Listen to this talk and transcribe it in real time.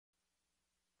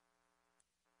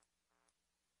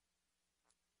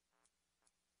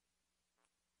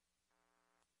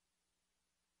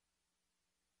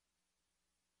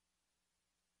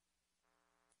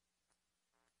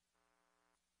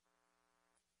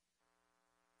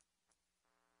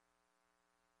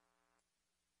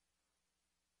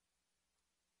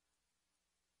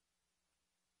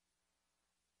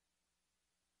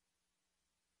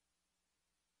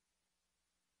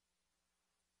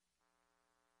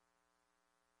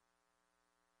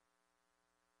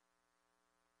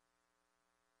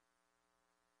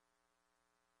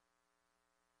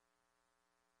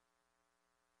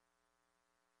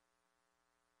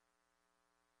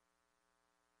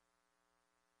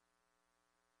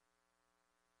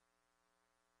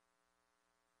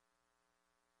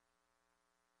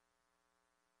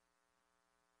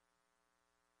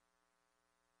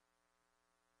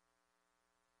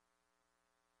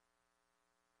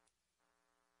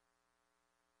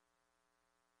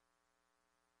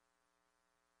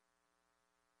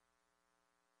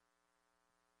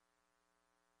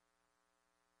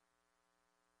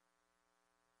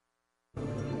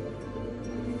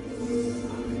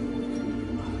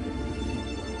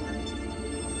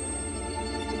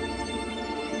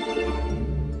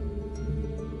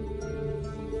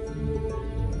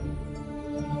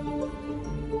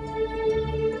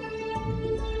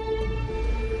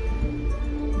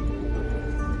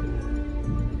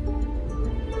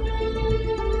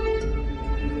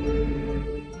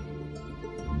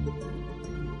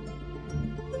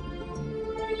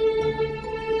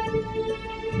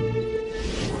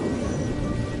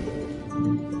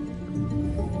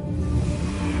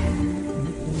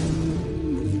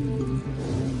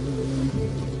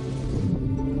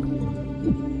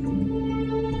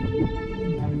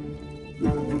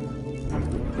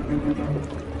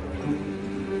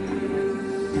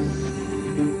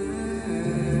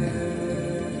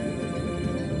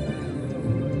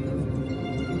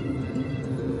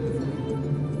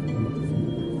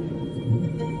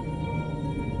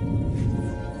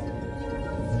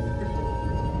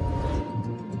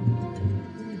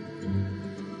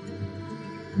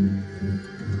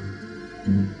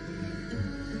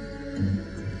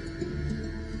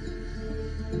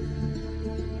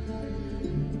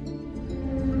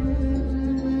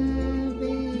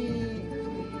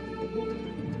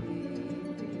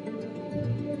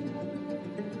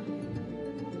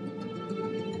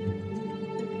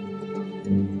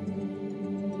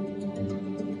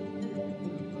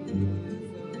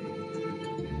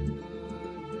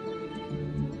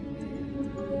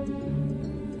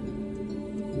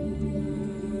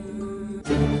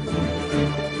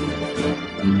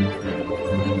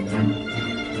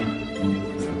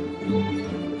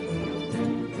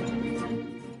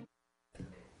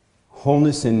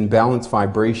Wholeness and balanced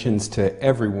vibrations to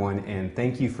everyone, and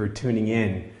thank you for tuning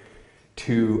in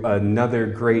to another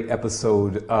great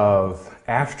episode of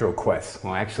Astro Quest.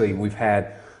 Well, actually, we've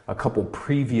had a couple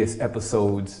previous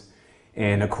episodes,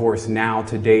 and of course now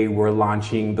today we're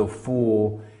launching the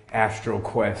full Astro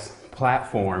Quest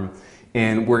platform,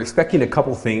 and we're expecting a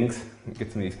couple things.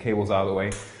 Get some of these cables out of the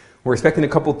way. We're expecting a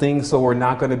couple things, so we're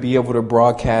not going to be able to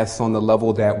broadcast on the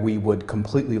level that we would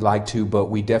completely like to,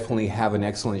 but we definitely have an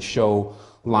excellent show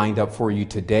lined up for you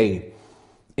today.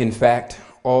 In fact,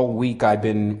 all week I've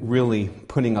been really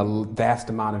putting a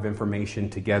vast amount of information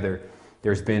together.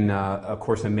 There's been, of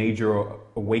course, a major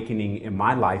awakening in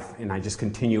my life, and I just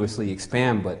continuously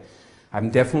expand, but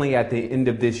I'm definitely at the end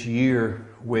of this year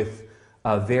with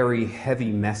a very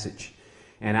heavy message.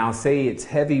 And I'll say it's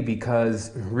heavy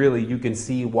because really you can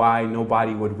see why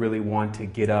nobody would really want to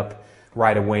get up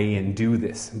right away and do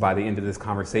this. By the end of this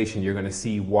conversation, you're going to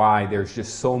see why there's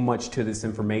just so much to this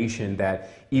information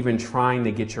that even trying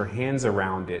to get your hands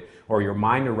around it or your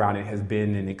mind around it has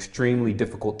been an extremely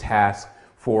difficult task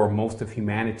for most of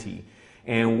humanity.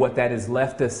 And what that has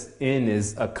left us in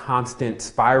is a constant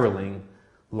spiraling,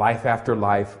 life after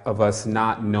life, of us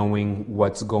not knowing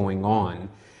what's going on.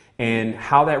 And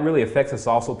how that really affects us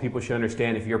also, people should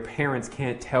understand, if your parents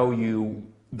can't tell you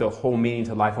the whole meaning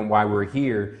to life and why we're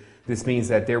here, this means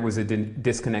that there was a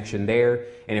disconnection there.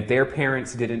 And if their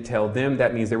parents didn't tell them,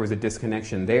 that means there was a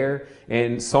disconnection there,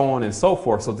 and so on and so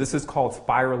forth. So this is called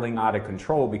spiraling out of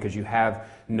control because you have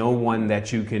no one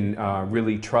that you can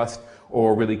really trust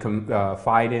or really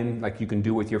confide in, like you can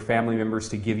do with your family members,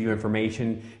 to give you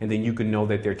information, and then you can know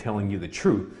that they're telling you the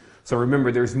truth. So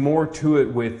remember, there's more to it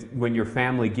with when your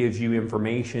family gives you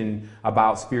information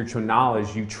about spiritual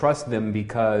knowledge. You trust them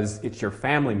because it's your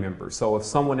family member. So if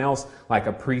someone else, like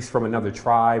a priest from another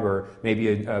tribe, or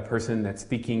maybe a person that's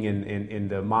speaking in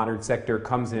the modern sector,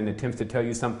 comes in and attempts to tell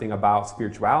you something about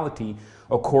spirituality,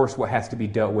 of course, what has to be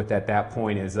dealt with at that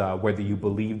point is whether you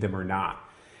believe them or not.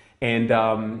 And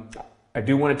I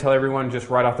do want to tell everyone just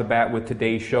right off the bat, with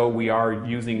today's show, we are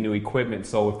using new equipment.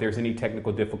 So if there's any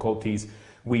technical difficulties,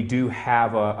 we do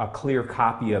have a clear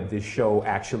copy of this show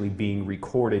actually being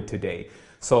recorded today.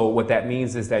 So what that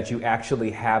means is that you actually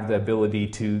have the ability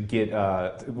to get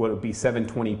what would be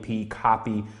 720p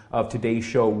copy of today's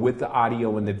show with the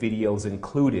audio and the videos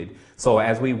included. So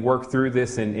as we work through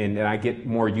this and I get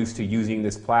more used to using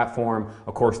this platform,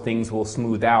 of course things will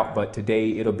smooth out, but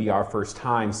today it'll be our first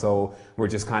time. So we're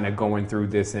just kind of going through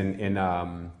this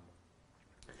and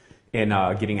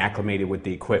getting acclimated with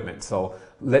the equipment. So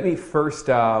let me first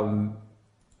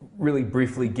really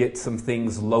briefly get some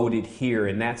things loaded here,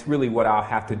 and that's really what I'll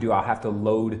have to do. I'll have to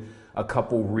load a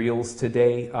couple reels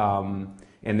today,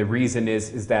 and the reason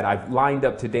is that I've lined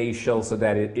up today's show so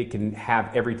that it can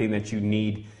have everything that you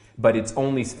need, but it's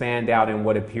only spanned out in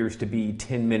what appears to be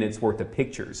 10 minutes worth of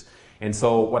pictures. And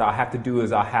so what I'll have to do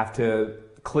is I'll have to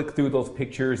click through those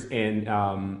pictures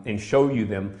and show you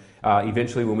them.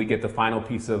 Eventually, when we get the final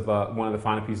piece of one of the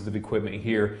final pieces of equipment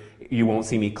here, you won't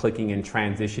see me clicking and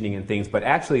transitioning and things. But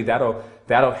actually,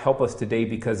 that'll help us today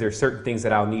because there's certain things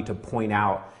that I'll need to point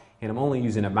out. And I'm only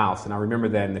using a mouse, and I'll remember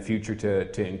that in the future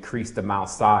to increase the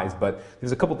mouse size. But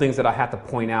there's a couple things that I have to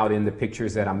point out in the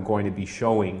pictures that I'm going to be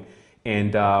showing.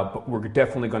 And but we're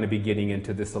definitely going to be getting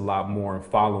into this a lot more and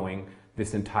following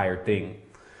this entire thing.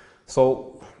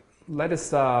 So let us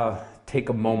take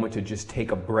a moment to just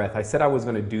take a breath. I said I was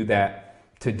going to do that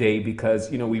today because,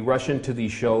 you know, we rush into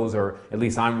these shows, or at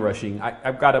least I'm rushing.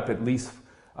 I've got up at least,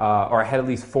 or I had at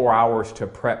least 4 hours to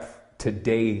prep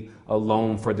today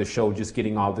alone for the show, just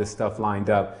getting all this stuff lined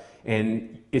up.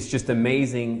 And it's just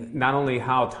amazing, not only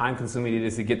how time consuming it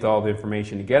is to get all the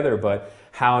information together, but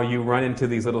how you run into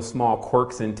these little small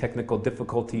quirks and technical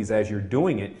difficulties as you're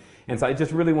doing it. And so I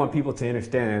just really want people to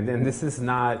understand, and this is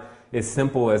not as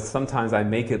simple as sometimes I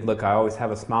make it look. I always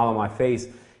have a smile on my face,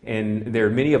 and there are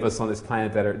many of us on this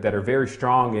planet that are very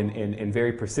strong and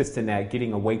very persistent at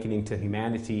getting awakening to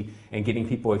humanity and getting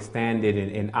people expanded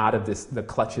and out of the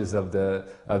clutches of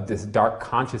this dark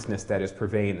consciousness that is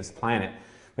pervading this planet.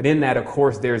 But in that, of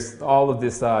course, there's all of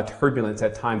this turbulence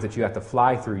at times that you have to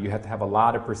fly through. You have to have a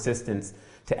lot of persistence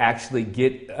to actually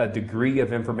get a degree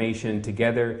of information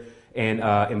together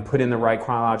and put in the right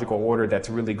chronological order that's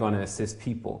really going to assist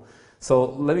people.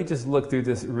 So let me just look through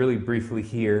this really briefly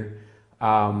here,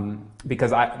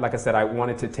 because like I said, I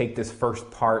wanted to take this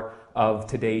first part of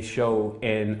today's show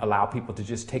and allow people to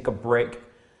just take a break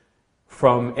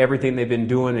from everything they've been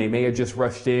doing. They may have just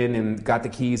rushed in and got the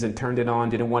keys and turned it on,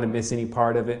 didn't want to miss any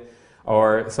part of it.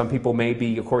 Or some people may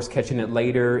be, of course, catching it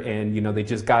later and, you know, they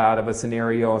just got out of a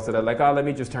scenario, so they're like, oh, let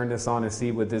me just turn this on and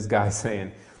see what this guy's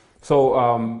saying.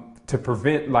 So to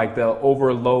prevent like the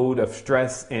overload of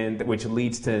stress and which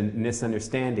leads to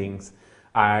misunderstandings,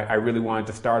 I really wanted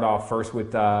to start off first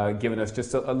with giving us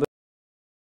just a little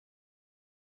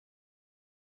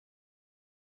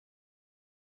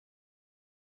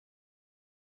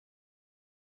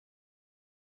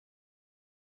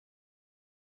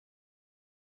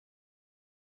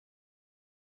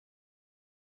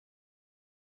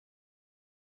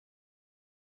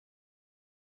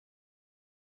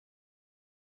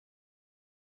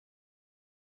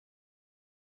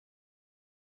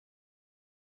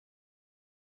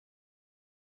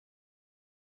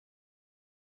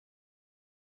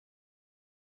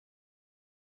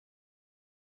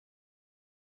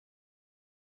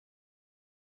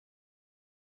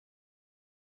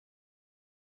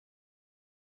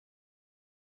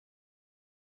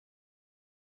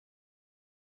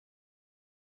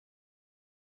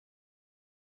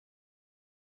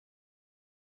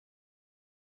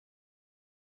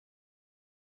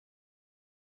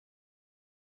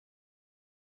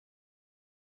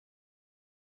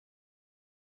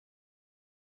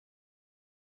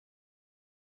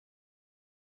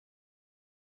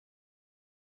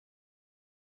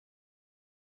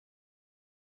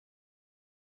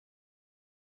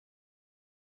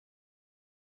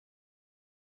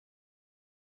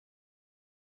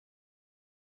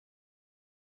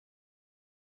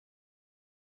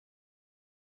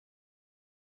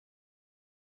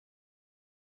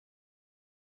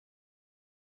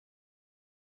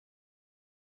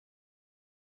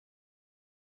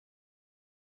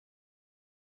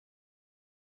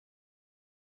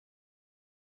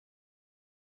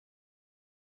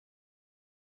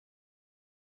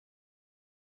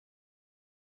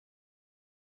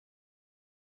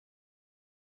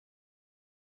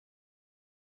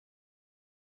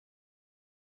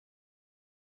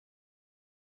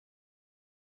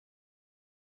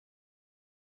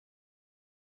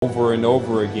over and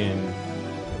over again,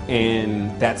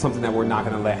 and that's something that we're not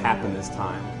going to let happen this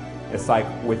time. It's like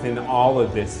within all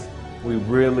of this, we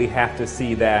really have to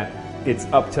see that it's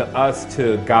up to us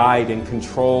to guide and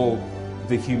control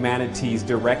the humanity's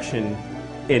direction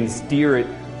and steer it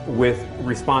with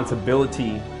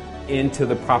responsibility into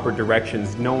the proper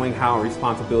directions, knowing how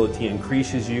responsibility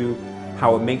increases you,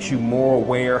 how it makes you more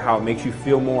aware, how it makes you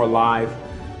feel more alive.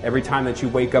 Every time that you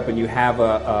wake up and you have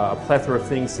a plethora of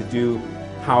things to do,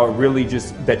 how it really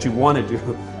just, that you want to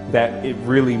do, that it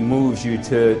really moves you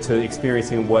to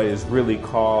experiencing what is really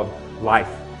called life,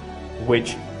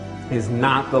 which is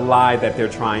not the lie that they're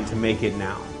trying to make it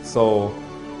now. So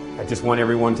I just want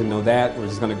everyone to know that. We're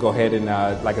just going to go ahead and,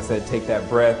 like I said, take that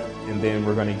breath, and then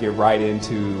we're going to get right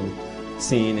into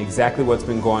seeing exactly what's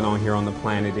been going on here on the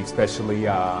planet, especially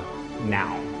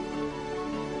now.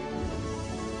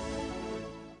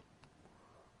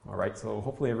 All right, so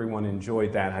hopefully everyone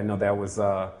enjoyed that. I know that was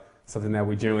something that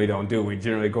we generally don't do. We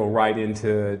generally go right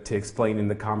into explaining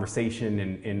the conversation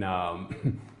and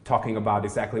talking about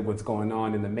exactly what's going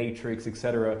on in the matrix,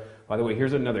 etc. By the way,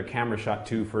 here's another camera shot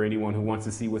too for anyone who wants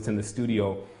to see what's in the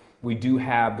studio. We do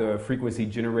have the frequency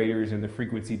generators and the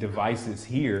frequency devices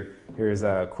here. Here's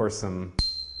of course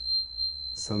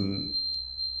some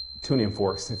tuning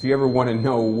forks. If you ever want to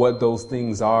know what those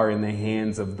things are in the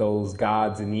hands of those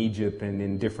gods in Egypt and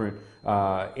in different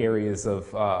areas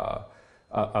of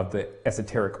the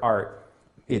esoteric art,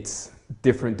 it's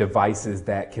different devices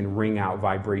that can ring out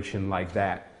vibration like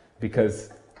that.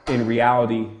 Because in a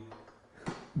reality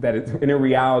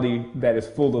that is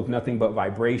full of nothing but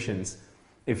vibrations,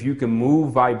 if you can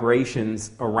move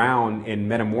vibrations around and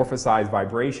metamorphosize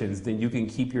vibrations, then you can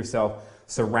keep yourself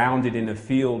surrounded in a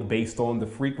field based on the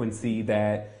frequency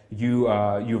that you've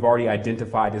already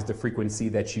identified as the frequency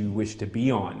that you wish to be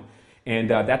on. And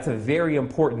that's a very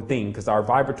important thing, because our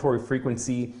vibratory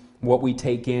frequency, what we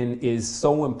take in, is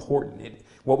so important.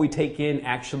 What we take in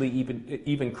actually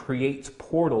even creates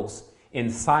portals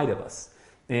inside of us.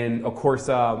 And of course,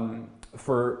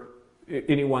 for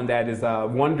anyone that is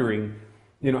wondering,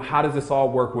 how does this all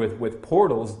work with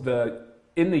portals?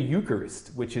 In the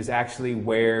Eucharist, which is actually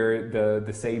where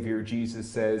the Savior Jesus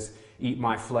says, "Eat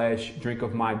my flesh, drink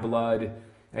of my blood,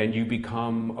 and you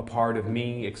become a part of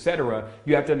me," etc.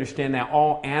 You have to understand that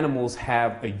all animals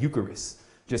have a Eucharist,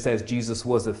 just as Jesus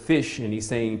was a fish, and he's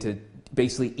saying to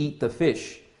basically eat the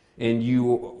fish, and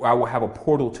I will have a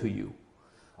portal to you.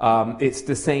 It's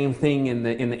the same thing in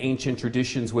the ancient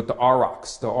traditions with the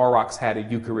aurochs. The aurochs had a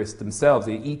Eucharist themselves.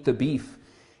 They eat the beef,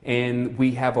 and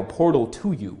we have a portal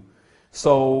to you.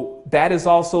 So that is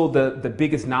also the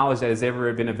biggest knowledge that has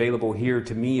ever been available here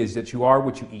to me, is that you are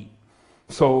what you eat.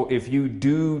 So if you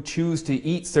do choose to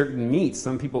eat certain meats,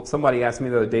 somebody asked me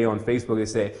the other day on Facebook, they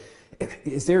said,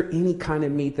 is there any kind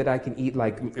of meat that I can eat,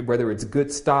 like whether it's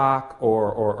good stock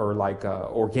or like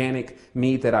organic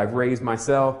meat that I've raised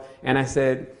myself? And I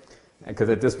said, because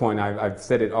at this point I've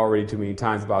said it already too many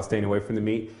times about staying away from the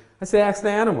meat. I said, ask the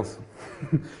animals.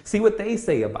 See what they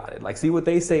say about it. Like, see what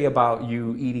they say about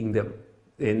you eating them.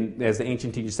 And as the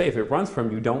ancient teachers say, if it runs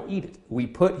from you, don't eat it. We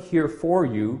put here for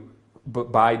you,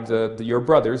 but by your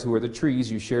brothers who are the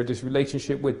trees, you share this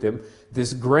relationship with them,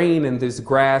 this grain and this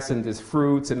grass and this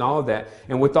fruits and all of that.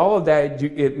 And with all of that,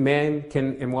 man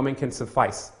can and woman can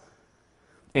suffice.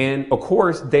 And of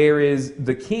course, there is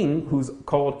the king who's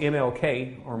called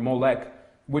MLK or Molech,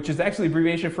 which is actually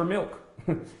abbreviation for milk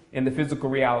in the physical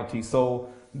reality.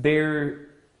 So there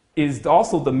is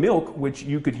also the milk, which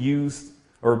you could use,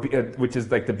 or which is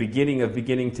like the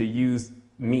beginning to use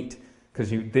meat. Because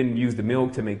you then use the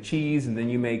milk to make cheese, and then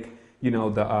you make,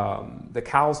 the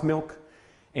cow's milk,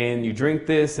 and you drink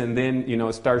this, and then,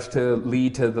 it starts to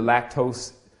lead to the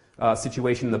lactose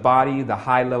situation in the body, the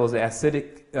high levels of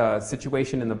acidic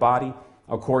situation in the body.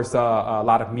 Of course, a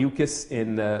lot of mucus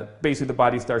basically the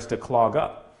body starts to clog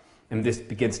up, and this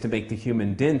begins to make the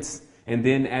human dense. And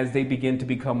then as they begin to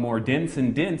become more dense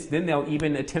and dense, then they'll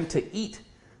even attempt to eat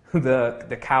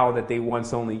the cow that they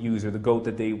once only used, or the goat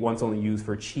that they once only used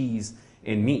for cheese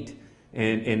and meat.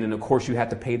 And then of course you have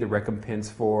to pay the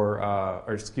recompense for,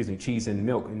 cheese and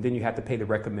milk. And then you have to pay the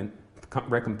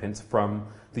recompense from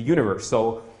the universe.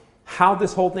 So how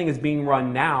this whole thing is being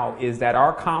run now is that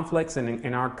our conflicts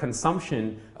and our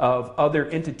consumption of other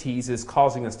entities is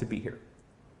causing us to be here.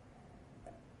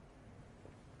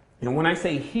 And when I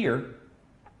say here,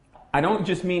 I don't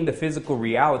just mean the physical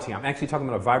reality. I'm actually talking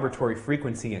about a vibratory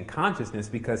frequency and consciousness,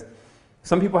 because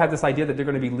some people have this idea that they're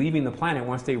going to be leaving the planet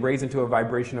once they raise into a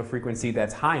vibrational frequency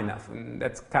that's high enough. And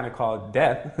that's kind of called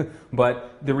death.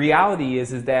 But the reality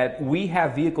is that we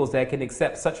have vehicles that can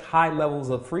accept such high levels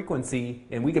of frequency,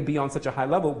 and we could be on such a high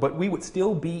level, but we would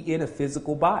still be in a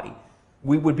physical body.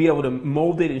 We would be able to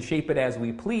mold it and shape it as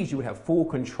we please. You would have full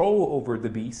control over the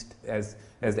beast, as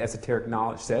the esoteric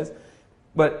knowledge says.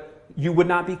 But you would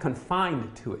not be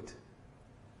confined to it.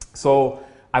 So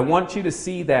I want you to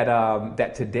see that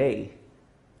that today,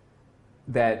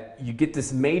 that you get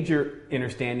this major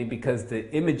understanding, because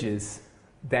the images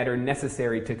that are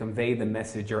necessary to convey the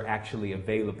message are actually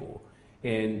available.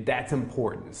 And that's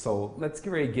important. So let's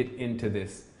get ready to get into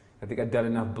this. I think I've done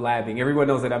enough blabbing. Everyone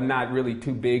knows that I'm not really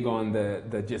too big on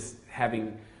the just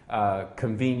having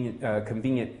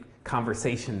convenient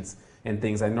conversations and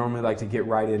things. I normally like to get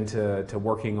right into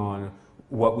working on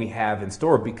what we have in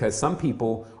store, because some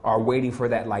people are waiting for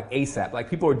that like ASAP. Like,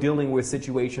 people are dealing with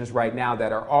situations right now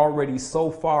that are already so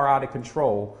far out of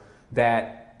control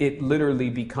that it literally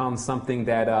becomes something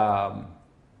that,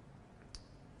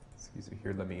 excuse me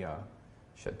here, let me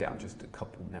shut down just a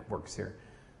couple networks here.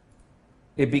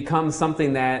 It becomes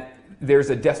something that there's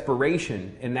a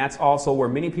desperation, and that's also where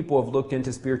many people have looked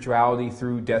into spirituality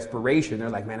through desperation. They're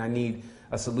like, man, I need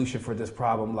a solution for this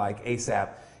problem like ASAP,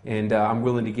 and I'm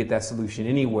willing to get that solution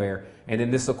anywhere. And then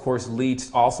this, of course,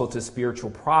 leads also to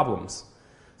spiritual problems.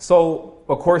 So,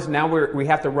 of course, now we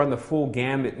have to run the full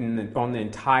gamut on the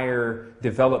entire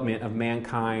development of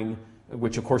mankind,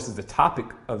 which, of course, is the topic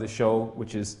of the show,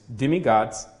 which is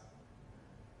demigods,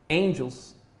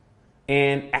 angels,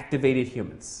 and activated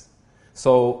humans.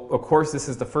 So, of course, this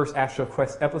is the first Astral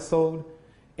Quest episode,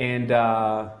 and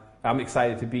I'm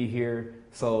excited to be here.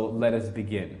 So let us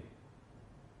begin.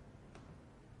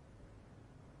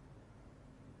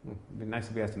 It'd be nice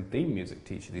if we had some theme music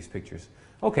to each of these pictures.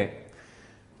 Okay,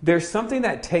 there's something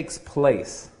that takes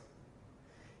place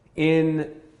in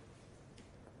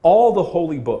all the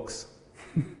holy books.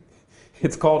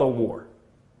 It's called a war.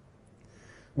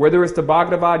 Whether it's the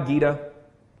Bhagavad Gita,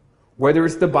 whether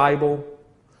it's the Bible,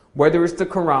 whether it's the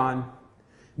Quran,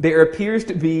 there appears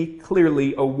to be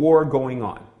clearly a war going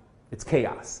on. It's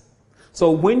chaos. So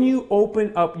when you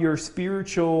open up your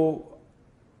spiritual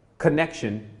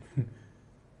connection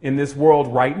in this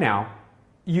world right now,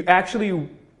 you actually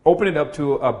open it up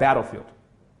to a battlefield.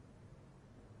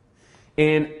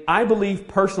 And I believe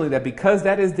personally that because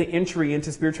that is the entry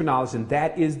into spiritual knowledge, and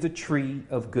that is the tree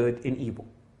of good and evil,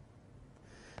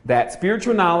 that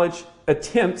spiritual knowledge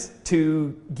attempts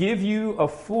to give you a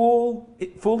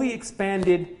fully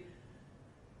expanded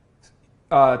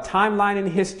timeline in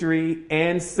history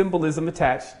and symbolism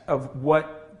attached of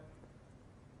what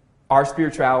our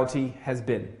spirituality has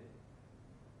been.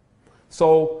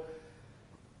 So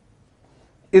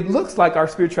it looks like our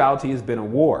spirituality has been a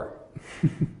war,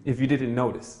 if you didn't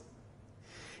notice.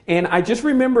 And I just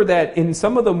remember that in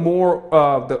some of the more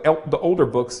the older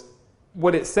books,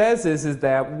 what it says is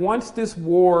that once this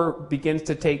war begins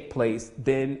to take place,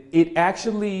 then it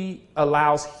actually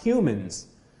allows humans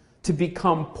to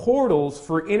become portals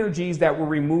for energies that were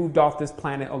removed off this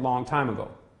planet a long time ago.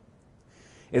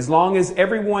 As long as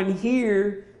everyone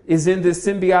here is in this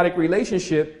symbiotic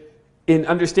relationship and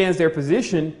understands their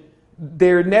position,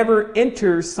 there never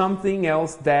enters something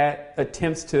else that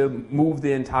attempts to move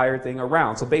the entire thing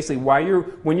around. So basically,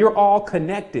 when you're all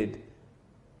connected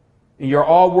and you're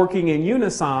all working in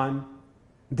unison,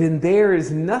 then there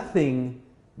is nothing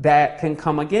that can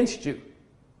come against you.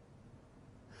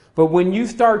 But when you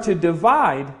start to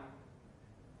divide,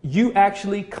 you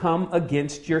actually come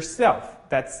against yourself.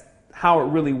 That's how it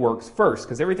really works first,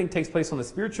 because everything takes place on the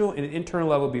spiritual and internal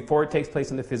level before it takes place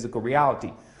in the physical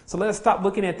reality. So let's stop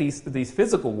looking at these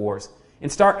physical wars and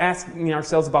start asking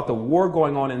ourselves about the war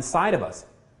going on inside of us.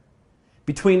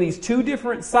 Between these two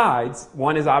different sides,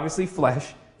 one is obviously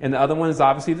flesh and the other one is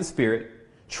obviously the spirit,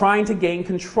 trying to gain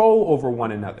control over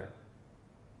one another.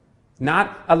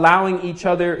 Not allowing each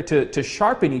other to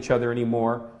sharpen each other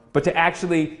anymore, but to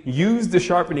actually use the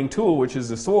sharpening tool, which is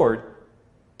the sword,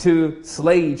 to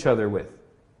slay each other with.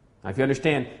 Now, if you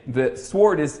understand, the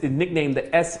sword is nicknamed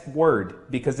the S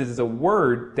word because it is a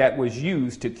word that was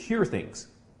used to cure things.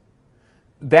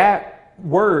 That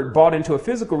word brought into a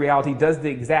physical reality does the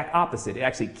exact opposite. It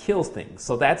actually kills things.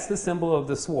 So that's the symbol of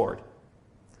the sword.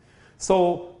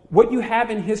 So what you have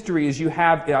in history is you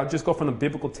have, I'll just go from the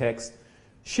biblical text,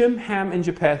 Shem, Ham, and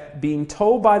Japheth being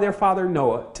told by their father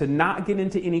Noah to not get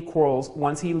into any quarrels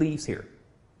once he leaves here.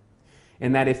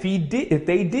 And that if they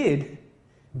did,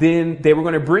 then they were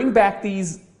going to bring back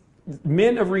these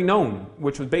men of renown,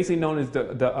 which was basically known as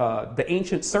the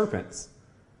ancient serpents.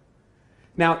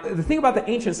 Now, the thing about the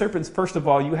ancient serpents, first of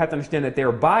all, you have to understand that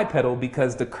they're bipedal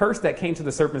because the curse that came to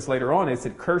the serpents later on is to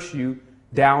curse you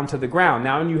down to the ground.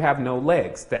 Now you have no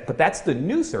legs. But that's the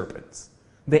new serpents.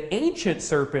 The ancient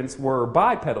serpents were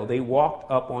bipedal. They walked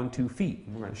up on 2 feet.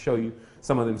 We're going to show you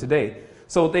some of them today.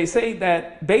 So they say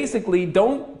that basically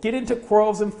don't get into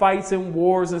quarrels and fights and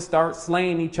wars and start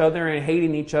slaying each other and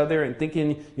hating each other and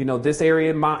thinking, this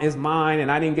area is mine and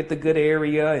I didn't get the good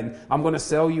area and I'm going to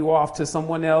sell you off to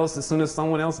someone else as soon as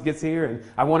someone else gets here and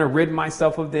I want to rid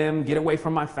myself of them, get away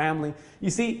from my family. You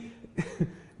see,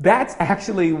 that's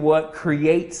actually what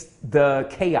creates the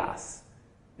chaos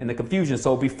and the confusion.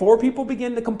 So before people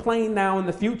begin to complain now in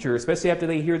the future, especially after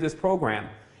they hear this program,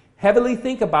 heavily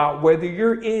think about whether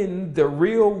you're in the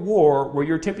real war where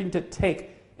you're attempting to take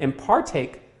and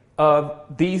partake of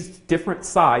these different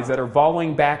sides that are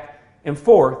volleying back and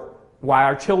forth why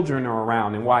our children are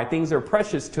around and why things are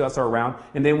precious to us are around.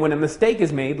 And then when a mistake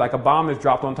is made, like a bomb is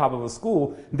dropped on top of a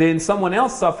school, then someone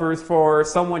else suffers for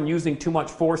someone using too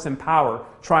much force and power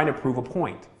trying to prove a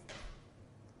point.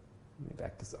 Let me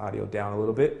back this audio down a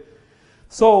little bit.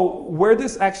 So where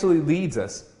this actually leads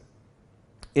us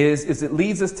is it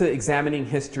leads us to examining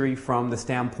history from the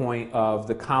standpoint of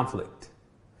the conflict.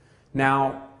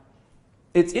 Now,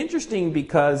 it's interesting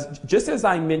because just as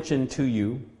I mentioned to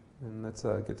you, and let's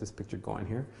get this picture going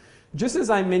here. Just as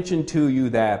I mentioned to you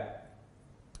that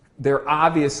there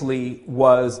obviously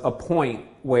was a point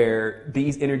where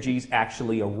these energies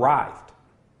actually arrived.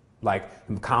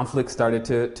 Like conflict started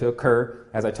to occur.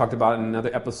 As I talked about in another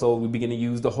episode, we begin to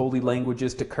use the holy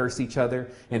languages to curse each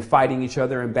other and fighting each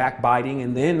other and backbiting.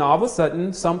 And then all of a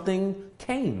sudden something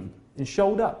came and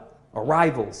showed up.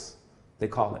 Arrivals, they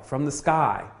call it, from the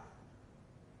sky.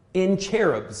 In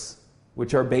cherubs,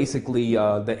 which are basically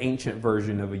the ancient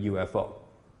version of a UFO.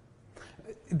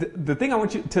 The thing I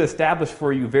want you to establish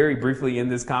for you very briefly in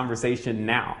this conversation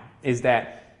now is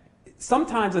that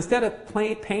sometimes instead of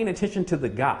paying attention to the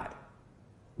God,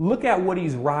 look at what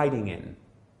he's riding in.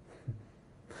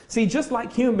 See, just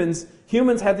like humans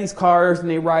have these cars and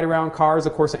they ride around cars,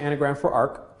 of course, an anagram for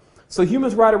ark. So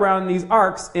humans ride around in these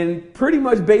arcs and pretty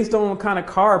much based on what kind of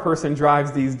car a person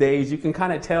drives these days, you can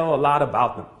kind of tell a lot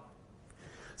about them.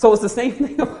 So it's the same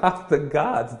thing about the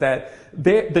gods, that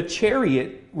the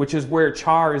chariot, which is where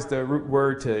char is the root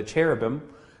word to cherubim,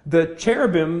 the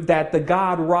cherubim that the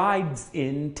god rides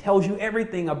in tells you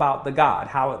everything about the god,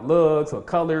 how it looks, what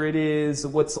color it is,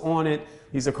 what's on it.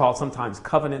 These are called sometimes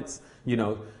covenants.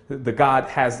 The god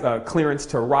has clearance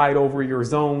to ride over your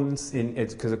zones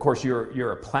because, of course,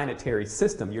 you're a planetary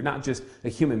system. You're not just a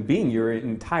human being. You're an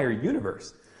entire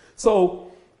universe.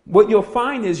 So what you'll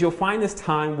find is this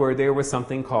time where there was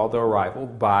something called the arrival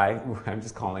by, I'm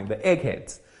just calling the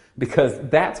eggheads. Because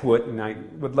that's what, and I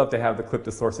would love to have the clip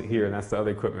to source it here, and that's the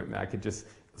other equipment. I could just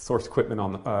source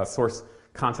source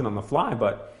content on the fly.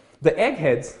 But the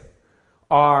eggheads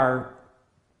are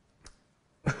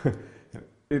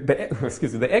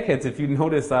excuse me, the eggheads, if you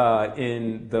notice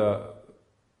in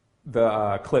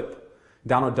the clip,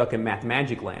 Donald Duck in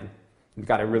Magic Land, you've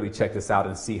got to really check this out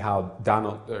and see how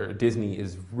Disney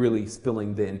is really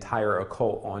spilling the entire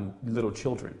occult on little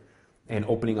children and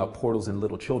opening up portals in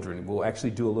little children. We'll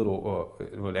actually do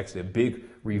a big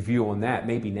review on that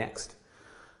maybe next.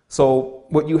 So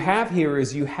what you have here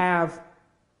is you have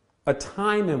a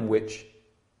time in which,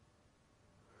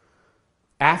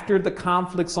 after the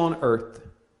conflicts on Earth,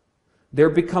 there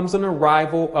becomes an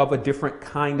arrival of a different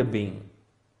kind of being,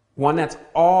 one that's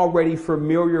already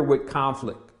familiar with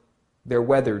conflict. They're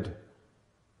weathered,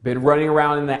 been running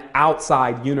around in the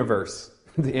outside universe,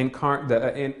 what's called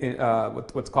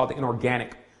the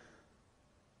inorganic.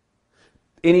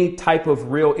 Any type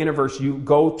of real universe you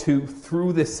go to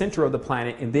through the center of the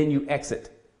planet and then you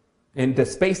exit. And the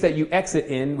space that you exit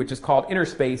in, which is called inner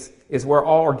space, is where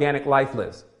all organic life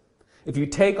lives. If you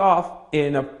take off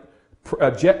in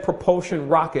a jet propulsion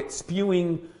rocket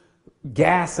spewing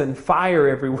gas and fire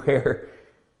everywhere,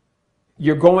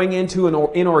 you're going into an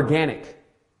inorganic,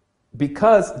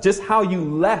 because just how you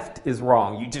left is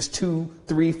wrong. You just 2,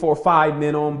 3, 4, 5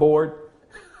 men on board.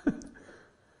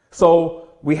 So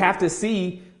we have to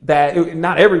see that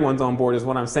not everyone's on board is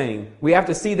what I'm saying. We have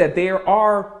to see that there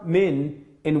are men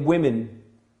and women,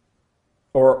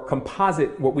 or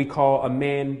composite, what we call a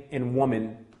man and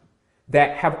woman,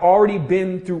 that have already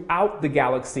been throughout the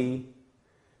galaxy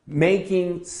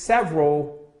making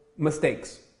several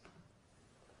mistakes.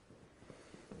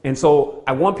 And so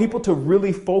I want people to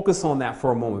really focus on that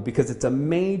for a moment, because it's a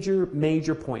major,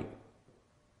 major point.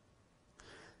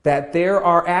 That there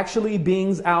are actually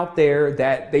beings out there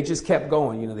that they just kept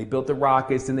going. You know, they built the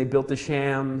rockets and they built the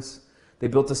shams, they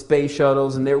built the space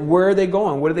shuttles, and where are they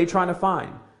going? What are they trying to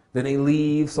find? Then they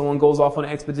leave, someone goes off on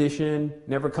an expedition,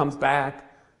 never comes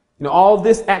back. You know, all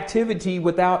this activity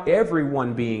without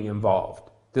everyone being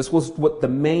involved. This was what the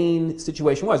main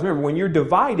situation was. Remember, when you're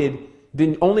divided,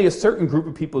 then only a certain group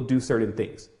of people do certain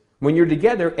things. When you're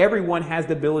together, everyone has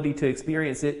the ability to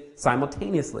experience it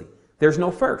simultaneously. There's no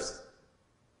first.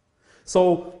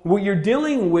 So what you're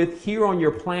dealing with here on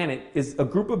your planet is a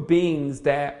group of beings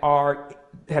that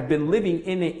have been living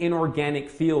in an inorganic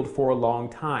field for a long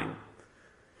time.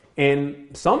 And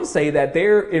some say that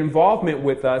their involvement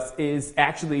with us is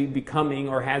actually becoming,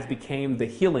 or has become, the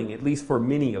healing, at least for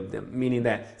many of them. Meaning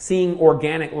that seeing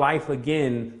organic life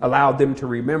again allowed them to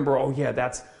remember, oh yeah,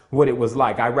 that's what it was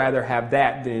like. I'd rather have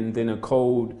that than a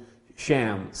cold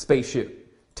sham, spaceship,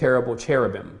 terrible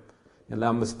cherubim. And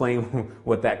I'm going to explain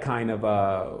what that kind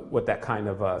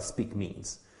of speak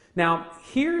means. Now,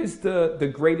 here is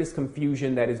the greatest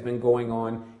confusion that has been going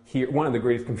on here. One of the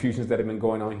greatest confusions that have been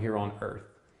going on here on Earth.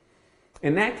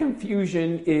 And that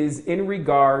confusion is in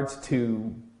regards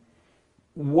to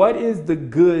what is the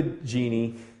good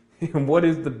genie and what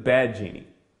is the bad genie.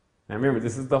 Now remember,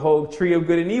 this is the whole tree of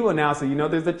good and evil now, so you know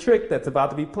there's a trick that's about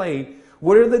to be played.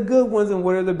 What are the good ones and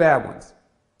what are the bad ones?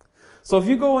 So if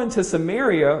you go into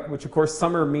Sumeria, which of course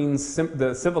Sumer means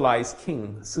the civilized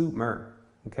king, Sumer,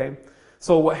 okay?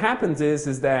 So what happens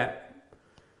is that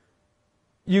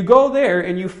you go there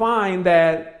and you find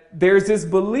that there's this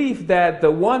belief that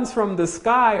the ones from the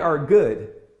sky are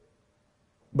good,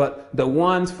 but the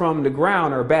ones from the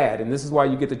ground are bad. And this is why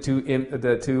you get the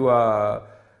two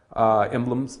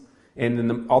emblems. And then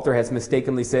the author has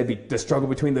mistakenly said the struggle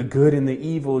between the good and the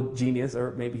evil genius,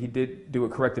 or maybe he did do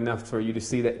it correct enough for you to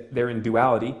see that they're in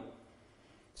duality.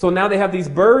 So now they have these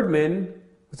birdmen,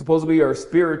 who supposedly are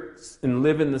spirits and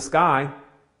live in the sky,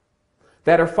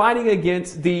 that are fighting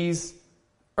against these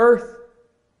earth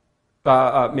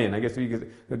men, I guess you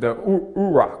could say, the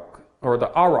Uruk, or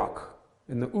the Arak,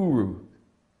 and the Uru.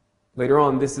 Later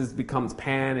on, becomes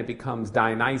Pan, it becomes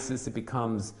Dionysus, it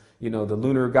becomes, the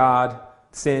lunar god,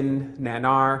 Sin,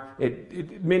 Nanar,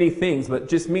 many things, but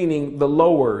just meaning the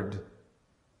lowered.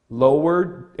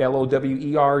 Lowered,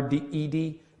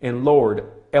 L-O-W-E-R-D-E-D, and Lord,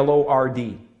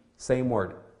 L-O-R-D, same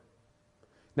word.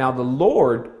 Now the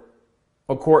Lord,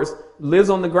 of course,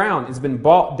 lives on the ground. It's been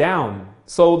brought down.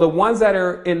 So the ones that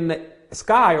are in the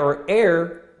sky, or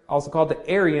air, also called the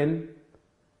Aryan,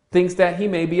 thinks that he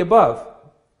may be above.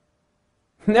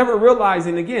 Never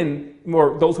realizing, again,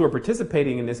 or those who are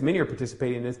participating in this, many are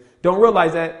participating in this, don't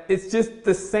realize that it's just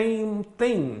the same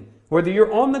thing. Whether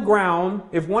you're on the ground,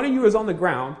 if one of you is on the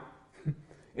ground,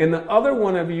 and the other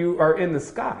one of you are in the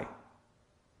sky,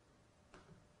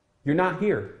 you're not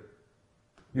here.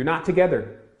 You're not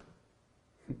together.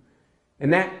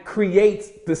 And that creates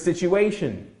the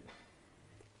situation.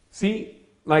 See,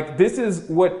 like this is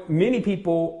what many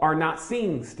people are not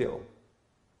seeing still.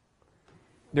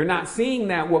 They're not seeing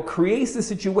that what creates the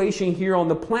situation here on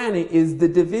the planet is the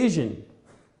division.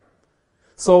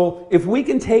 So if we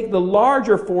can take the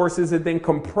larger forces and then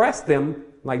compress them,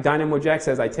 like Dynamo Jack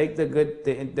says, I take the good,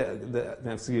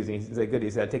 excuse me, he said good, he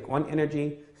said, I take one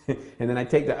energy and then I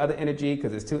take the other energy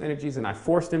because it's two energies and I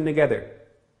force them together.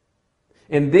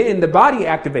 And then the body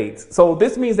activates. So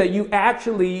this means that you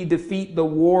actually defeat the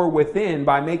war within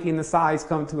by making the sides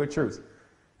come to a truce.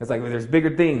 It's like, well, there's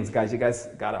bigger things, guys. You guys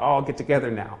got to all get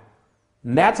together now.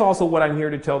 And that's also what I'm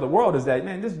here to tell the world is that,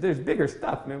 man, there's bigger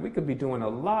stuff, man. We could be doing a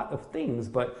lot of things,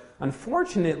 but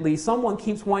unfortunately, someone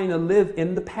keeps wanting to live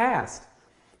in the past.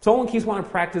 Someone keeps wanting to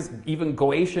practice even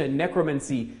Goetia and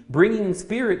necromancy, bringing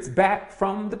spirits back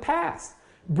from the past,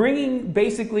 bringing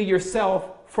basically yourself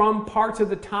from parts of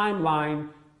the timeline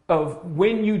of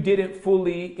when you didn't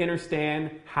fully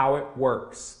understand how it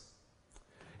works.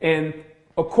 And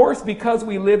of course, because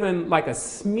we live in like a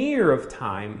smear of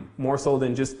time, more so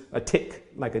than just a tick,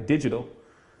 like a digital,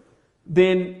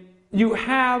 then you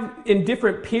have in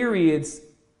different periods,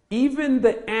 even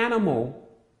the animal,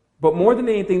 but more than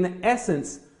anything, the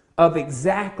essence of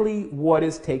exactly what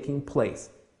is taking place.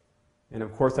 And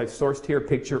of course, I've sourced here a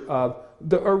picture of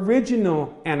the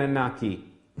original Anunnaki.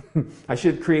 I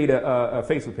should create a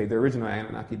Facebook page, the original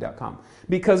Anunnaki.com.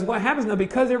 Because what happens now,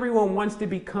 because everyone wants to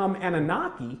become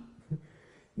Anunnaki,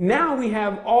 now we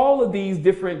have all of these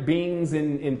different beings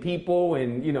and people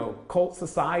and, you know, cult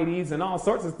societies and all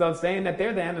sorts of stuff saying that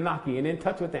they're the Anunnaki and in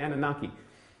touch with the Anunnaki.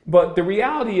 But the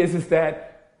reality is that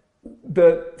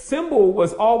the symbol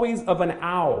was always of an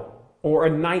owl or a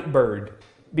night bird,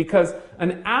 because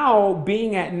an owl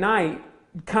being at night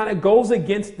kind of goes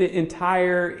against the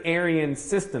entire Aryan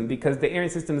system, because the Aryan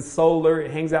system is solar, it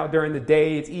hangs out during the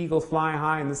day, it's eagles flying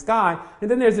high in the sky,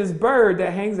 and then there's this bird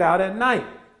that hangs out at night.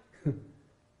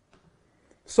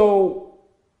 So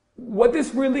what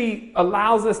this really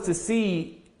allows us to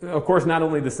see, of course, not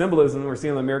only the symbolism, we're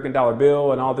seeing the American dollar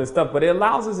bill and all this stuff, but it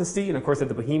allows us to see, and of course at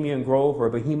the Bohemian Grove or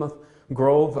Behemoth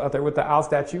Grove out there with the owl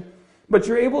statue, but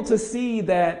you're able to see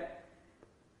that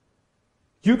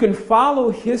you can follow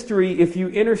history if you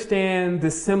understand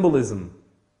the symbolism.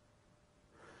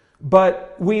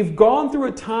 But we've gone through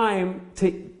a time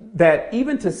that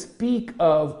even to speak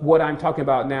of what I'm talking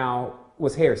about now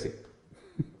was heresy.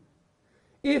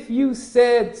 If you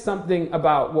said something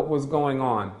about what was going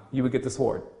on, you would get the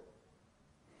sword.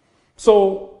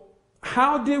 So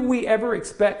how did we ever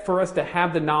expect for us to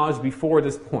have the knowledge before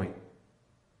this point?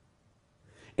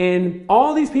 And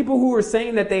all these people who are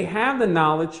saying that they have the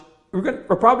knowledge, we're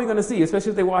probably going to see,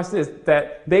 especially if they watch this,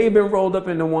 that they've been rolled up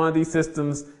into one of these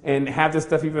systems and have this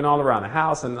stuff even all around the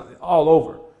house and all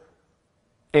over.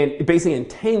 And basically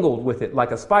entangled with it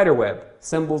like a spider web,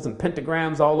 symbols and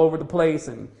pentagrams all over the place.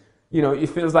 And, you know, it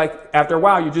feels like after a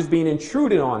while you're just being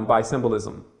intruded on by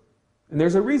symbolism. And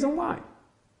there's a reason why.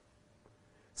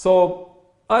 So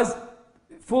us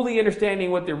fully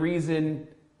understanding what the reason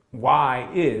why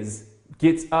is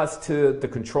gets us to the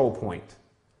control point,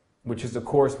 which is, of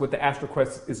course, what the Astral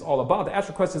Quest is all about. The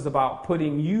Astral Quest is about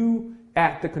putting you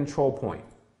at the control point.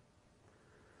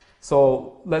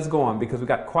 So let's go on, because we've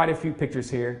got quite a few pictures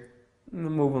here. I'm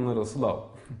moving a little slow.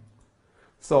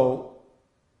 So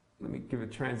let me give a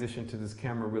transition to this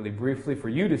camera really briefly for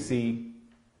you to see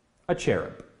a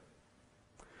cherub.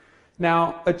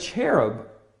 Now, a cherub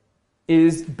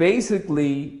is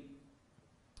basically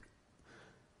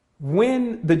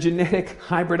when the genetic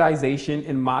hybridization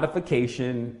and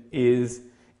modification is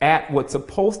at what's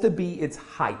supposed to be its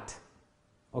height,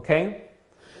 okay?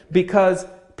 Because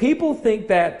people think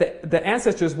that the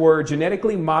ancestors were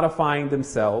genetically modifying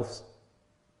themselves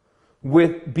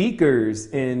with beakers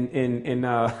in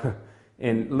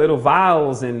little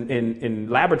vials in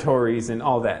laboratories and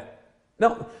all that.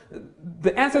 No,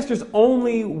 the ancestors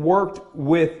only worked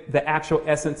with the actual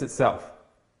essence itself.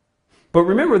 But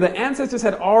remember, the ancestors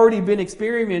had already been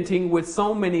experimenting with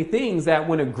so many things that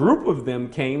when a group of them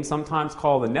came, sometimes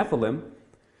called the Nephilim,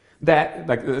 that,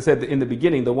 like I said in the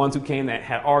beginning, the ones who came that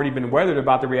had already been weathered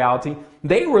about the reality,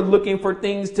 they were looking for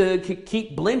things to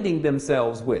keep blending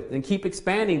themselves with and keep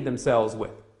expanding themselves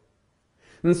with.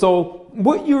 And so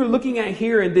what you're looking at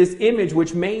here in this image,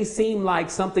 which may seem like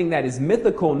something that is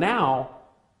mythical now,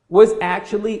 was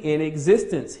actually in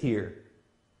existence here.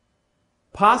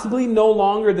 Possibly no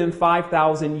longer than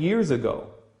 5,000 years ago.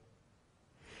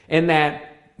 And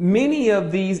that many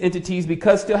of these entities,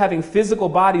 because still having physical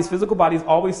bodies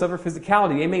always suffer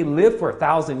physicality. They may live for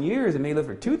 1,000 years, it may live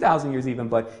for 2,000 years even,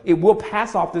 but it will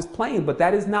pass off this plane. But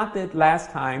that is not the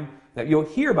last time that you'll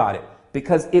hear about it,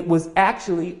 because it was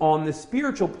actually on the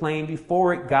spiritual plane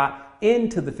before it got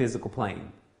into the physical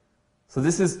plane. So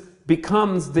this is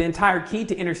becomes the entire key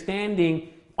to understanding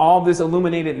all this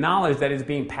illuminated knowledge that is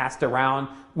being passed around,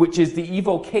 which is the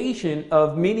evocation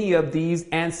of many of these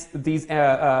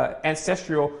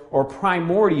ancestral or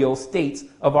primordial states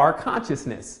of our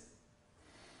consciousness.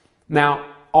 Now,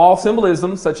 all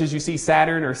symbolism, such as you see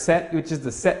Saturn or Set, which is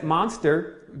the Set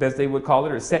monster, as they would call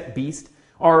it, or Set beast,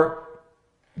 are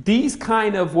these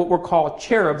kind of what were called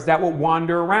cherubs that would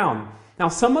wander around. Now,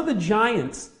 some of the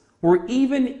giants were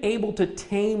even able to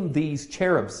tame these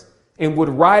cherubs and would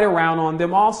ride around on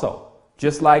them also.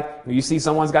 Just like you see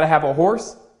someone's got to have a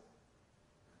horse.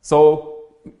 So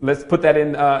let's put that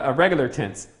in a regular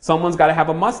tense. Someone's got to have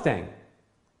a Mustang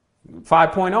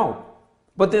 5.0.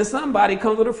 But then somebody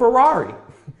comes with a Ferrari.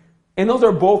 And those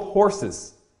are both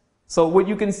horses. So what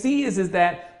you can see is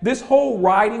that this whole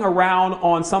riding around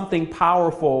on something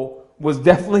powerful was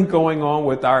definitely going on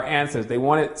with our ancestors. They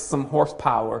wanted some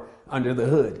horsepower under the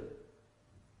hood.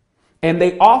 And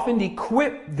they often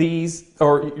equip these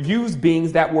or use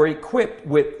beings that were equipped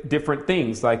with different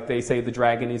things. Like they say the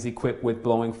dragon is equipped with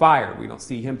blowing fire. We don't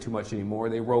see him too much anymore.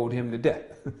 They rode him to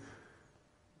death.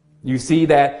 You see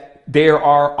that there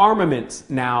are armaments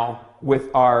now with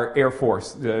our Air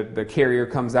Force. The carrier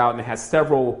comes out and it has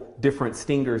several different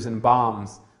stingers and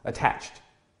bombs attached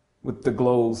with the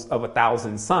glows of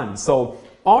 1,000 suns. So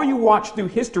all you watch through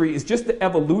history is just the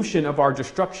evolution of our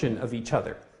destruction of each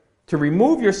other. To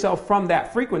remove yourself from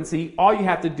that frequency, all you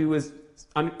have to do is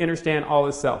understand all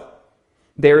is self.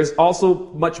 There is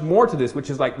also much more to this, which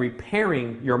is like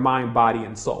repairing your mind, body,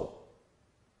 and soul.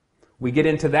 We get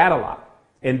into that a lot.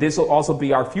 And this will also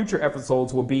be our future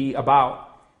episodes will be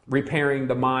about repairing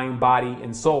the mind, body,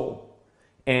 and soul,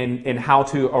 and how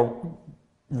to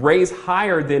raise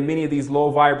higher than many of these low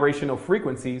vibrational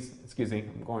frequencies. Excuse me,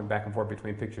 I'm going back and forth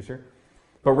between pictures here.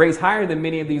 But raise higher than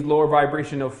many of these lower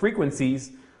vibrational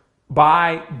frequencies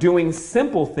by doing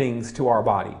simple things to our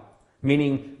body,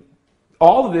 meaning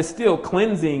all of this still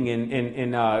cleansing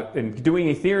and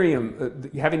doing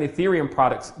Ethereum, having Ethereum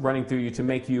products running through you to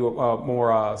make you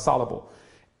more soluble.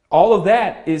 All of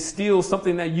that is still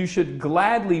something that you should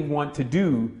gladly want to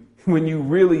do when you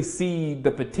really see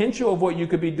the potential of what you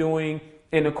could be doing.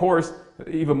 And of course,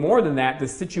 even more than that, the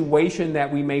situation that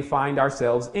we may find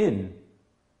ourselves in.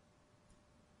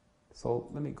 So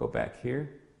let me go back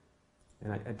here.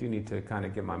 And I do need to kind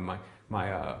of get my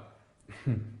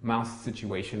mouse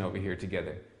situation over here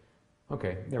together.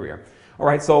 Okay, there we are. All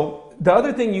right, so the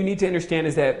other thing you need to understand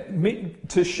is that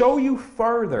to show you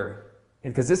further,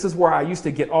 and because this is where I used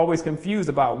to get always confused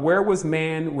about where was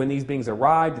man when these beings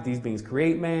arrived? Did these beings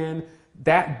create man?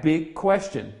 That big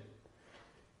question.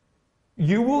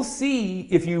 You will see,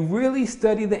 if you really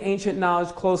study the ancient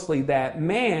knowledge closely, that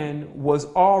man was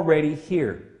already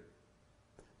here.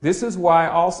 This is why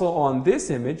also on this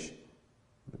image,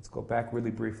 let's go back really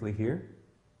briefly here.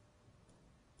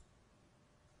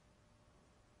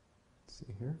 Let's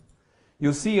see here.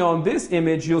 You'll see on this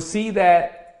image, you'll see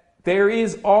that there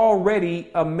is already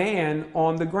a man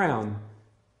on the ground.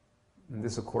 And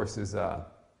this, of course, is the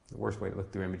worst way to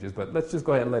look through images, but let's just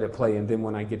go ahead and let it play. And then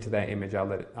when I get to that image,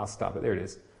 I'll stop it. There it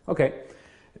is. Okay.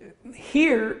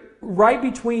 Here, right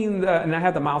between and I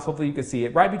have the mouse, hopefully you can see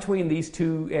it, right between these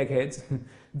two eggheads,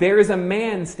 there is a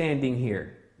man standing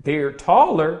here. They're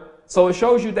taller, so it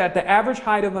shows you that the average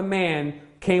height of a man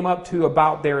came up to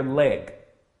about their leg,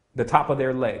 the top of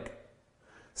their leg.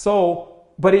 So,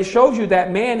 but it shows you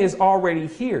that man is already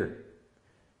here.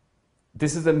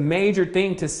 This is a major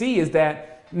thing to see, is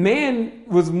that man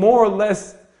was more or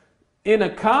less in a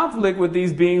conflict with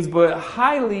these beings, but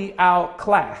highly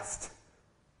outclassed.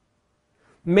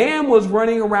 Man was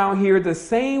running around here the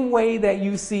same way that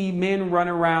you see men run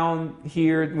around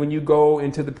here when you go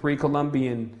into the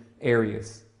pre-Columbian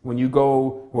areas. When you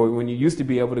go, or when you used to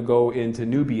be able to go into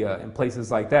Nubia and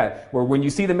places like that, where when you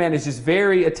see the man is just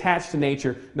very attached to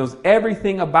nature, knows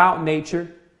everything about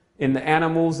nature, in the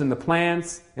animals and the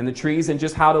plants and the trees, and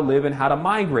just how to live and how to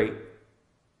migrate.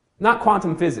 Not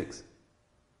quantum physics.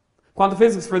 Quantum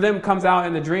physics for them comes out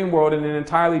in the dream world in an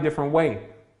entirely different way.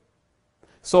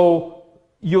 So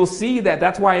you'll see that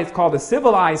that's why it's called the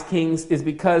civilized kings, is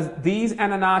because these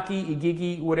Anunnaki,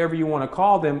 Igigi, whatever you want to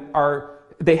call them,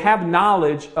 they have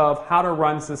knowledge of how to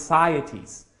run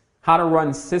societies, how to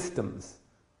run systems.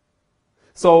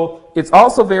 So it's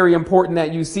also very important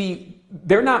that you see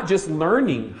they're not just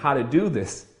learning how to do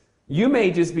this. You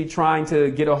may just be trying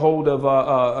to get a hold of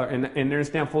and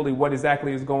understand fully what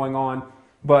exactly is going on,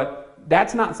 but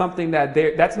that's not something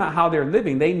that's not how they're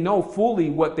living. They know fully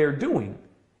what they're doing.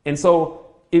 And so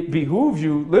it behooves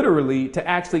you literally to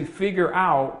actually figure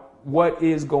out what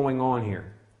is going on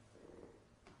here.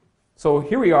 So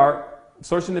here we are.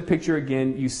 searching the picture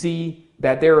again, you see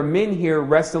that there are men here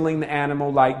wrestling the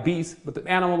animal-like beasts, but the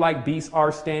animal-like beasts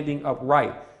are standing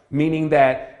upright, meaning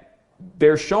that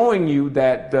they're showing you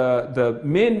that the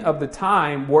men of the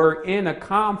time were in a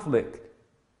conflict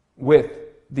with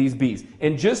these beasts.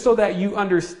 And just so that you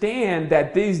understand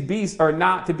that these beasts are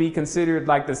not to be considered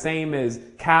like the same as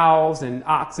cows and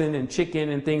oxen and chicken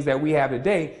and things that we have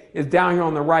today, is down here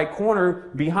on the right corner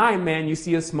behind man, you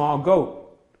see a small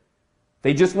goat.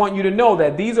 They just want you to know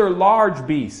that these are large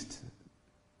beasts.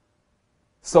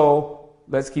 So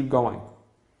let's keep going.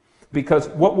 Because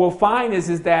what we'll find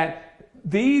is that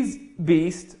these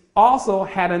beasts also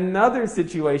had another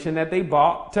situation that they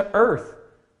brought to earth,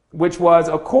 which was,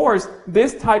 of course,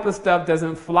 this type of stuff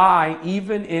doesn't fly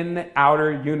even in the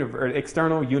outer universe,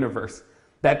 external universe.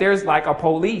 That there's like a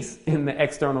police in the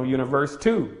external universe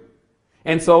too.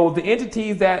 And so the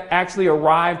entities that actually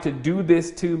arrived to do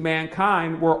this to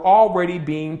mankind were already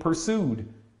being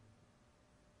pursued.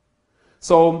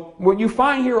 So what you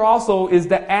find here also is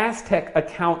the Aztec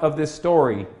account of this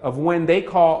story of when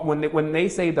they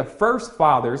say the first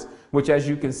fathers, which as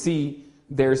you can see,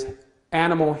 there's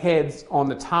animal heads on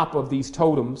the top of these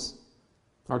totems,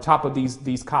 or top of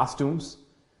these costumes,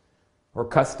 or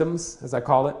customs, as I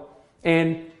call it.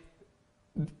 And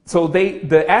so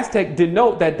the Aztec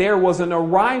denote that there was an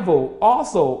arrival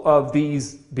also of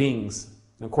these beings.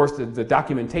 And of course, the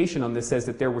documentation on this says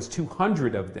that there was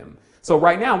 200 of them. So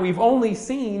right now, we've only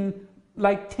seen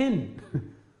like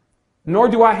 10. Nor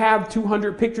do I have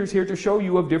 200 pictures here to show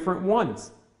you of different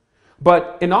ones.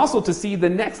 And also to see the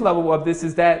next level of this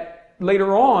is that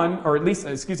later on, or at least,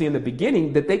 in the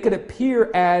beginning, that they could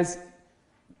appear as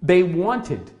they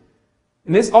wanted.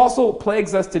 And this also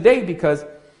plagues us today because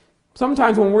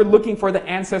sometimes when we're looking for the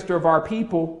ancestor of our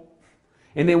people,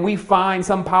 and then we find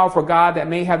some powerful God that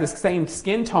may have the same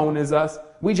skin tone as us,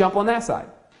 we jump on that side.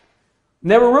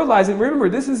 Never realizing, remember,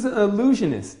 this is an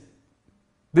illusionist.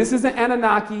 This is an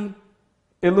Anunnaki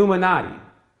Illuminati.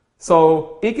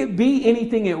 So it could be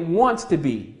anything it wants to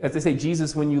be. As they say,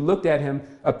 Jesus, when you looked at him,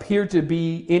 appeared to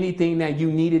be anything that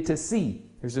you needed to see.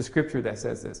 There's a scripture that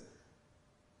says this.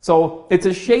 So it's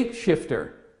a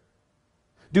shapeshifter.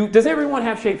 Does everyone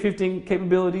have shape-shifting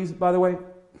capabilities, by the way?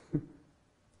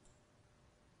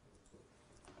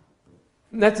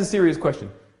 That's a serious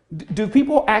question. Do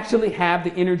people actually have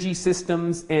the energy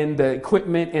systems and the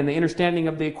equipment and the understanding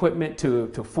of the equipment to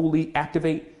fully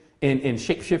activate and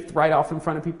shapeshift right off in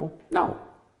front of people? No.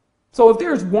 So if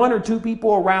there's one or two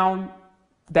people around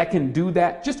that can do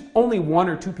that, just only one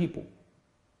or two people,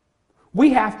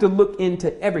 we have to look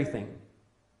into everything.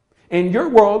 And your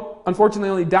world, unfortunately,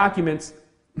 only documents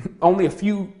only a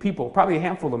few people, probably a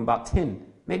handful of them, about 10,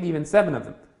 maybe even 7 of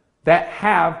them, that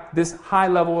have this high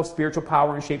level of spiritual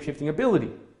power and shape-shifting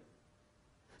ability.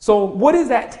 So what does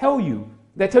that tell you?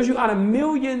 That tells you out of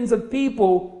millions of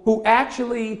people who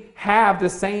actually have the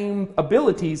same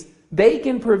abilities, they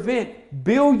can prevent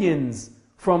billions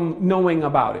from knowing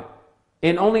about it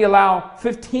and only allow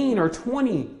 15 or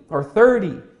 20 or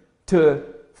 30 to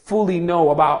fully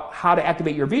know about how to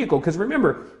activate your vehicle. Because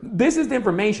remember, this is the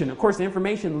information. Of course, the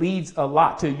information leads a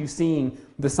lot to you seeing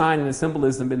the sign and the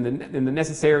symbolism and the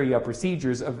necessary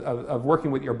procedures of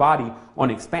working with your body on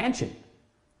expansion.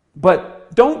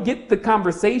 But don't get the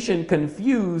conversation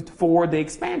confused for the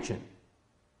expansion.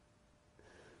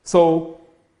 So,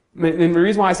 and the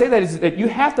reason why I say that is that you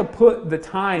have to put the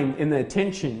time and the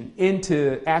attention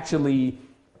into actually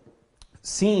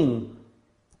seeing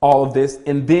all of this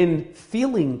and then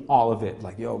feeling all of it.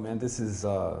 Like, yo, man, this is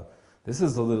a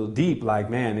little deep. Like,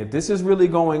 man, if this is really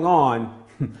going on,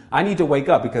 I need to wake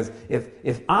up, because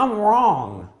if I'm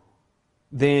wrong,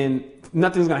 then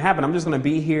nothing's going to happen. I'm just going to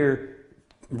be here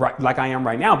right like I am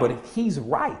right now. But if he's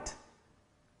right,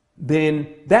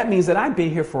 then that means that I've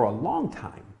been here for a long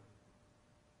time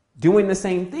doing the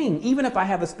same thing. Even if I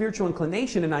have a spiritual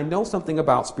inclination and I know something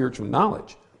about spiritual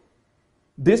knowledge,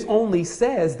 this only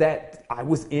says that I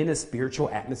was in a spiritual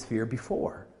atmosphere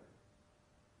before.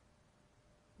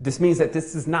 This means that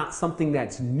this is not something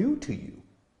that's new to you.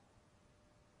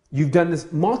 You've done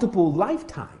this multiple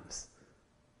lifetimes,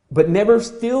 but never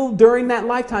still during that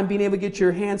lifetime being able to get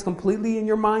your hands completely and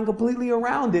your mind completely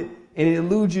around it, and it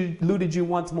eluded you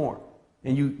once more.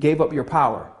 And you gave up your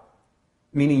power,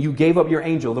 meaning you gave up your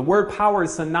angel. The word power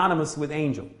is synonymous with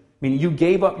angel, meaning you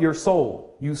gave up your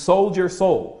soul. You sold your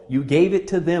soul. You gave it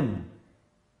to them.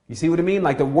 You see what I mean?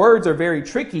 Like, the words are very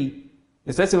tricky,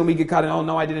 especially when we get caught in, oh,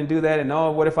 no, I didn't do that. And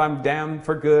oh, what if I'm damned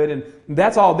for good? And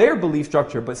that's all their belief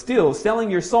structure. But still, selling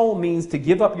your soul means to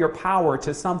give up your power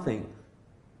to something.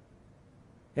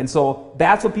 And so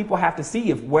that's what people have to see,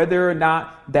 if whether or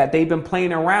not that they've been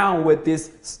playing around with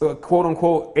this quote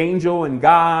unquote angel and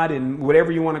God and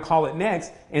whatever you want to call it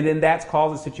next. And then that's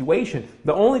caused a situation.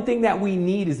 The only thing that we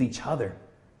need is each other.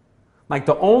 Like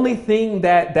the only thing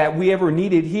that we ever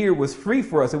needed here was free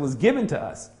for us. It was given to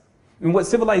us. And what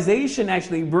civilization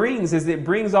actually brings is it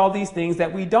brings all these things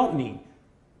that we don't need.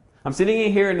 I'm sitting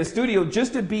in here in the studio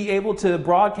just to be able to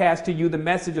broadcast to you the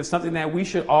message of something that we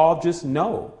should all just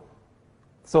know.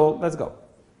 So let's go.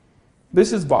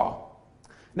 This is Baal.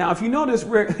 Now, if you notice,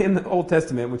 we're in the Old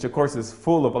Testament, which of course is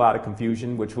full of a lot of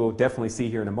confusion, which we'll definitely see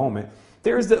here in a moment.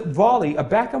 There's the volley, a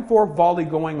back and forth volley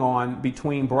going on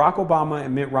between Barack Obama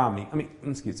and Mitt Romney. I mean,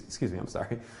 excuse me, I'm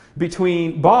sorry.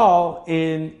 Between Baal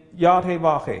and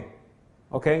Yahweh,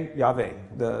 okay? Yahweh,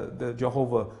 the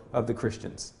Jehovah of the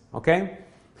Christians, okay?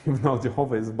 Even though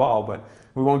Jehovah is Baal, but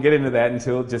we won't get into that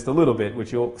until just a little bit,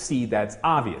 which you'll see that's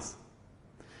obvious.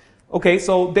 Okay,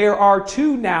 so there are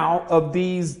two now of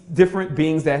these different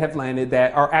beings that have landed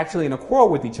that are actually in a quarrel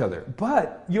with each other.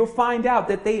 But you'll find out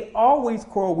that they always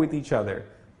quarrel with each other.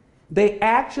 They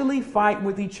actually fight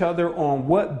with each other on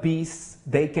what beasts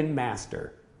they can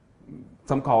master.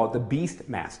 Some call it the beast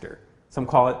master. Some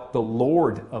call it the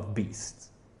Lord of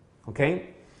beasts. Okay?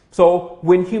 So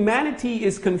when humanity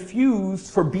is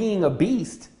confused for being a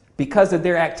beast because of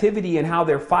their activity and how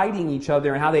they're fighting each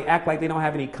other and how they act like they don't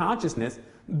have any consciousness,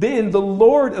 then the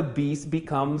Lord of beasts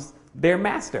becomes their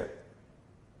master.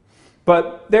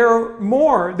 But there are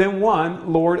more than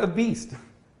one Lord of beasts,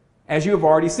 as you have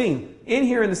already seen. In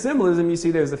here in the symbolism, you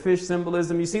see there's the fish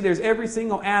symbolism. You see there's every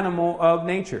single animal of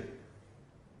nature.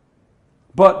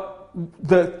 But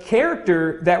the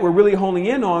character that we're really honing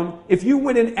in on, if you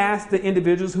went and asked the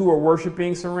individuals who are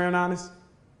worshiping Serenanus,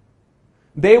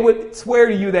 they would swear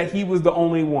to you that he was the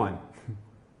only one.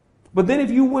 But then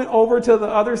if you went over to the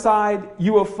other side,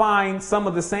 you will find some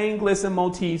of the same glisten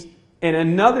motifs in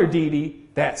another deity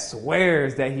that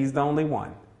swears that he's the only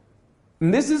one.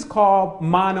 And this is called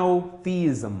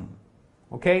monotheism.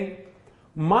 Okay?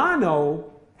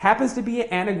 Mono happens to be an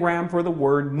anagram for the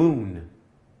word moon.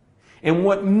 And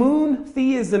what moon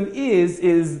theism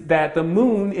is that the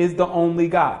moon is the only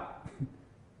God.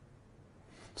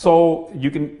 So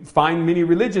you can find many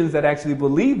religions that actually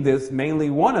believe this, mainly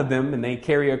one of them, and they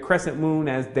carry a crescent moon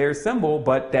as their symbol,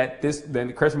 but then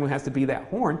the crescent moon has to be that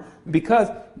horn, because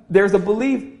there's a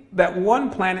belief that one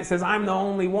planet says, I'm the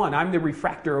only one. I'm the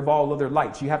refractor of all other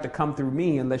lights. You have to come through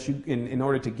me unless you, in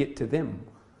order to get to them.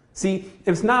 See, if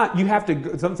it's not, you have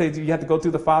to, some say you have to go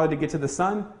through the Father to get to the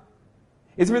Son.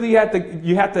 It's really,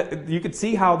 you could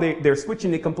see how they're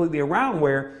switching it completely around,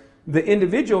 where the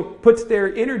individual puts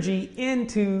their energy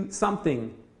into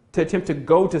something to attempt to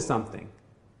go to something.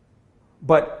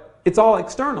 But it's all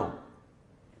external.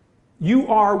 You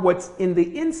are what's in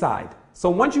the inside.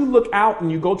 So once you look out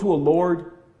and you go to a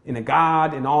Lord and a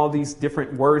God and all these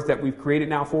different words that we've created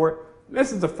now for it,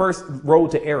 this is the first road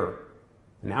to error.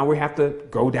 Now we have to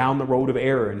go down the road of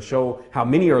error and show how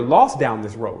many are lost down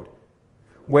this road,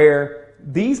 where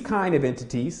these kind of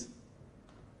entities,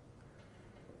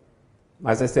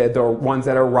 as I said, there are ones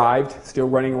that arrived, still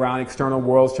running around external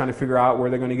worlds, trying to figure out where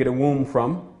they're going to get a womb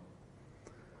from.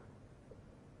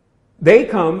 They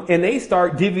come and they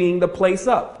start divvying the place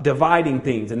up, dividing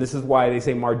things. And this is why they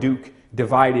say Marduk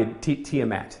divided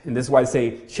Tiamat. And this is why they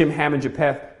say Shem, Ham, and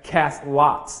Japheth cast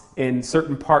lots, and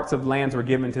certain parts of lands were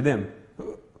given to them.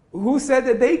 Who said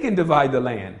that they can divide the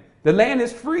land? The land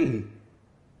is free.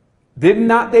 Did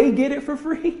not they get it for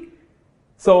free?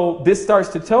 So this starts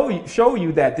to show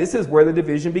you that this is where the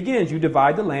division begins. You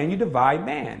divide the land, you divide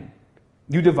man.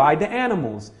 You divide the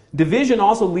animals. Division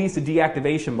also leads to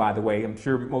deactivation, by the way. I'm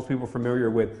sure most people are familiar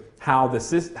with how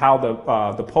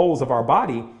the poles of our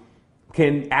body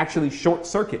can actually short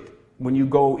circuit when you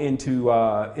go into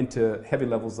heavy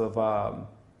levels of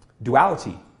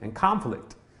duality and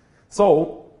conflict.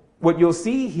 So what you'll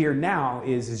see here now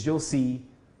is you'll see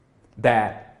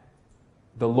that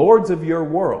the lords of your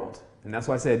world, and that's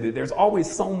why I said that there's always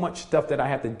so much stuff that I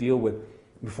have to deal with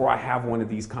before I have one of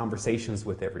these conversations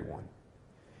with everyone.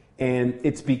 And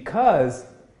it's because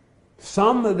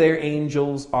some of their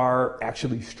angels are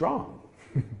actually strong,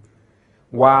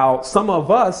 while some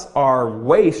of us are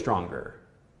way stronger.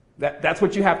 That's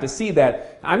what you have to see,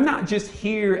 that I'm not just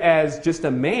here as just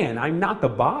a man. I'm not the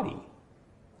body.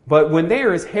 But when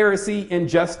there is heresy,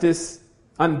 injustice,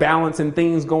 unbalance, and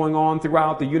things going on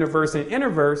throughout the universe and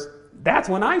interverse, that's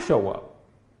when I show up.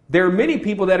 There are many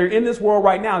people that are in this world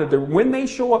right now that when they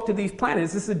show up to these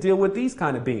planets, this is to deal with these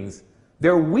kind of beings.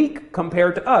 They're weak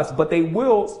compared to us, but they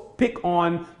will pick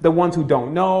on the ones who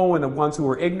don't know and the ones who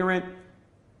are ignorant.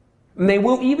 And they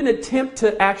will even attempt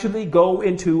to actually go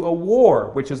into a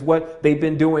war, which is what they've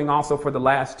been doing also for the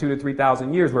last 2,000 to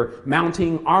 3,000 years. We're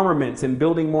mounting armaments and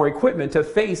building more equipment to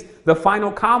face the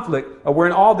final conflict of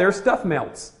when all their stuff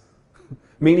melts.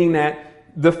 Meaning that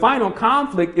the final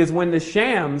conflict is when the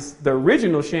shams, the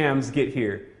original shams, get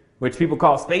here, which people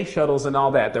call space shuttles and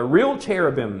all that. The real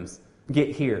cherubims get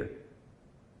here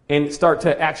and start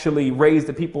to actually raise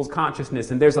the people's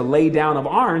consciousness. And there's a lay down of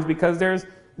arms because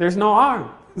there's no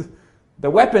arm. The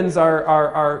weapons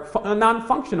are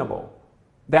non-functionable.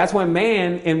 That's when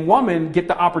man and woman get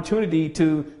the opportunity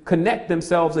to connect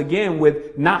themselves again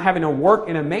with not having to work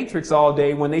in a matrix all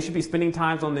day when they should be spending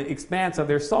time on the expanse of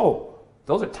their soul.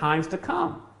 Those are times to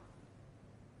come.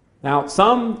 Now,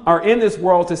 some are in this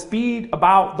world to speed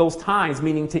about those times,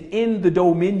 meaning to end the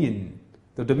dominion.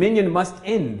 The dominion must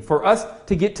end. For us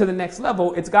to get to the next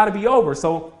level, it's got to be over.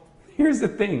 So here's the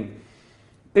thing.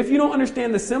 If you don't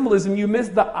understand the symbolism, you miss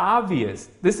the obvious.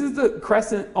 This is the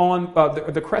crescent on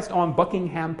the crest on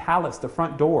Buckingham Palace, the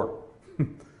front door.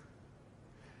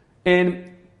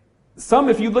 And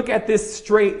if you look at this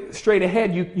straight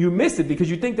ahead, you miss it because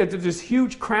you think that there's this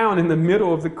huge crown in the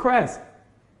middle of the crest.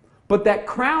 But that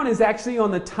crown is actually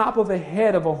on the top of a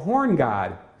head of a horn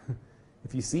god.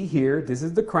 If you see here, this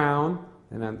is the crown.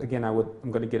 And I'm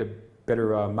going to get a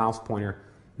better mouse pointer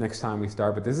next time we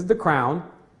start. But this is the crown.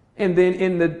 And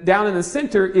then down in the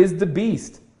center is the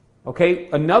beast. Okay,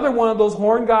 another one of those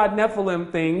horn god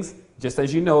Nephilim things. Just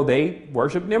as you know, they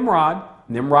worship Nimrod.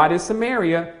 Nimrod is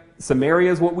Samaria.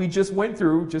 Samaria is what we just went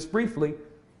through just briefly.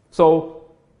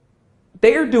 So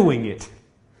they're doing it.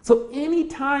 So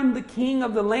anytime the king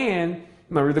of the land,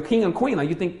 or the king and queen, like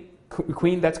you think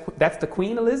queen, that's the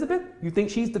Queen Elizabeth? You think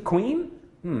she's the queen?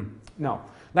 No.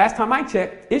 Last time I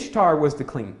checked, Ishtar was the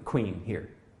queen here.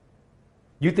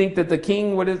 You think that the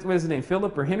king, what is his name,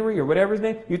 Philip or Henry or whatever his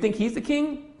name, you think he's the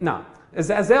king? No.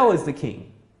 Azazel is the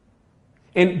king.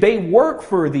 And they work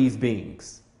for these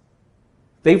beings.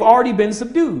 They've already been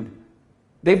subdued.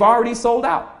 They've already sold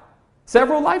out.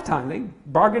 Several lifetimes. They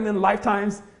bargained in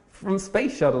lifetimes from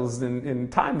space shuttles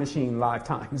and time machine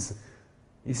lifetimes.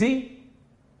 You see?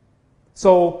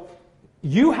 So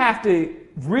you have to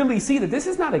really see that this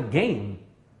is not a game.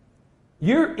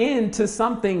 You're into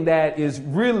something that is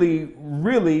really,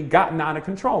 really gotten out of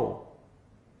control.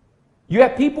 You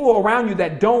have people around you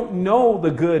that don't know the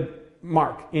good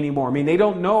mark anymore. I mean, they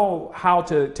don't know how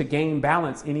to gain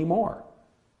balance anymore.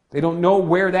 They don't know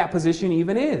where that position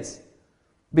even is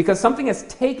because something has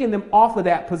taken them off of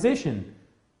that position.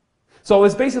 So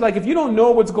it's basically like if you don't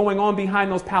know what's going on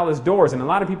behind those palace doors, and a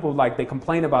lot of people they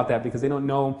complain about that because they don't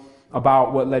know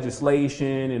about what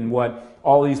legislation and what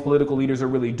all these political leaders are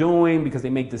really doing because they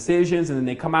make decisions and then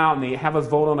they come out and they have us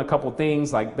vote on a couple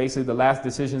things, like basically the last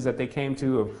decisions that they came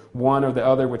to of one or the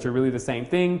other, which are really the same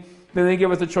thing. Then they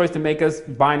give us a choice to make us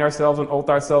bind ourselves and oath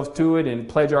ourselves to it and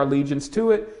pledge our allegiance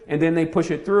to it. And then they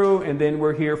push it through and then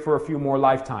we're here for a few more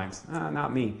lifetimes.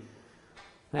 Not me.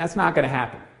 That's not going to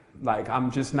happen. I'm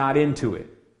just not into it.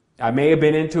 I may have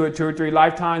been into it 2 or 3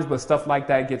 lifetimes, but stuff like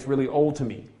that gets really old to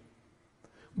me.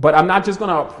 But I'm not just going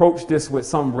to approach this with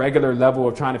some regular level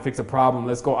of trying to fix a problem.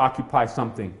 Let's go occupy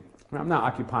something. I'm not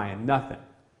occupying nothing.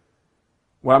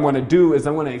 What I'm going to do is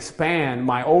I'm going to expand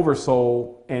my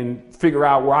oversoul and figure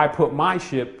out where I put my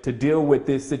ship to deal with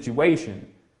this situation.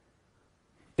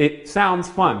 It sounds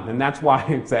fun, and that's why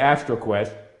it's an Astro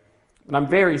Quest. And I'm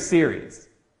very serious.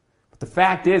 But the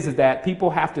fact is that people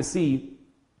have to see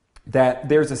that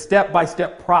there's a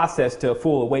step-by-step process to a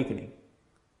full awakening.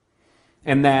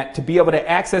 And that to be able to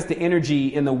access the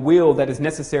energy and the will that is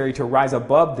necessary to rise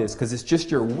above this, because it's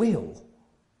just your will.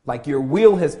 Like your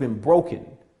will has been broken.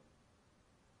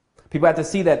 People have to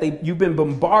see that you've been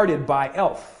bombarded by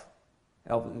elf.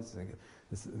 I'll get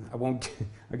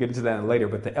into that later,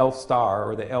 but the elf star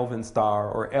or the elven star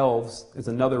or elves is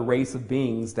another race of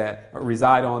beings that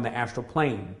reside on the astral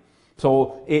plane.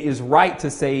 So it is right to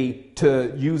say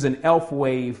to use an elf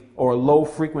wave or a low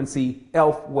frequency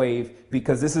elf wave,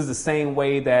 because this is the same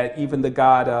way that even the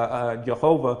God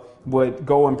Jehovah would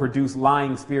go and produce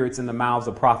lying spirits in the mouths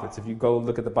of prophets. If you go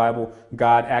look at the Bible,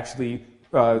 God actually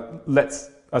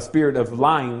lets a spirit of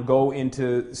lying go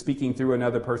into speaking through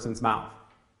another person's mouth.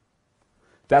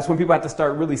 That's when people have to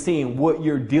start really seeing what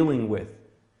you're dealing with.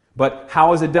 But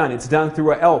how is it done? It's done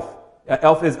through an elf. An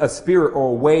elf is a spirit or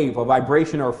a wave, a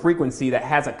vibration or a frequency that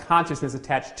has a consciousness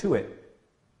attached to it.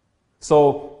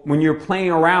 So when you're playing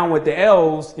around with the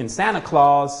elves in Santa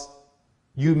Claus,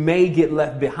 you may get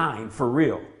left behind for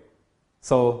real.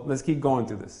 So let's keep going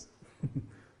through this.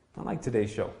 I like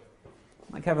today's show.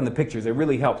 I like having the pictures. It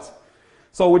really helps.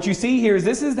 So what you see here is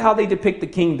this is how they depict the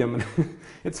kingdom.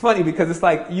 It's funny because it's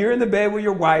like you're in the bed with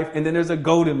your wife and then there's a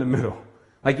goat in the middle.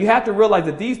 Like you have to realize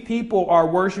that these people are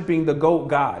worshiping the goat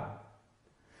god.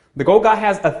 The goat god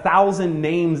has 1,000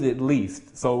 names at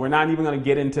least. So we're not even going to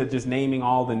get into just naming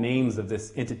all the names of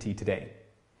this entity today.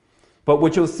 But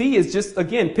what you'll see is just,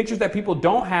 again, pictures that people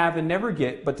don't have and never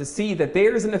get, but to see that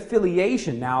there's an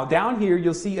affiliation. Now, down here,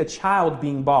 you'll see a child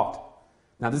being bought.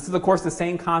 Now, this is, of course, the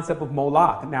same concept of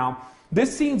Moloch. Now,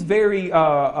 this seems very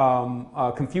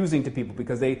confusing to people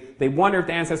because they wonder if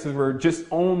the ancestors were just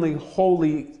only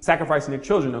wholly sacrificing their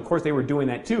children. Of course, they were doing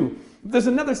that too. There's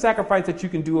another sacrifice that you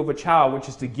can do of a child, which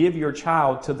is to give your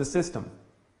child to the system.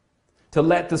 To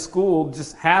let the school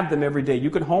just have them every day. You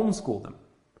can homeschool them.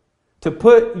 To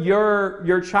put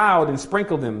your child and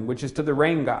sprinkle them, which is to the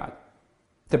rain god.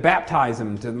 To baptize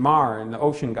them to Mar and the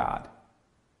ocean god.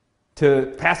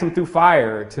 To pass them through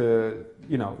fire to,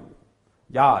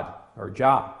 Yod or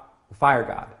Jah, the fire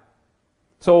god.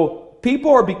 So people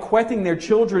are bequeathing their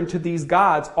children to these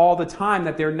gods all the time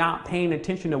that they're not paying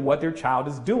attention to what their child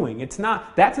is doing.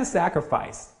 That's a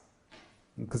sacrifice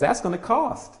because that's going to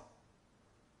cost.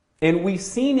 And we've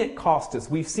seen it cost us.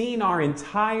 We've seen our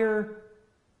entire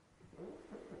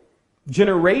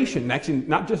generation, actually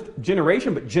not just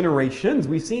generation, but generations.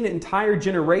 We've seen entire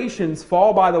generations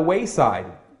fall by the wayside.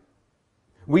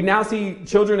 We now see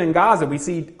children in Gaza. We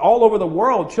see all over the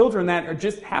world children that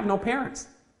just have no parents.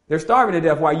 They're starving to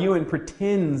death while UN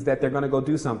pretends that they're going to go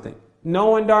do something.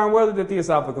 Knowing darn well that the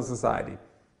Theosophical Society.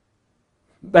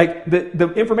 Like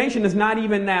the information is not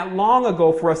even that long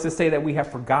ago for us to say that we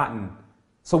have forgotten.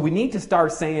 So we need to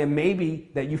start saying maybe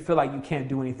that you feel like you can't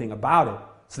do anything about it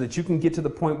so that you can get to the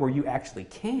point where you actually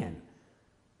can.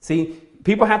 See,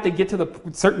 people have to get to the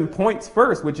certain points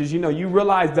first, which is, you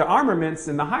realize the armaments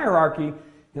in the hierarchy.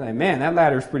 You're like, man, that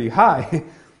ladder is pretty high.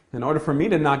 In order for me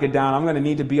to knock it down, I'm going to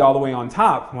need to be all the way on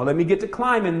top. Well, let me get to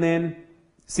climbing then.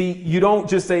 See, you don't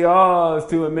just say, oh, it's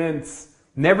too immense.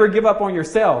 Never give up on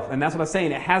yourself. And that's what I'm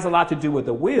saying. It has a lot to do with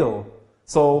the will.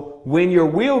 So when your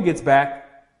will gets back,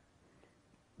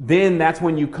 then that's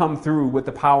when you come through with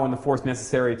the power and the force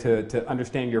necessary to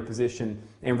understand your position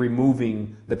and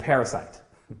removing the parasite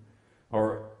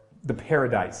or the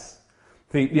paradise.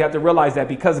 See, you have to realize that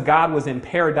because God was in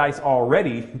paradise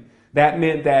already, that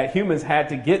meant that humans had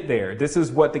to get there. This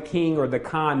is what the king or the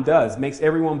Khan does. Makes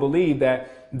everyone believe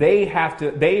that they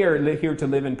are here to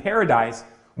live in paradise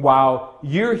while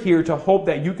you're here to hope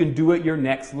that you can do it your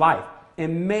next life.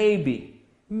 And maybe,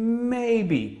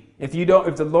 if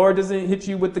the Lord doesn't hit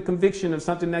you with the conviction of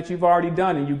something that you've already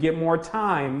done and you get more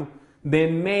time,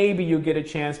 then maybe you'll get a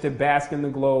chance to bask in the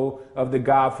glow of the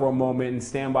God for a moment and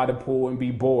stand by the pool and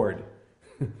be bored.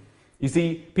 You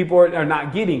see, people are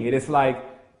not getting it. It's like,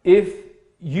 if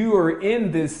you are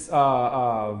in this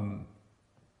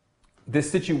this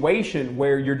situation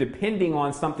where you're depending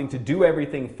on something to do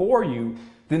everything for you,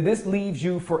 then this leaves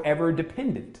you forever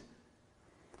dependent.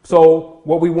 So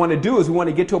what we want to do is we want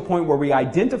to get to a point where we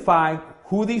identify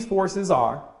who these forces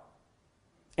are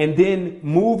and then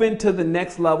move into the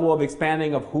next level of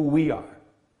expanding of who we are.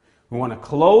 We want to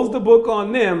close the book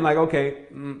on them like, okay,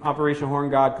 Operation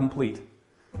Horn God complete.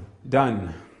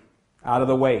 Done. Out of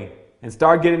the way. And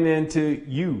start getting into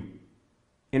you,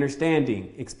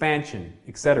 understanding, expansion,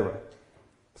 etc.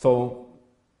 So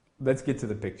let's get to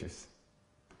the pictures.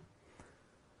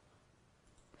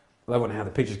 I love when I have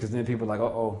the pictures because then people are like,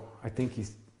 oh, I think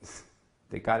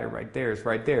they got it right there. It's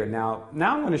right there. Now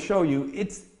I'm going to show you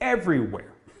it's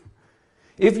everywhere.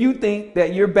 If you think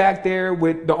that you're back there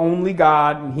with the only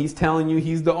God and he's telling you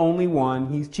he's the only one,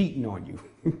 he's cheating on you.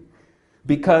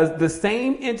 Because the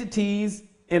same entities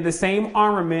and the same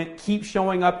armament keep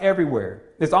showing up everywhere.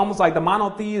 It's almost like the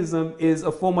monotheism is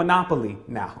a full monopoly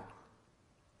now.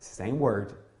 Same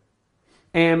word.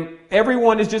 And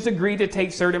everyone has just agreed to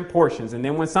take certain portions. And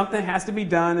then when something has to be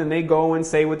done and they go and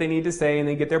say what they need to say and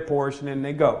they get their portion and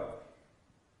they go.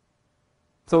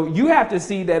 So you have to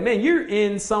see that, man, you're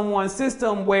in someone's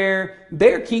system where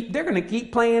they're going to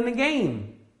keep playing the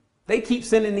game. They keep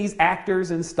sending these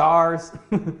actors and stars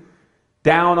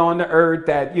down on the earth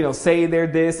that, say they're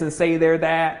this and say they're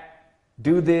that,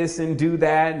 do this and do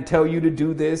that and tell you to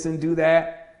do this and do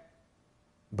that,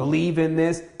 believe in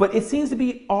this. But it seems to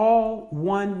be all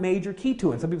one major key to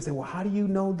it. And some people say, well, how do you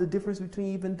know the difference between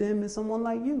even them and someone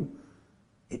like you?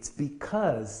 It's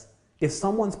because if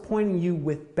someone's pointing you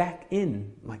with back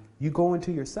in, like you go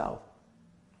into yourself,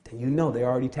 then you know they're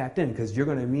already tapped in because you're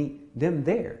going to meet them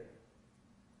there.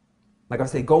 Like I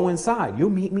say, go inside. You'll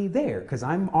meet me there because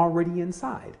I'm already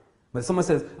inside. But someone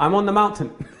says, I'm on the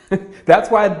mountain. That's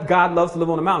why God loves to live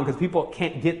on the mountain, because people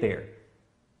can't get there.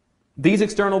 These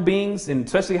external beings, and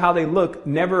especially how they look,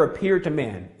 never appear to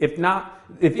man. If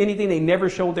anything, they never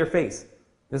showed their face.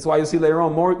 That's why you'll see later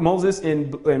on Moses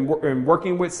in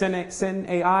working with Sin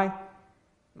AI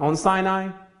on Sinai,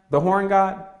 the horn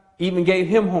god, even gave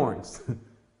him horns.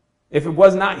 If it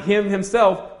was not him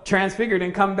himself transfigured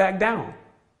and come back down.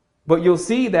 But you'll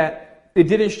see that it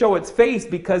didn't show its face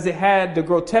because it had the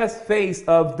grotesque face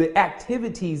of the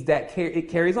activities that it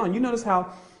carries on. You notice how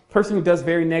a person who does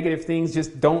very negative things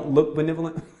just don't look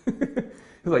benevolent?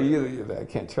 He's like, I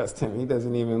can't trust him. He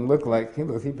doesn't even look like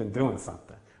he's been doing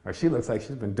something. Or she looks like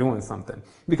she's been doing something.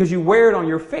 Because you wear it on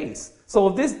your face. So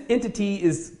if this entity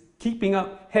is keeping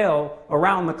up hell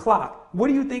around the clock, what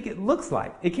do you think it looks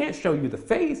like? It can't show you the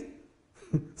face.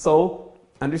 So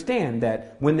understand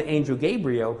that when the angel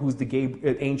Gabriel, who's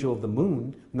the angel of the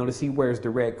moon, notice he wears the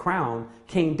red crown,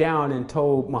 came down and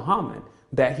told Muhammad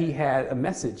that he had a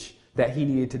message that he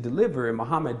needed to deliver, and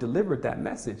Muhammad delivered that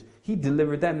message. He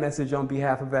delivered that message on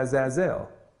behalf of Azazel.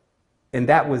 And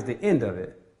that was the end of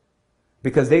it.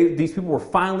 Because these people were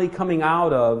finally coming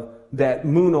out of that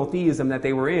monotheism that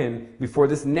they were in before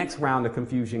this next round of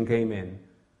confusion came in.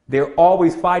 They're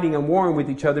always fighting and warring with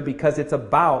each other because it's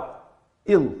about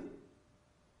ill.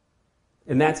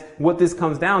 And that's what this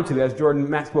comes down to, as Jordan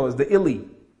Maxwell is the illy,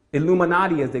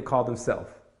 Illuminati as they call themselves.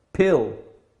 Pill,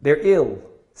 they're ill,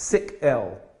 sick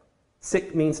L.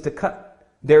 Sick means to cut.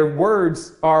 Their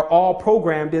words are all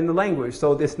programmed in the language,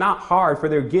 so it's not hard for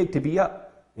their gig to be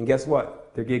up. And guess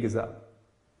what? Their gig is up.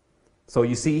 So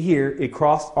you see here, it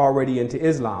crossed already into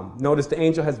Islam. Notice the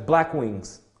angel has black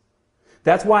wings.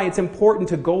 That's why it's important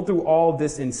to go through all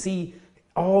this and see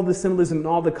all the symbolism and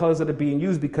all the colors that are being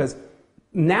used, because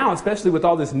now, especially with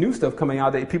all this new stuff coming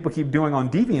out that people keep doing on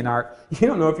DeviantArt, you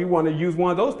don't know if you want to use one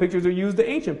of those pictures or use the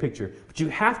ancient picture. But you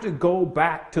have to go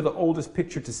back to the oldest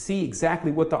picture to see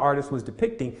exactly what the artist was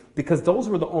depicting, because those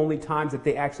were the only times that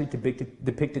they actually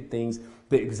depicted things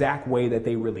the exact way that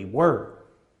they really were.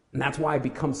 And that's why it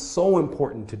becomes so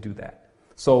important to do that.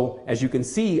 So as you can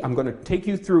see, I'm going to take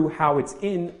you through how it's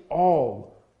in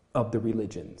all of the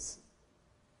religions.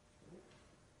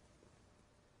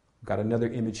 Got another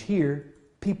image here.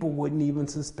 People wouldn't even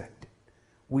suspect it.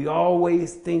 We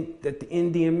always think that the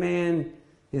Indian man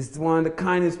is one of the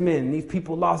kindest men. These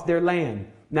people lost their land.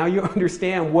 Now you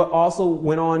understand what also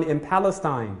went on in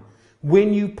Palestine.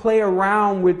 When you play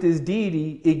around with this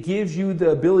deity, it gives you the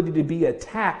ability to be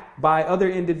attacked by other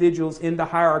individuals in the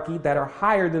hierarchy that are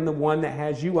higher than the one that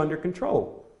has you under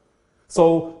control.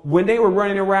 So when they were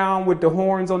running around with the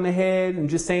horns on the head and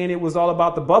just saying it was all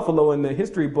about the buffalo in the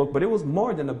history book, but it was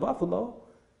more than a buffalo.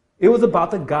 It was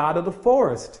about the god of the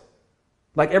forest.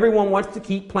 Like everyone wants to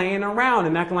keep playing around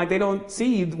and acting like they don't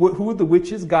see who the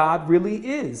witch's god really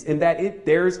is, and that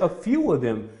there's a few of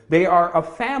them. They are a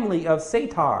family of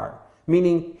Satar,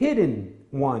 meaning hidden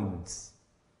ones.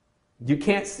 You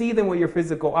can't see them with your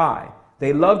physical eye.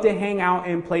 They love to hang out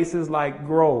in places like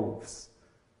groves.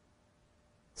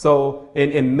 So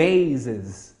in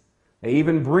mazes, they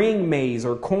even bring maize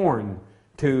or corn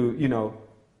to,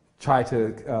 try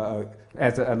to,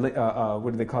 as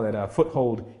what do they call it, a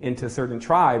foothold into certain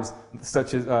tribes,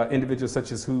 such as individuals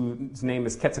such as whose name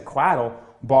is Quetzalcoatl,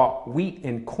 brought wheat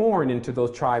and corn into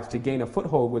those tribes to gain a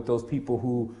foothold with those people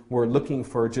who were looking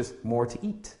for just more to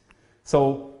eat.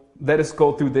 So let us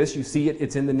go through this. You see it.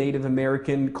 It's in the Native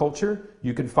American culture.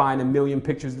 You can find a million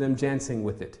pictures of them dancing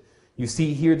with it. You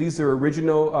see here, these are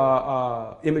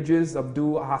original images of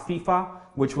Abdul Hafifa,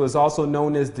 which was also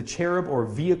known as the cherub or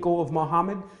vehicle of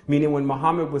Muhammad, meaning when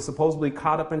Muhammad was supposedly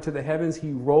caught up into the heavens,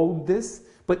 he rode this.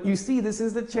 But you see, this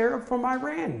is the cherub from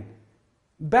Iran,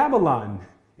 Babylon.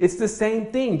 It's the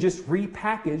same thing, just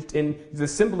repackaged, and the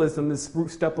symbolism is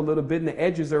spruced up a little bit and the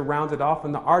edges are rounded off,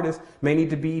 and the artist may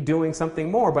need to be doing something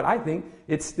more. But I think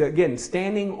it's, again,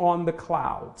 standing on the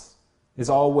clouds is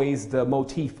always the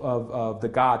motif of the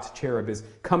God's cherub, is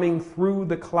coming through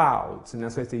the clouds. And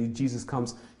that's why I say Jesus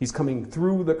comes, he's coming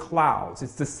through the clouds.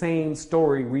 It's the same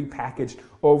story repackaged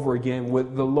over again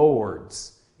with the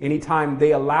Lords. Anytime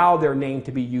they allow their name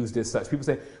to be used as such, people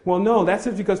say, well, no, that's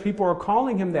just because people are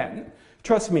calling him that.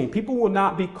 Trust me, people will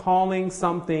not be calling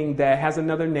something that has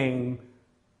another name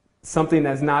something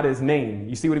that's not his name.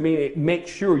 You see what I mean? Make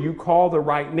sure you call the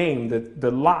right name.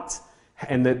 The lots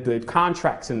and the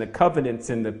contracts and the covenants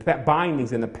and the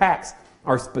bindings and the pacts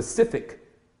are specific.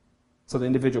 So the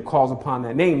individual calls upon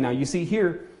that name. Now you see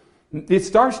here, it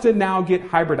starts to now get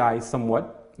hybridized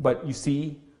somewhat, but you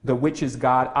see the witch's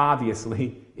god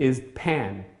obviously is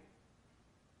Pan.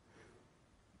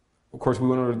 Of course, we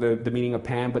went over the meaning of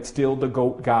Pan, but still the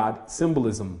goat god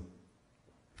symbolism.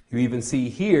 You even see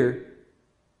here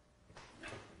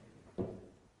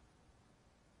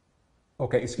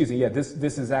Okay, excuse me. Yeah,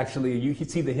 this is actually, you can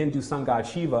see the Hindu sun god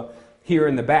Shiva here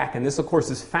in the back. And this, of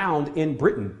course, is found in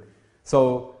Britain.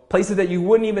 So places that you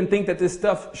wouldn't even think that this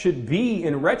stuff should be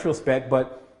in retrospect,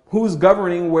 but who's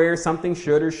governing where something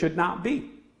should or should not be?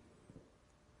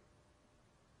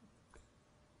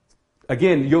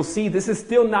 Again, you'll see this is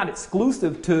still not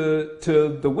exclusive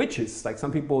to the witches. Like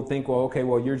some people think, well, okay,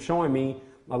 well, you're showing me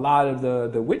a lot of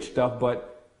the witch stuff,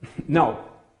 but no,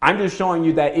 I'm just showing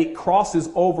you that it crosses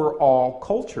over all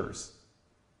cultures.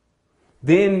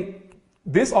 Then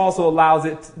this also allows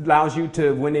you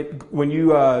to, when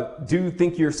you do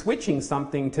think you're switching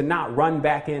something, to not run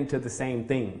back into the same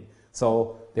thing.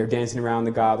 So they're dancing around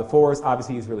the god of the forest.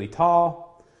 Obviously, he's really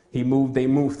tall. They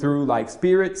move through like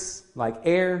spirits, like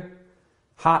air,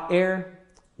 hot air.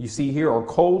 You see here, or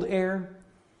cold air.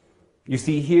 You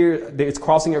see here, it's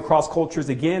crossing across cultures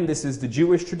again. This is the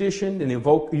Jewish tradition and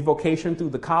evocation through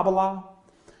the Kabbalah.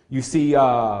 You see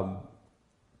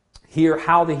here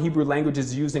how the Hebrew language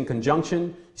is used in conjunction.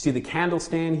 You see the candle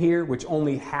stand here, which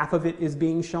only half of it is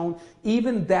being shown.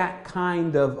 Even that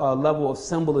kind of level of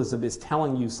symbolism is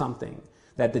telling you something.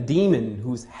 That the demon,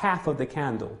 who's half of the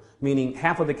candle, meaning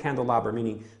half of the candelabra,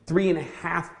 meaning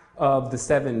 3.5 of the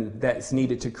 7 that's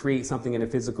needed to create something in a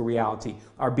physical reality,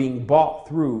 are being bought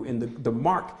through, and the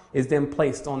mark is then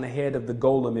placed on the head of the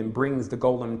golem and brings the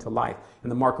golem to life.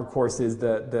 And the mark, of course, is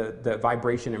the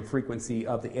vibration and frequency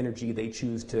of the energy they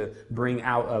choose to bring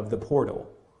out of the portal.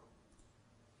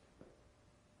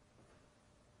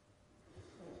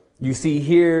 You see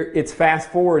here, it's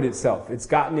fast forward itself. It's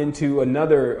gotten into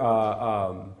another,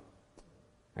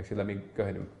 actually, let me go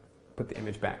ahead and put the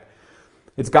image back.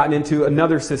 It's gotten into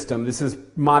another system. This is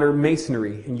modern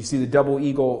masonry, and you see the double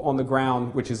eagle on the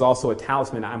ground, which is also a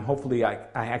talisman. Hopefully I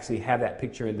actually have that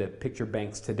picture in the picture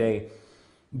banks today.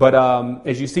 But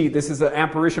as you see, this is an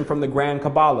apparition from the Grand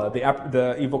Kabbalah.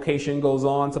 The evocation goes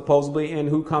on, supposedly, and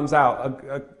who comes out?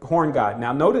 A horn god.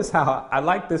 Now notice how I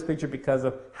like this picture because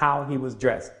of how he was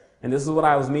dressed. And this is what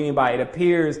I was meaning by it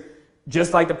appears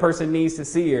just like the person needs to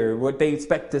see, or what they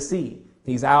expect to see.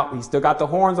 He's out, he's still got the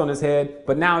horns on his head,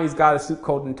 but now he's got a suit,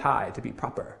 coat, and tie to be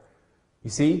proper.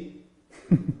 You see?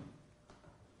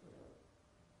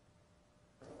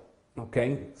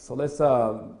 Okay, so let's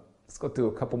go through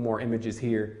a couple more images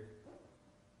here.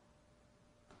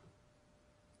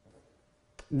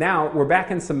 Now we're back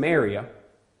in Samaria.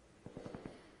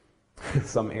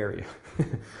 Some area.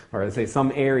 Or let's say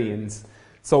some Aryans.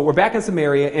 So we're back in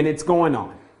Samaria, and it's going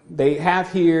on. They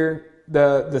have here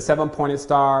the 7-pointed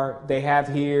star. They have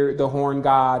here the horn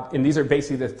god, and these are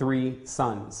basically the 3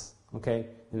 suns, okay,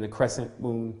 and the crescent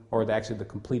moon, or actually the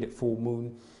completed full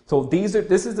moon. So this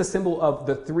is the symbol of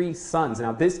the 3 suns.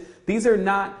 Now these are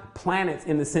not planets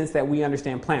in the sense that we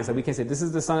understand planets. Like we can say this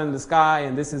is the sun in the sky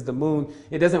and this is the moon.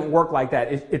 It doesn't work like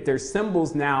that. If there's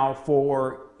symbols now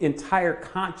for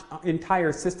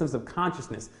entire systems of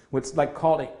consciousness, what's like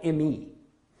called an ME.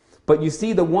 But you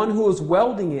see, the one who is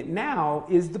welding it now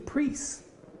is the priest.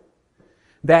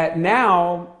 That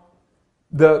now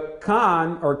the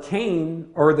Khan or Cain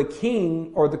or the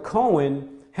king or the Cohen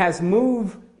has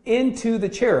moved into the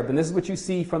cherub. And this is what you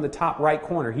see from the top right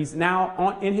corner. He's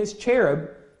now in his cherub,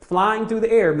 flying through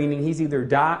the air, meaning he's either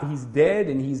he's dead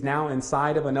and he's now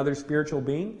inside of another spiritual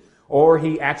being, or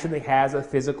he actually has a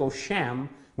physical sham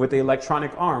with the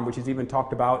electronic arm, which is even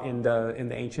talked about in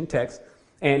the ancient text.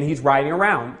 And he's riding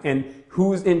around, and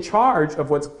who's in charge of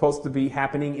what's supposed to be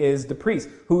happening is the priest,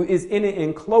 who is in an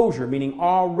enclosure, meaning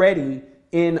already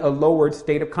in a lowered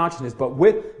state of consciousness, but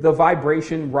with the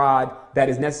vibration rod that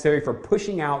is necessary for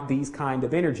pushing out these kind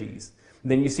of energies. And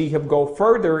then you see him go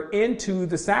further into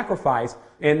the sacrifice,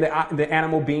 and the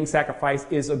animal being sacrificed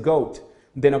is a goat.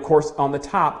 Then, of course, on the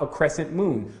top, a crescent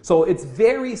moon. So it's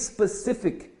very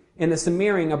specific in the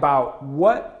Sumerian about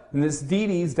what these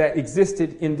deities that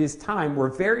existed in this time were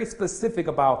very specific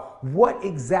about what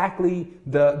exactly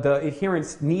the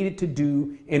adherents needed to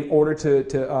do in order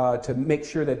to make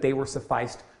sure that they were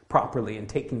sufficed properly and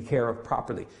taken care of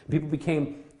properly. People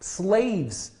became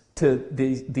slaves to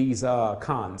these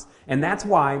Khans. And that's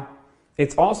why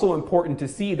it's also important to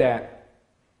see that,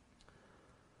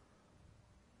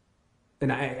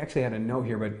 and I actually had a note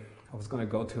here, but I was going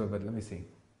to go to it, but let me see.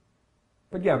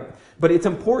 But yeah, but it's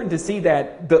important to see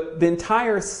that the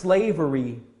entire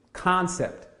slavery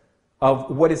concept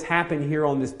of what has happened here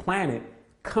on this planet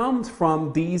comes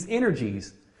from these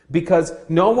energies, because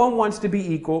no one wants to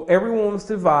be equal. Everyone wants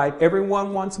to divide.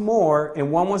 Everyone wants more,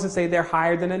 and one wants to say they're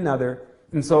higher than another.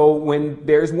 And so when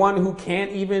there's one who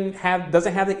doesn't have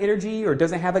the energy, or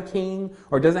doesn't have a king,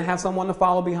 or doesn't have someone to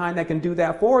follow behind that can do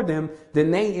that for them, then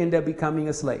they end up becoming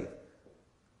a slave.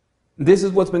 This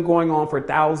is what's been going on for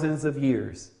thousands of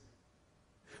years.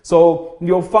 So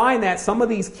you'll find that some of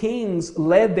these kings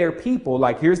led their people,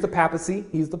 like here's the papacy,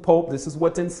 he's the Pope, this is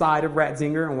what's inside of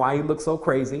Ratzinger and why he looks so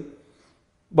crazy.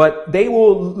 But they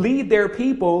will lead their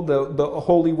people, the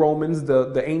Holy Romans,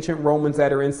 the ancient Romans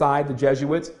that are inside, the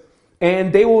Jesuits,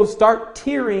 and they will start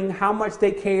tiering how much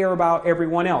they care about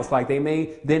everyone else. Like they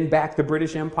may then back the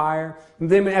British Empire. And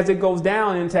then as it goes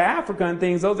down into Africa and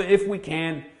things, those are if we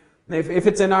can, if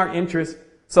it's in our interest.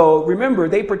 So remember,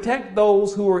 they protect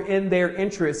those who are in their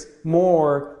interest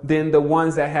more than the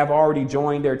ones that have already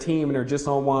joined their team and are just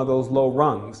on one of those low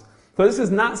rungs. So this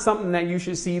is not something that you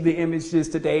should see the images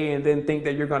today and then think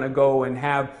that you're going to go and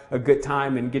have a good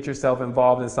time and get yourself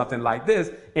involved in something like this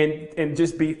and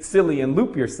just be silly and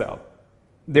loop yourself.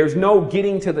 There's no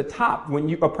getting to the top.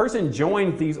 When a person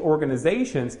joins these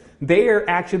organizations, they are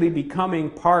actually becoming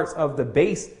parts of the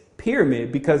base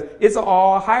pyramid because it's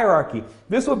all hierarchy.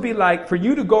 This would be like for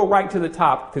you to go right to the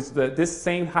top, because this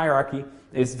same hierarchy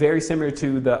is very similar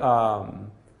to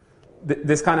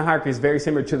this kind of hierarchy is very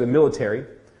similar to the military.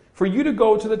 For you to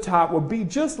go to the top would be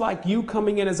just like you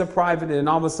coming in as a private and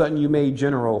all of a sudden you made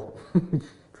general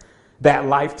that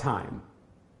lifetime.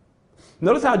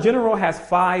 Notice how general has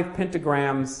 5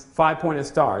 pentagrams, 5-pointed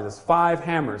stars. It's 5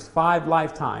 hammers, 5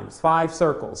 lifetimes, 5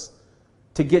 circles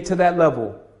to get to that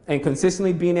level. And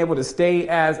consistently being able to stay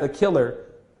as a killer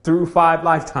through 5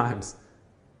 lifetimes.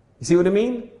 You see what I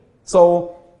mean?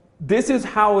 So this is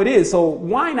how it is. So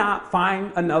why not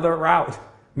find another route?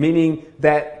 Meaning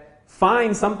that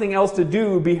find something else to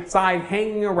do besides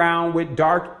hanging around with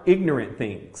dark, ignorant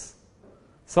things.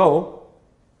 So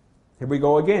here we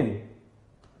go again.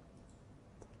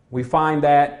 We find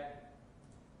that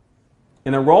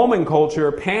in the Roman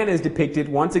culture, Pan is depicted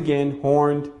once again,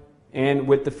 horned and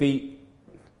with the feet.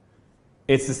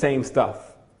 It's the same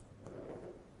stuff.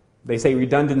 They say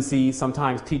redundancy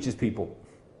sometimes teaches people.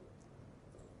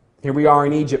 Here we are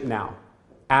in Egypt now.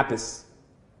 Apis.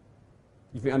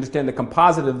 You can understand the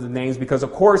composite of the names because,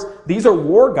 of course, these are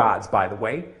war gods, by the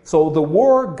way. So the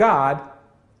war god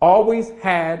always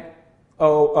had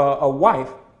a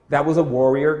wife that was a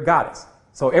warrior goddess.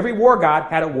 So every war god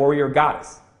had a warrior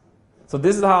goddess. So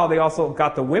this is how they also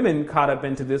got the women caught up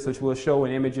into this, which we'll show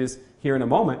in images here in a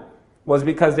moment. Was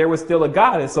because there was still a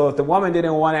goddess. So if the woman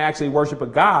didn't want to actually worship a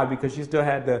god because she still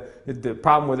had the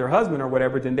problem with her husband or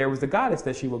whatever, then there was the goddess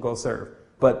that she would go serve.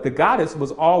 But the goddess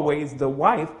was always the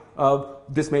wife of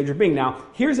this major being. Now,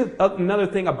 here's another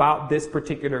thing about this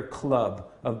particular club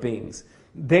of beings.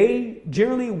 They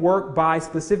generally work by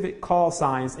specific call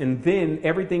signs, and then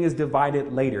everything is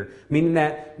divided later, meaning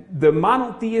that the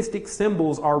monotheistic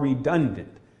symbols are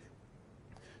redundant.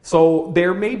 So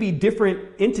there may be different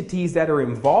entities that are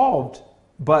involved,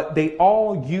 but they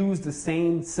all use the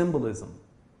same symbolism.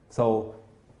 So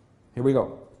here we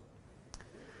go.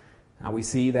 Now we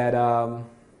see that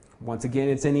once again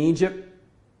it's in Egypt.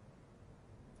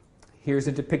 Here's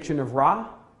a depiction of Ra,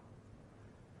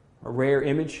 a rare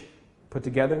image put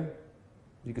together.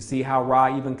 You can see how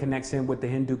Ra even connects in with the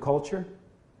Hindu culture.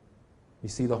 You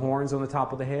see the horns on the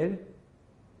top of the head.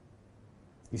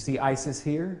 You see Isis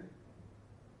here.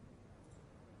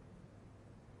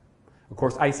 Of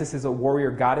course, Isis is a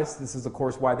warrior goddess. This is, of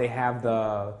course, why they have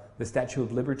the Statue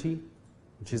of Liberty,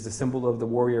 which is the symbol of the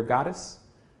warrior goddess.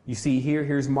 You see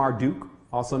here's Marduk,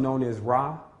 also known as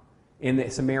Ra, in the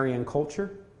Sumerian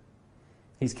culture.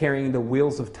 He's carrying the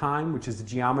wheels of time, which is the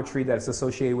geometry that is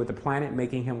associated with the planet,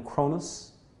 making him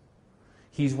Cronus.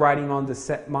 He's riding on the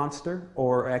Set monster,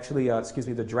 or actually,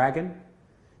 the dragon.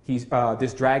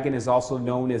 This dragon is also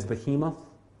known as Behemoth,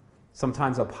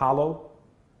 sometimes Apollo.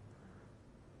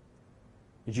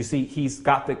 As you see, he's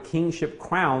got the kingship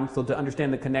crown, so to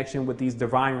understand the connection with these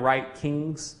divine right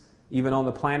kings, even on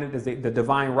the planet, the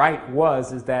divine right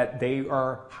is that they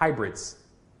are hybrids.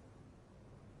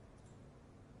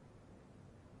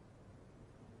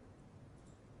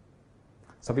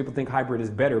 Some people think hybrid is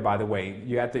better, by the way.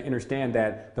 You have to understand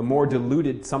that the more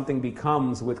diluted something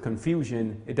becomes with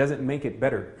confusion, it doesn't make it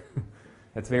better.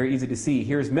 That's very easy to see.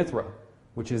 Here's Mithra,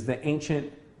 which is the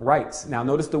ancient rites. Now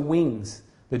notice the wings.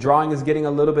 The drawing is getting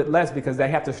a little bit less because they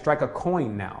have to strike a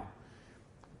coin now.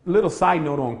 Little side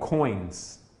note on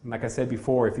coins. Like I said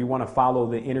before, if you want to follow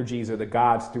the energies or the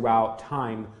gods throughout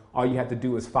time, all you have to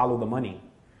do is follow the money.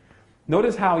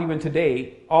 Notice how even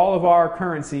today, all of our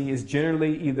currency is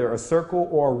generally either a circle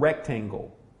or a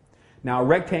rectangle. Now, a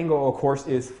rectangle, of course,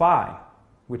 is phi,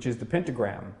 which is the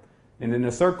pentagram. And then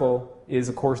a circle is,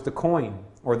 of course, the coin,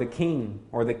 or the king,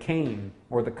 or the cane,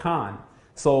 or the Khan.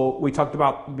 So we talked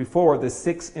about before the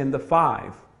 6 and the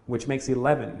 5. which makes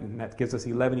 11, and that gives us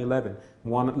 11, 11.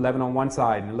 11 on one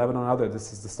side and 11 on the other.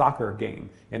 This is the soccer game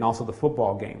and also the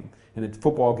football game. And the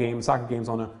football game, soccer game's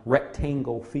on a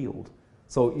rectangle field.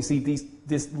 So you see,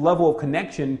 this level of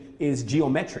connection is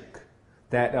geometric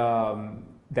that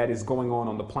is going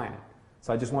on the planet.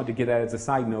 So I just wanted to give that as a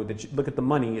side note, that you look at the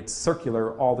money, it's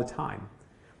circular all the time.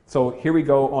 So here we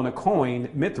go on a coin,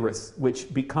 Mithras,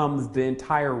 which becomes the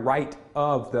entire right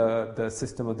of the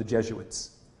system of the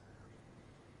Jesuits.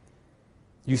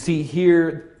 You see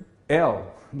here L,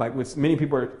 like which many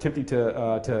people are tempted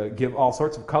to give all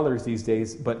sorts of colors these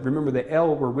days, but remember the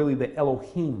L were really the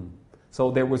Elohim. So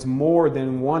there was more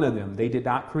than one of them. They did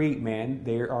not create man,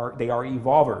 they are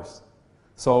evolvers.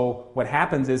 So what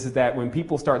happens is that when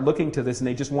people start looking to this and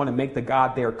they just want to make the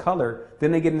God their color,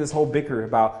 then they get in this whole bicker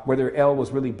about whether El was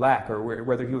really black or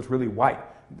whether he was really white.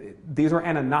 These are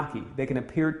Anunnaki. They can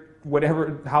appear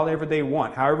however they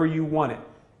want, however you want it.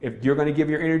 If you're going to give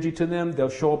your energy to them, they'll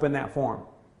show up in that form.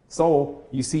 So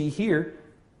you see here,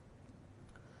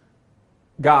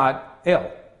 God,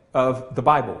 El, of the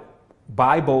Bible.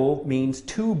 Bible means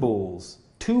two bulls.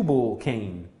 Two-bull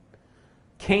Cain.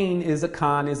 Cain is a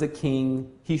Khan, is a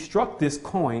king. He struck this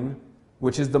coin,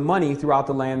 which is the money throughout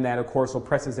the land that, of course,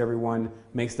 oppresses everyone,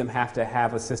 makes them have to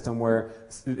have a system where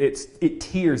it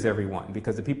tiers everyone,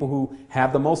 because the people who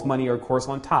have the most money are, of course,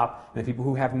 on top, and the people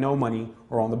who have no money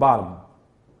are on the bottom.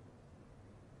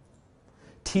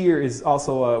 Tier is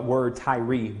also a word,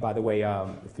 Tyree, by the way,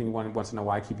 if anyone wants to know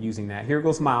why I keep using that. Here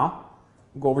goes Mao.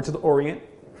 We'll go over to the Orient,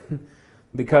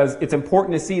 because it's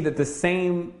important to see that the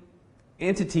same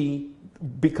entity,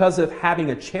 because of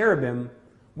having a cherubim,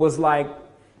 was like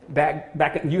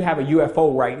back you have a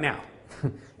UFO right now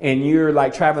and you're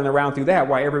like traveling around through that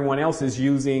while everyone else is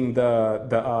using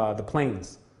the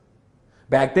planes.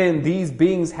 Back then, these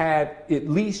beings had at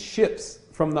least ships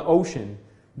from the ocean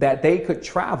that they could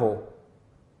travel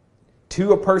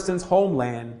to a person's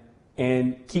homeland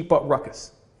and keep up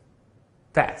ruckus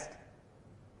fast.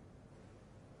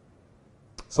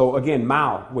 So again,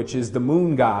 Mao, which is the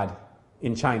moon god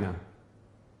in China.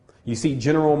 You see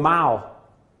General Mao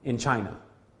in China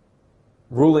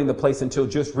ruling the place until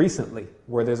just recently,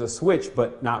 where there's a switch,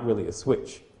 but not really a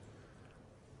switch.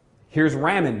 Here's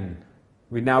Ramen.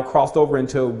 We now crossed over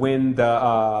into when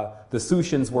the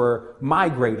Sushians were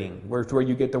migrating, where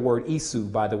you get the word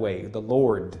Isu, by the way, the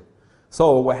Lord.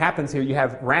 So what happens here, you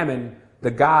have Ramen,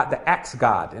 the god, the axe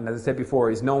god, and as I said before,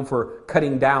 is known for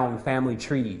cutting down family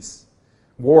trees,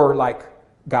 warlike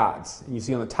gods. And you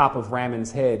see on the top of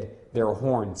Ramen's head, there are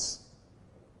horns.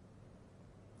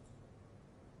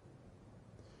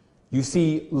 You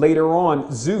see later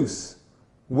on Zeus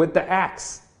with the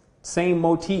axe, same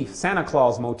motif, Santa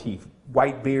Claus motif,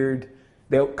 white beard.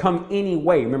 They'll come any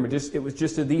way. Remember, it was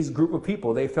just these group of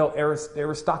people. They felt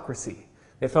aristocracy.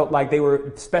 They felt like they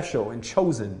were special and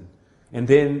chosen. And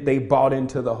then they bought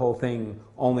into the whole thing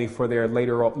only for their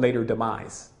later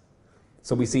demise.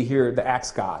 So we see here the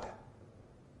axe god,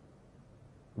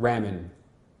 Ramen,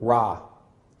 Ra,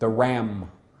 the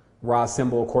ram. Ra's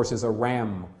symbol, of course, is a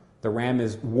ram. The ram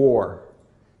is war.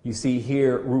 You see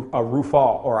here a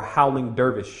Rufal, or a howling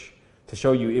dervish, to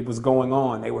show you it was going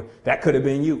on. That could have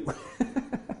been you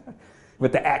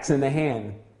with the axe in the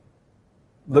hand,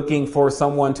 looking for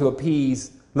someone to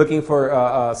appease, looking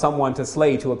for someone to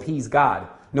slay to appease God.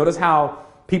 Notice how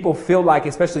people feel like,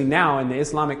 especially now in the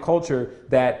Islamic culture,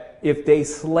 that if they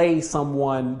slay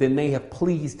someone, then they have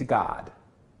pleased God.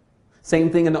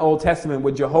 Same thing in the Old Testament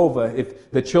with Jehovah.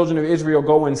 If the children of Israel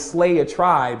go and slay a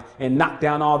tribe and knock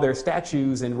down all their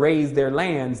statues and raise their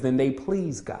lands, then they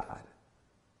please God.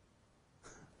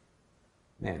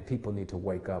 Man, people need to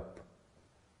wake up.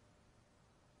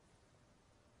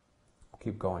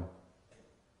 Keep going.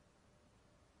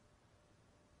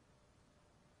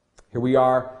 Here we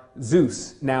are,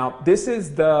 Zeus. Now, this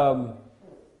is the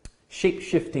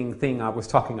shape-shifting thing I was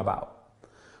talking about.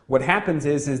 What happens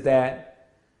is that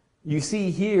you see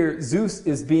here, Zeus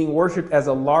is being worshipped as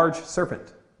a large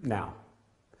serpent now.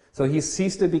 So he's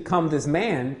ceased to become this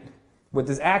man with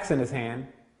this axe in his hand,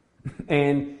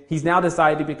 and he's now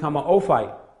decided to become an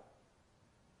Ophite.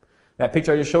 That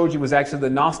picture I just showed you was actually the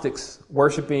Gnostics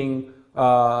worshipping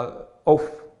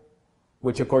Oph,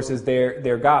 which of course is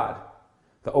their god,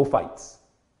 the Ophites.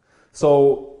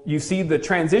 So you see the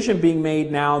transition being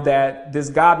made now that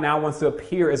this god now wants to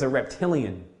appear as a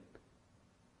reptilian.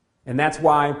 And that's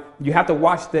why you have to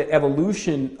watch the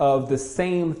evolution of the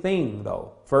same thing,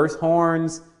 though. First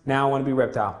horns, now I want to be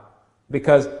reptile.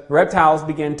 Because reptiles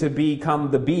begin to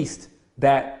become the beast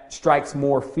that strikes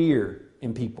more fear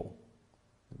in people.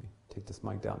 Let me take this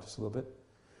mic down just a little bit.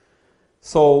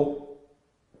 So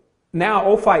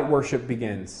Now Ophite worship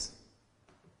begins.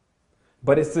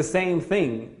 But it's the same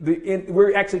thing.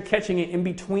 We're actually catching it in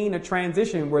between a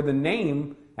transition where the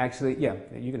name actually, yeah,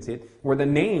 you can see it, where the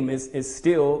name is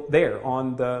still there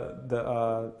on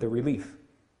the relief.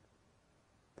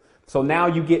 So now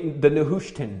you get the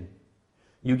Nehushtan.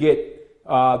 You get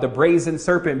the brazen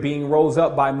serpent being rose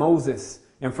up by Moses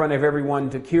in front of everyone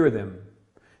to cure them.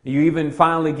 You even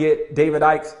finally get David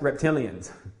Icke's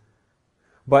reptilians.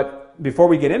 But before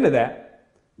we get into that,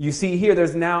 you see here,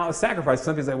 there's now a sacrifice.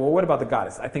 Some people say, well, what about the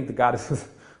goddess? I think the goddess is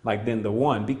like then the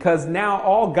one. Because now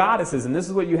all goddesses, and this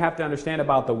is what you have to understand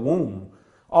about the womb,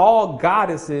 all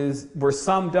goddesses were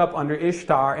summed up under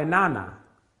Ishtar and Nana.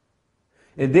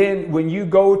 And then when you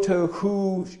go to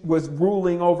who was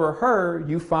ruling over her,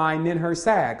 you find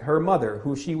Ninhursag, her mother,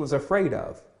 who she was afraid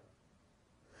of.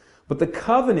 But the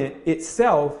covenant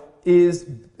itself is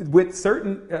with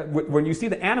certain, when you see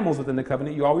the animals within the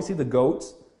covenant, you always see the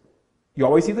goats, you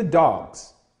always see the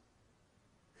dogs,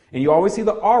 and you always see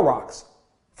the aurochs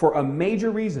for a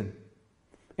major reason.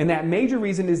 And that major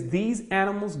reason is these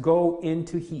animals go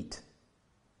into heat.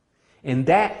 And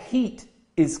that heat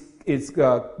is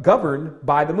governed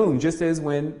by the moon, just as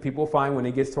when people find when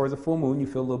it gets towards a full moon, you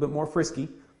feel a little bit more frisky.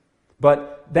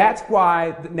 But that's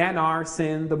why Nanar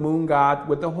sent the moon god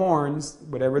with the horns,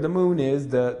 whatever the moon is,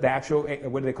 the actual,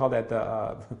 what do they call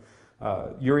that?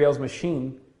 Uriel's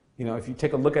machine. You know, if you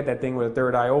take a look at that thing with a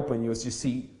third eye open, you'll just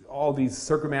see all these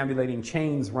circumambulating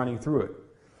chains running through it.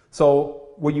 So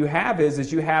what you have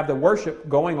is you have the worship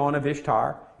going on of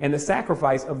Ishtar and the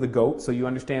sacrifice of the goat. So you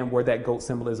understand where that goat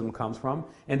symbolism comes from.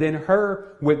 And then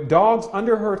her with dogs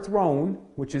under her throne,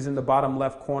 which is in the bottom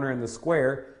left corner in the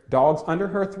square, dogs under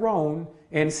her throne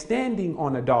and standing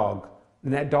on a dog.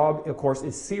 And that dog, of course,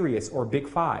 is Sirius or Big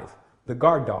Five, the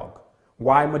guard dog.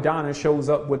 Why Madonna shows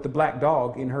up with the black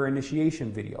dog in her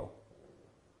initiation video.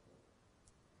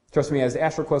 Trust me, as the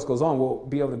Astral Quest goes on, we'll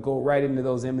be able to go right into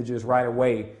those images right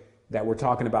away that we're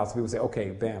talking about. So people say,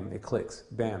 okay, bam, it clicks.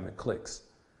 Bam, it clicks.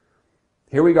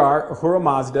 Here we are, Ahura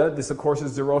Mazda. This, of course,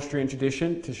 is Zoroastrian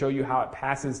tradition to show you how it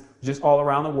passes just all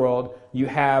around the world. You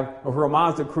have Ahura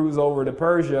Mazda cruise over to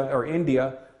Persia or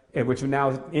India, which now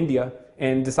is India,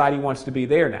 and decide he wants to be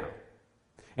there now.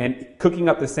 And cooking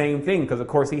up the same thing, because, of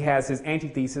course, he has his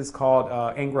antithesis called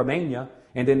Angramania,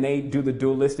 and then they do the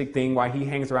dualistic thing while he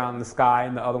hangs around in the sky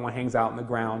and the other one hangs out in the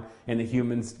ground, and the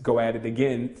humans go at it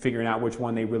again, figuring out which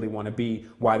one they really want to be,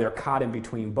 why they're caught in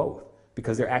between both,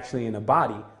 because they're actually in a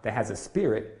body that has a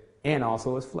spirit and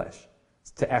also is flesh.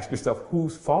 To ask yourself,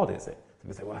 whose fault is it?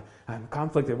 People say, well, I'm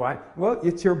conflicted. Why? Well,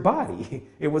 it's your body.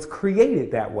 It was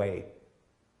created that way.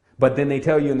 But then they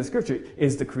tell you in the scripture,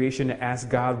 is the creation to ask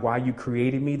God why you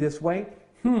created me this way?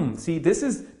 See, this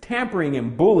is tampering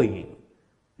and bullying.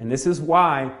 And this is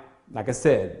why, like I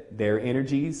said, there are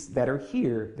energies that are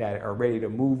here that are ready to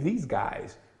move these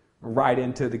guys right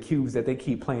into the cubes that they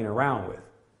keep playing around with.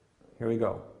 Here we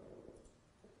go.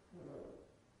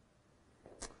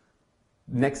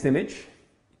 Next image.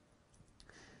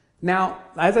 Now,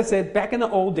 as I said, back in the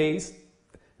old days,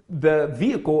 the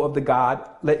vehicle of the god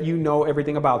let you know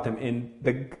everything about them. And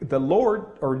the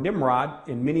Lord, or Nimrod,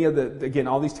 in many of again,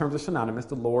 all these terms are synonymous,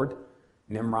 the Lord,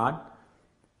 Nimrod,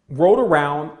 rode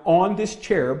around on this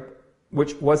cherub,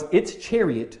 which was its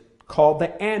chariot, called the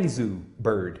Anzu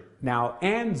bird. Now,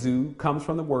 Anzu comes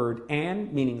from the word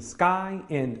An, meaning sky,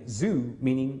 and Zu,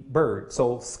 meaning bird.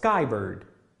 So, sky bird.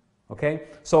 Okay?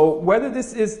 So, whether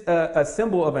this is a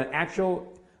symbol of an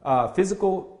actual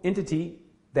physical entity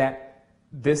that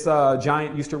this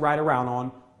giant used to ride around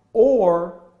on,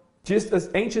 or just an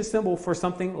ancient symbol for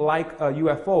something like a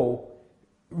UFO,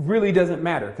 really doesn't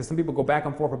matter, because some people go back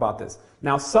and forth about this.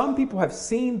 Now, some people have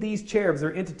seen these cherubs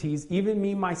or entities, even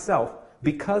me myself,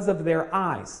 because of their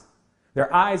eyes.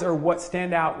 Their eyes are what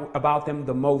stand out about them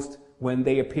the most when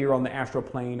they appear on the astral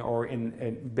plane or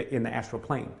in the astral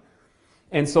plane.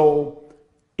 And so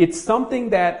it's something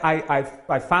that I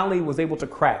finally was able to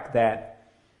crack, that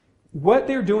what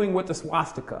they're doing with the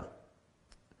swastika,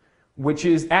 which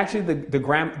is actually the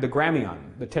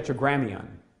gramion, the tetragrammion,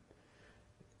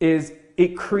 is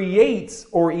it creates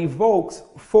or evokes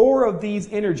 4 of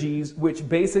these energies, which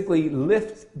basically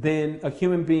lift then a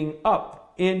human being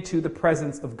up into the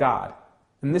presence of God.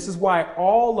 And this is why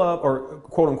all of, or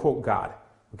quote unquote God,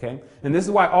 okay? And this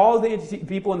is why all of the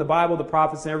people in the Bible, the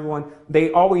prophets and everyone,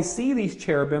 they always see these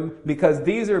cherubim, because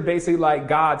these are basically like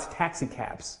God's taxi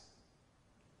cabs.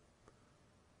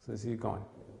 So let's keep going.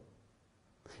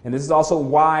 And this is also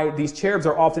why these cherubs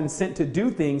are often sent to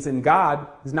do things and God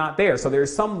is not there. So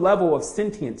there's some level of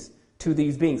sentience to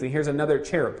these beings. And here's another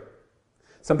cherub.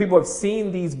 Some people have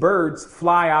seen these birds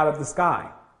fly out of the sky.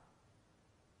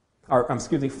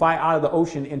 excuse me, fly out of the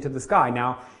ocean into the sky.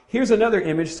 Now, here's another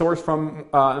image sourced from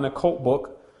an occult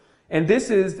book. And this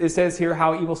is, it says here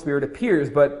how evil spirit appears.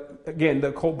 But again, the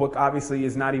occult book obviously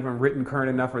is not even written current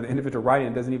enough, or the individual writing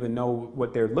it doesn't even know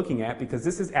what they're looking at, because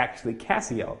this is actually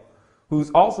Cassiel,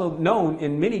 who's also known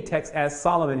in many texts as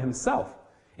Solomon himself,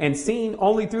 and seen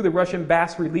only through the Russian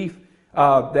bas relief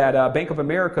that Bank of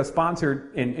America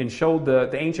sponsored and showed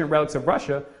the ancient relics of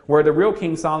Russia, where the real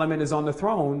King Solomon is on the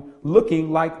throne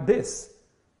looking like this.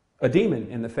 A demon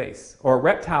in the face, or a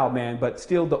reptile man, but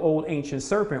still the old ancient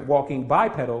serpent walking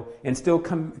bipedal and still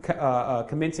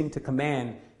commencing to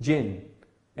command jinn,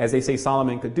 as they say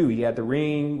Solomon could do. He had the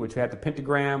ring, which had the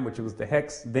pentagram, which was the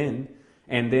hex then,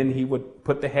 and then he would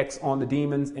put the hex on the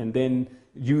demons and then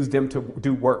use them to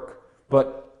do work.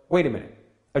 But wait a minute,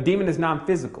 a demon is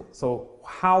non-physical, so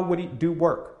how would he do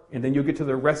work? And then you get to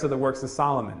the rest of the works of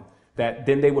Solomon, that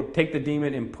then they would take the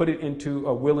demon and put it into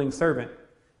a willing servant,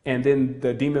 and then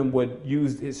the demon would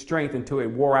use his strength until it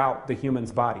wore out the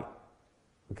human's body.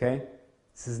 Okay?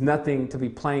 This is nothing to be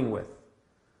playing with.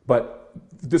 But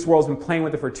this world's been playing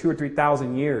with it for 2,000 or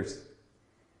 3,000 years.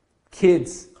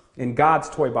 Kids in God's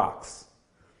toy box.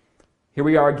 Here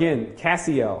we are again,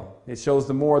 Cassiel. It shows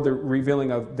the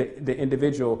revealing of the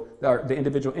individual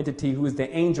entity, who is the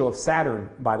angel of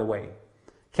Saturn, by the way.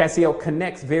 Cassiel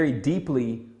connects very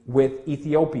deeply with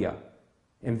Ethiopia,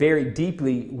 and very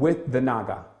deeply with the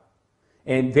Naga,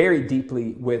 and very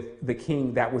deeply with the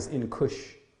king that was in Kush.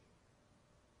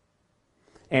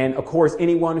 And of course,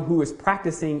 anyone who is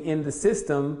practicing in the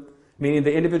system, meaning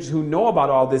the individuals who know about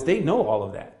all this, they know all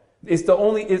of that. It's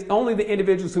only the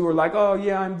individuals who are like, oh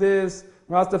yeah, I'm this,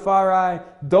 Rastafari.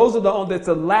 Those are that's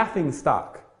a laughing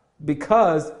stock,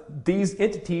 because these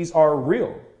entities are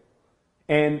real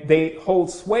and they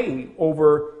hold sway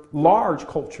over large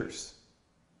cultures.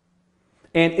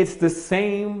 And it's the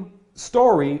same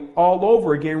story all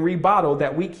over again, rebottled,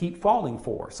 that we keep falling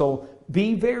for. So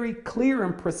be very clear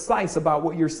and precise about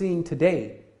what you're seeing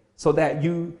today, so that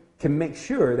you can make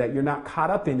sure that you're not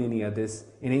caught up in any of this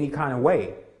in any kind of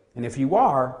way. And if you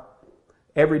are,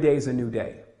 every day is a new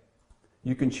day.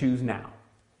 You can choose now.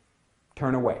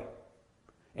 Turn away.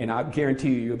 And I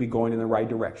guarantee you'll be going in the right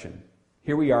direction.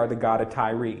 Here we are, the god of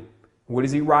Tyre. What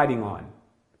is he riding on?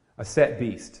 A set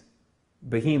beast.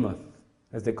 Behemoth,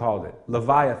 as they called it.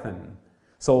 Leviathan.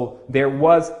 So there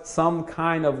was some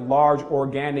kind of large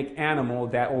organic animal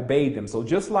that obeyed them. So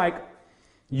just like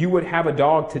you would have a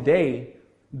dog today,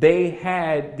 they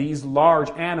had these large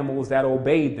animals that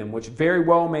obeyed them, which very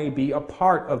well may be a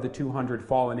part of the 200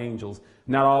 fallen angels.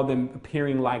 Not all of them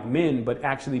appearing like men, but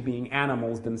actually being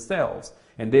animals themselves.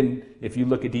 And then if you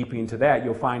look deeply into that,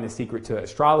 you'll find the secret to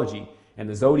astrology and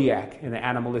the zodiac and the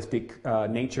animalistic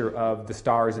nature of the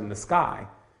stars in the sky,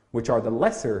 which are the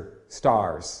lesser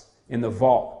stars in the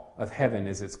vault of heaven,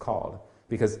 as it's called.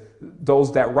 Because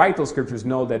those that write those scriptures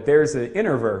know that there's an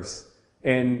inner verse,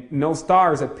 and no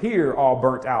stars appear all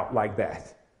burnt out like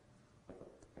that.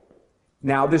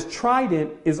 Now, this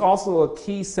trident is also a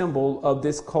key symbol of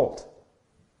this cult.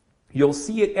 You'll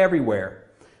see it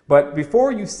everywhere. But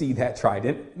before you see that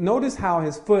trident, notice how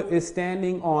his foot is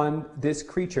standing on this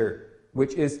creature,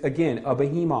 which is, again, a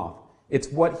behemoth. It's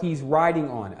what he's riding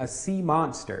on, a sea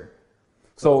monster.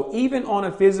 So even on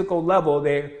a physical level,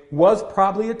 there was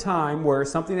probably a time where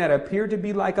something that appeared to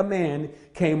be like a man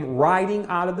came riding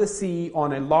out of the sea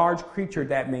on a large creature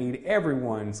that made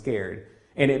everyone scared.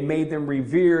 And it made them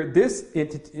revere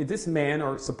this man,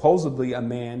 or supposedly a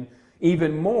man,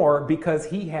 even more because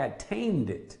he had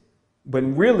tamed it. But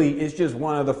really, it's just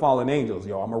one of the fallen angels.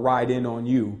 Yo, I'm going to ride in on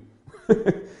you.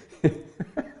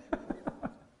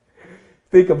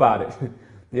 Think about it.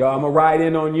 Yo, I'm going to ride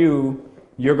in on you.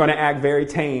 You're going to act very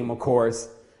tame, of course.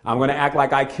 I'm going to act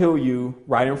like I kill you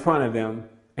right in front of them.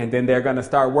 And then they're going to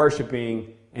start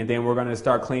worshiping. And then we're going to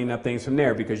start cleaning up things from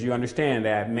there, because you understand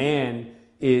that man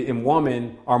and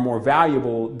woman are more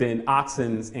valuable than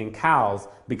oxen and cows.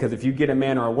 Because if you get a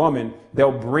man or a woman,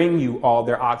 they'll bring you all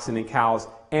their oxen and cows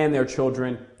and their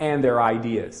children and their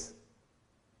ideas.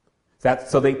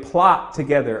 So they plot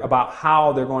together about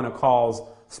how they're going to cause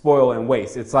spoil and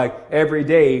waste. It's like every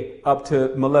day up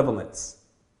to malevolence.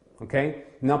 Okay?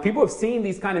 Now, people have seen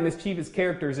these kind of mischievous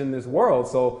characters in this world,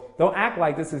 so don't act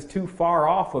like this is too far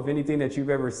off of anything that you've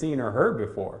ever seen or heard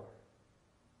before.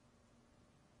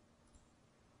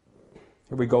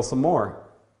 Here we go some more.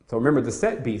 So remember the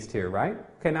set beast here, right?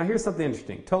 Okay, now here's something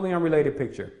interesting. Totally unrelated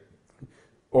picture.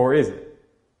 Or is it?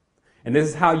 And this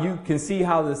is how you can see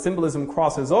how the symbolism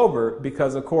crosses over,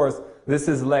 because, of course, this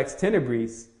is Lex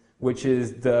Tenebris, which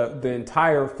is the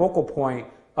entire focal point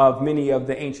of many of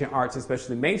the ancient arts,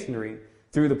 especially masonry,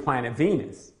 through the planet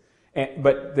Venus.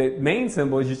 But the main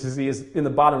symbol, as you can see, is in the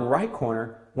bottom right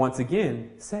corner. Once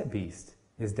again, Set Beast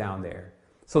is down there.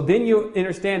 So then you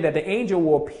understand that the angel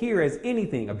will appear as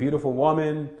anything, a beautiful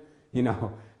woman, you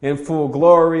know, in full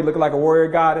glory, looking like a warrior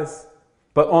goddess.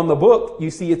 But on the book, you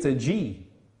see it's a G.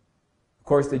 Of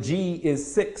course, the G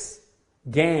is 6.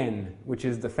 Gan, which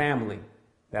is the family.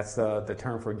 That's the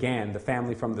term for Gan, the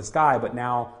family from the sky, but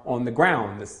now on the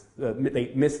ground.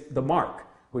 They missed the mark,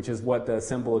 which is what the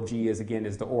symbol of G is, again,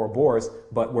 is the Ouroboros,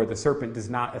 but where the serpent does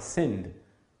not ascend.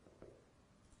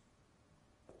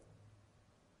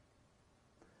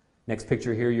 Next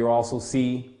picture here, you'll also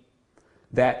see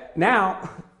that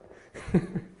now,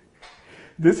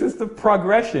 this is the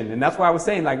progression. And that's why I was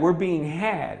saying, like, we're being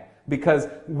had because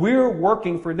we're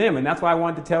working for them. And that's why I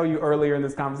wanted to tell you earlier in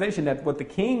this conversation that what the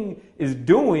king is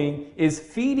doing is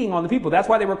feeding on the people. That's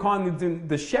why they were calling them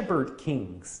the shepherd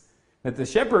kings. That the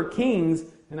shepherd kings,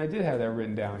 and I did have that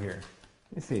written down here.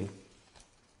 Let me see.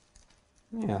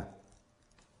 Yeah.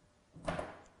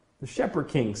 The shepherd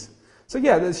kings. So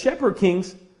yeah, the shepherd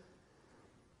kings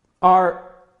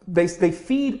they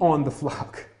feed on the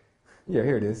flock. Yeah,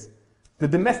 here it is. The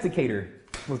domesticator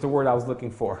was the word I was looking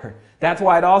for. That's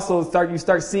why it also you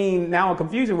start seeing now a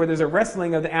confusion where there's a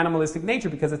wrestling of the animalistic nature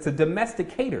because it's a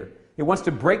domesticator. It wants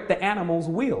to break the animal's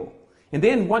will. And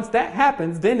then once that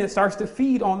happens, then it starts to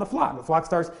feed on the flock. The flock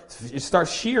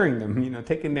starts shearing them, you know,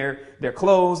 taking their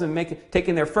clothes and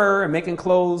taking their fur and making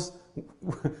clothes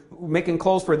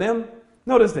for them.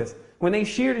 Notice this. When they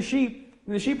shear the sheep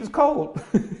is cold.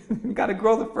 You got to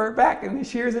grow the fur back and it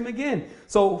shears him again.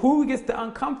 So who gets to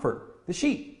uncomfort? The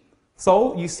sheep.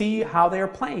 So you see how they're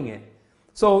playing it.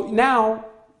 So now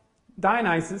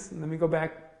Dionysus, let me go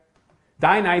back.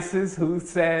 Dionysus,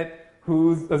 who's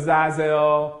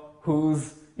Azazel,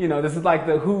 this is like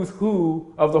the who's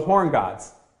who of the horn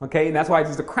gods. Okay, and that's why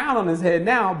there's a crown on his head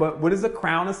now, but what is a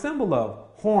crown a symbol of?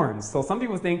 Horns. So some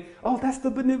people think, oh, that's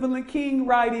the benevolent king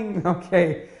riding.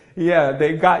 Okay, yeah,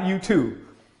 they got you too.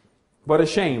 But a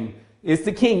shame. It's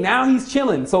the king. Now he's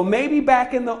chilling. So maybe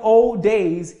back in the old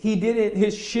days,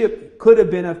 his ship could have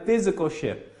been a physical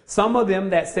ship. Some of them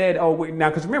that said, oh, wait, now,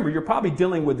 because remember, you're probably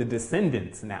dealing with the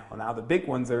descendants now. Now the big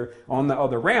ones are on the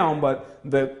other realm, but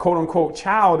the quote unquote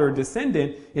child or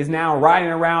descendant is now riding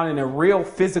around in a real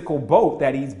physical boat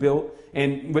that he's built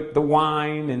and with the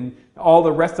wine and all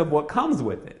the rest of what comes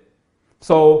with it.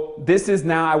 So this is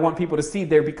now, I want people to see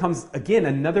there becomes, again,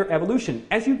 another evolution.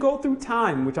 As you go through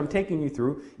time, which I'm taking you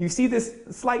through, you see this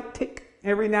slight tick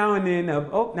every now and then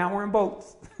of, oh, now we're in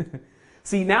boats.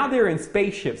 See, now they're in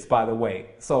spaceships, by the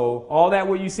way. So all that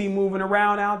what you see moving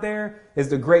around out there is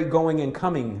the great going and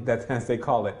coming, as they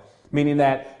call it. Meaning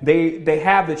that they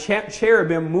have the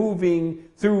cherubim moving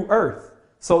through Earth.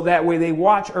 So that way they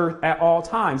watch Earth at all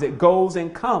times. It goes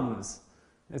and comes,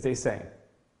 as they say.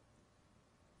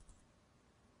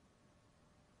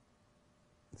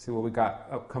 Let's see what we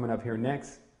got coming up here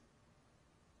next.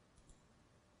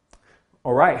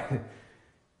 All right.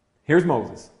 Here's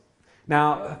Moses.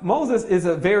 Now, Moses is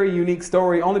a very unique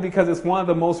story only because it's one of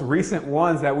the most recent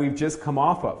ones that we've just come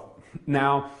off of.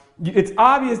 Now, it's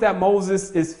obvious that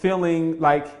Moses is feeling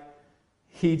like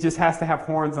he just has to have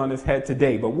horns on his head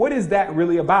today. But what is that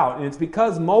really about? And it's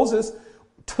because Moses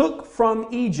took from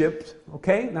Egypt.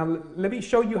 Okay, now let me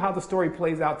show you how the story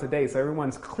plays out today so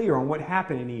everyone's clear on what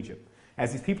happened in Egypt.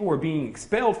 As these people were being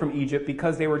expelled from Egypt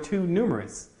because they were too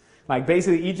numerous. Like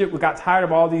basically Egypt got tired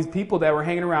of all these people that were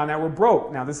hanging around that were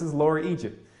broke. Now this is Lower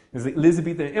Egypt. It's the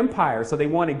Elizabethan Empire. So they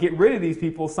want to get rid of these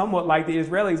people somewhat like the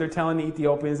Israelis are telling the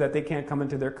Ethiopians that they can't come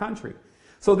into their country.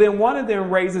 So then one of them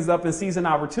raises up and sees an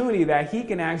opportunity that he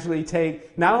can actually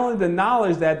take not only the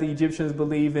knowledge that the Egyptians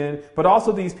believe in, but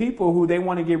also these people who they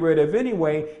want to get rid of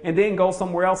anyway, and then go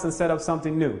somewhere else and set up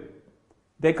something new.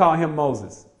 They call him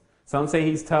Moses. Some say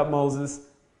he's Tutmosis.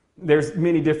 There's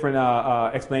many different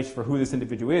explanations for who this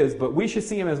individual is, but we should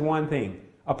see him as one thing.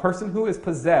 A person who is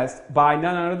possessed by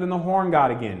none other than the horn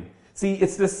god again. See,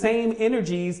 it's the same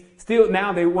energies. Still,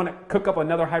 now they want to cook up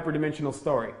another hyperdimensional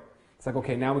story. It's like,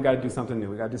 okay, now we got to do something new.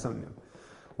 We got to do something new.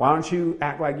 Why don't you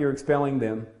act like you're expelling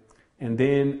them, and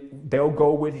then they'll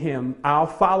go with him. I'll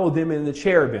follow them in the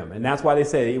cherubim. And that's why they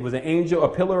say it was an angel, a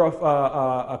pillar of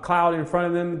a cloud in front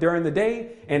of them during the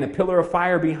day, and a pillar of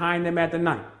fire behind them at the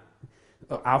night.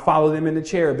 I'll follow them in the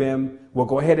cherubim. We'll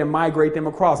go ahead and migrate them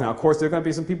across. Now, of course, there are going to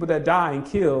be some people that die and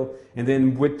kill. And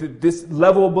then with this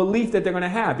level of belief that they're going to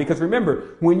have. Because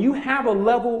remember, when you have a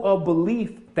level of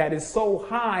belief that is so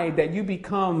high that you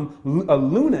become a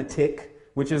lunatic,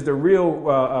 which is the real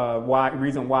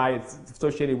reason why it's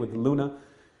associated with the Luna,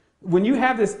 when you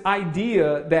have this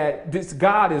idea that this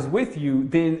God is with you,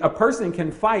 then a person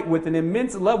can fight with an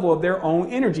immense level of their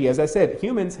own energy. As I said,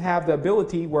 humans have the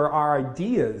ability where our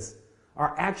ideas,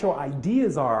 our actual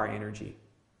ideas are our energy.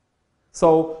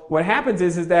 So what happens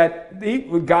is that he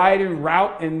would guide and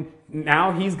route, and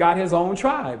now he's got his own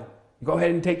tribe. Go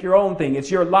ahead and take your own thing. It's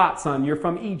your lot, son. You're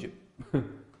from Egypt.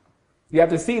 You have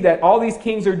to see that all these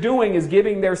kings are doing is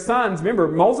giving their sons. Remember,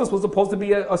 Moses was supposed to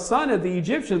be a son of the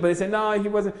Egyptians, but they said, no, he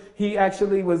wasn't. He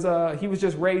actually was, he was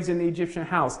just raised in the Egyptian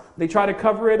house. They try to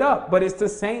cover it up, but it's the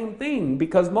same thing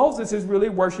because Moses is really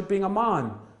worshiping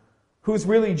Ammon, who's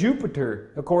really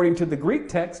Jupiter, according to the Greek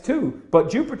text too. But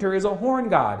Jupiter is a horn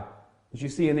god, as you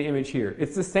see in the image here.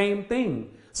 It's the same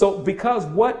thing. So because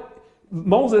what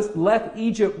Moses left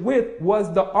Egypt with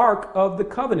was the Ark of the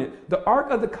Covenant. The Ark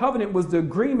of the Covenant was the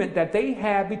agreement that they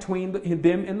had between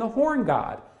them and the horn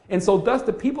god. And so thus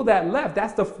the people that left,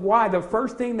 that's why the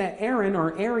first thing that Aaron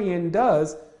or Arian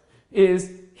does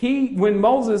is when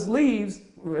Moses leaves,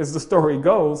 as the story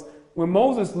goes, when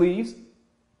Moses leaves,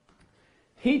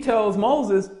 he tells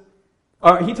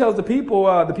the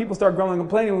people start grumbling and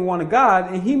complaining, we want a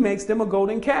God, and he makes them a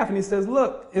golden calf. And he says,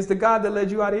 look, it's the God that led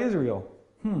you out of Israel.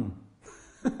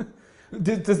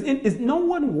 Is no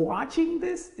one watching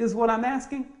this is what I'm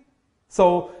asking.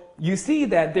 So you see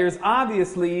that there's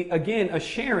obviously, again, a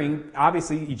sharing.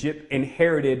 Obviously, Egypt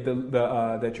inherited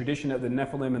the tradition of the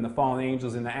Nephilim and the fallen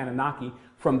angels and the Anunnaki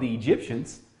from the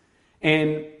Egyptians.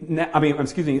 And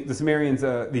the Sumerians,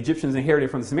 the Egyptians inherited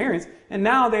from the Sumerians. And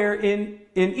now they're in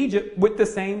Egypt with the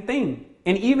same thing.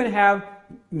 And even have,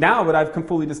 now what I've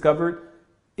fully discovered,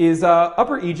 is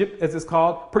Upper Egypt, as it's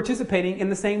called, participating in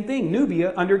the same thing.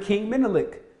 Nubia under King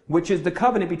Menelik, which is the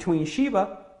covenant between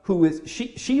Shiva, who is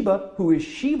Shiva,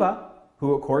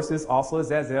 who of course is also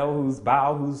Azazel, who's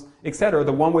Baal, who's etc.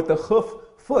 The one with the hoof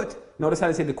foot. Notice how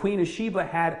they say the Queen of Sheba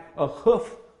had a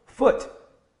hoof foot.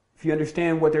 If you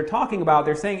understand what they're talking about,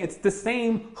 they're saying it's the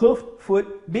same hoof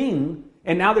foot being.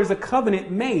 And now there's a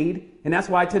covenant made. And that's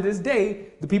why to this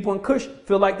day, the people in Cush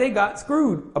feel like they got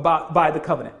screwed by the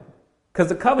covenant. Because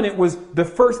the covenant was the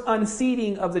first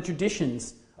unseating of the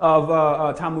traditions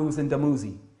of Tammuz and Tammuz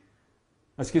in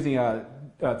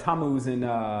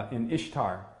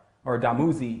Ishtar, or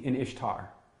Damuzi in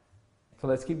Ishtar. So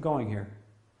let's keep going here.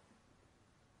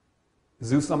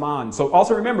 Zeus Ammon. So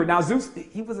also remember, now Zeus,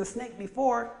 he was a snake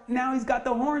before. Now he's got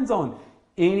the horns on.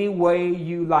 Any way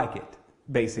you like it,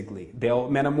 basically. They'll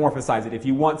metamorphosize it. If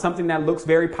you want something that looks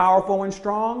very powerful and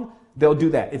strong, they'll do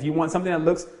that. If you want something that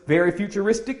looks very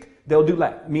futuristic, they'll do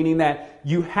that. Meaning that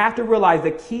you have to realize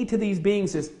the key to these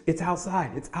beings is it's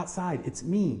outside. It's outside. It's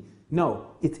me.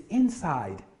 No, it's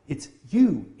inside. It's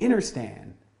you.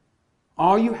 Innerstand.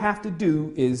 All you have to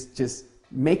do is just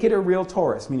make it a real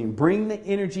torus, meaning bring the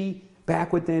energy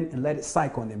back within and let it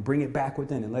cycle, and then bring it back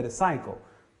within and let it cycle.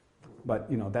 But,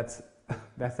 that's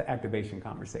the activation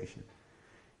conversation.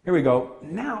 Here we go.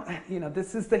 Now,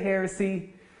 this is the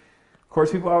heresy. Of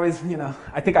course, people always,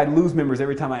 I think I lose members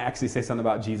every time I actually say something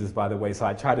about Jesus, by the way. So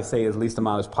I try to say as least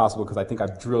amount as possible because I think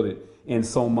I've drilled it in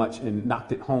so much and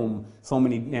knocked it home so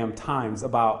many damn times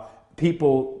about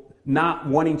people not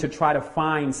wanting to try to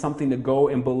find something to go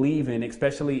and believe in,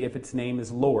 especially if its name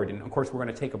is Lord. And of course, we're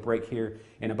going to take a break here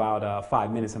in about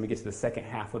 5 minutes. I'm going to get to the second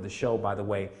half of the show, by the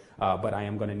way. But I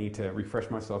am going to need to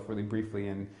refresh myself really briefly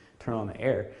and turn on the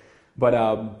air. But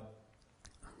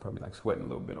probably like sweating a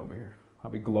little bit over here.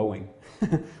 I'll be glowing.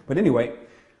 But anyway,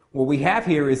 what we have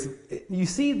here is, you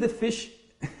see the fish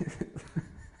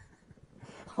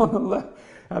on the left.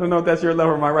 I don't know if that's your left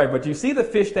or my right, but you see the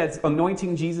fish that's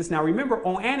anointing Jesus. Now remember,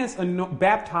 Oannes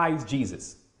baptized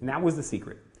Jesus, and that was the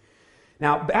secret.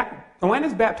 Now,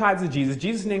 Oannes baptizes Jesus.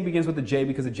 Jesus' name begins with a J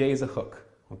because a J is a hook,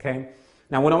 okay?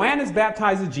 Now, when Oannes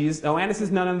baptizes Jesus, Oannes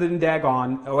is none other than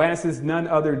Dagon. Oannes is none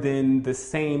other than the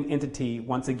same entity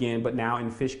once again, but now in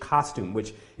fish costume,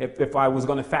 which if I was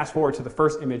going to fast forward to the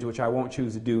first image, which I won't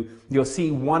choose to do, you'll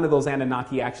see one of those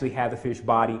Anunnaki actually have the fish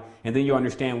body, and then you'll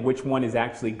understand which one is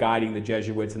actually guiding the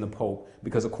Jesuits and the Pope,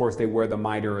 because of course they wear the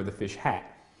mitre or the fish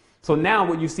hat. So now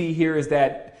what you see here is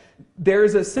that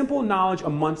there's a simple knowledge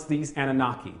amongst these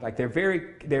Anunnaki. Like they're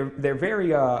very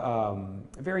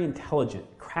intelligent,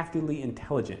 craftily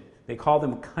intelligent. They call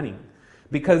them cunning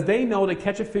because they know to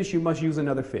catch a fish, you must use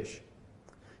another fish.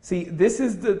 See, this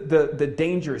is the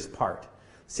dangerous part.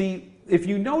 See, if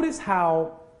you notice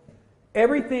how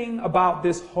everything about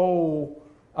this whole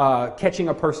catching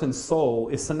a person's soul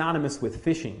is synonymous with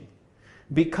fishing,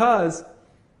 because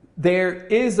there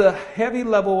is a heavy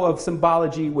level of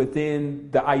symbology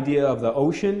within the idea of the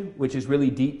ocean, which is really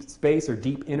deep space or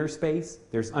deep inner space.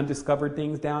 There's undiscovered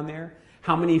things down there.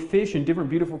 how many fish and different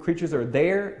beautiful creatures are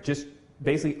there, just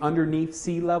basically underneath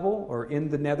sea level or in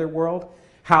the netherworld,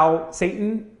 how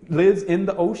Satan lives in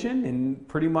the ocean, and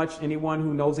pretty much anyone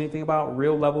who knows anything about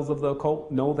real levels of the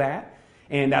occult know that.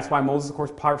 And that's why Moses, of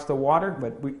course, parts the water,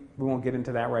 but we won't get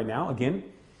into that right now again.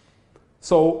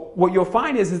 So what you'll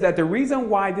find is that the reason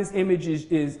why this image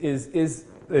is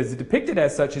depicted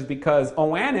as such is because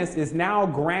Oannes is now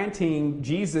granting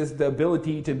Jesus the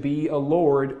ability to be a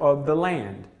lord of the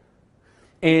land.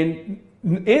 And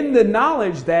in the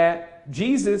knowledge that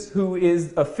Jesus, who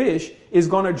is a fish, is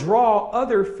going to draw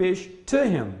other fish to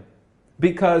him.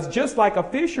 Because just like a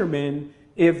fisherman,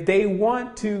 if they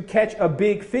want to catch a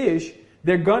big fish,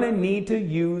 they're going to need to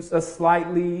use a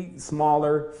slightly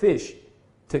smaller fish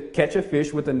to catch a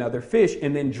fish with another fish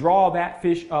and then draw that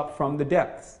fish up from the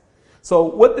depths. So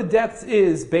what the depths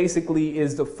is basically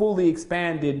is the fully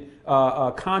expanded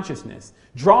consciousness.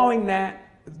 Drawing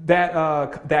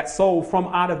that soul from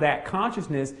out of that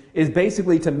consciousness is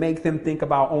basically to make them think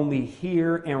about only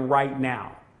here and right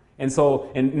now. And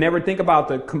so, and never think about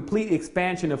the complete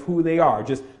expansion of who they are.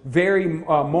 Just very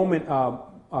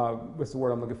what's the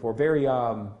word I'm looking for? Very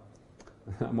not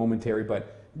momentary,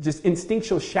 but just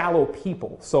instinctual, shallow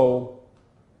people. So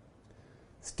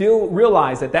still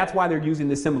realize that that's why they're using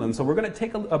the symbolism. So we're going to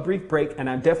take a brief break, and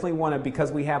I definitely want to,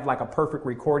 because we have like a perfect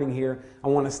recording here, I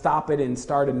want to stop it and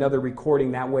start another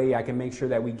recording. That way I can make sure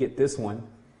that we get this one.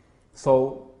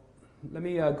 So let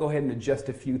me go ahead and adjust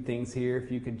a few things here.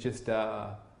 If you could just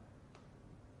bear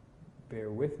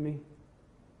with me.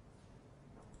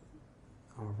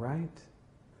 All right.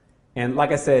 And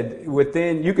like I said,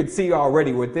 you could see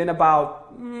already, within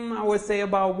about, I would say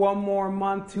about 1 more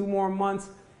month, 2 more months,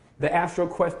 the Astro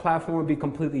Quest platform will be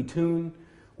completely tuned.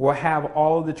 We'll have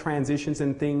all of the transitions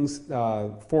and things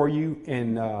for you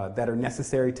and that are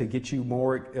necessary to get you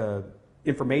more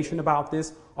information about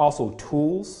this. Also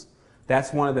tools.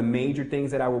 That's one of the major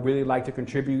things that I would really like to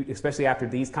contribute, especially after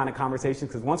these kind of conversations.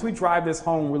 Because once we drive this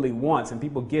home really once and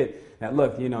people get that,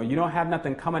 look, you don't have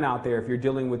nothing coming out there if you're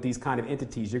dealing with these kind of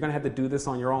entities. You're going to have to do this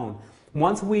on your own.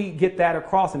 Once we get that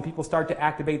across and people start to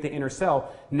activate the inner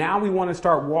self, now we want to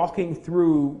start walking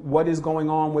through what is going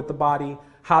on with the body,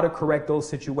 how to correct those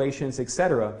situations,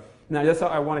 etc. Now, that's how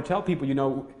I want to tell people,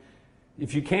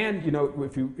 if you can,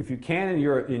 if you can and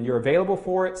you're available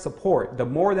for it, support. The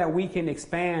more that we can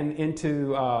expand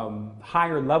into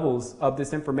higher levels of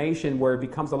this information where it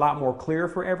becomes a lot more clear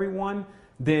for everyone,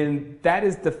 then that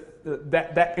is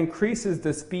that increases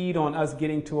the speed on us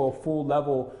getting to a full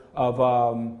level of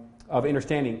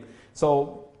understanding.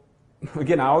 So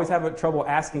again, I always have trouble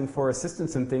asking for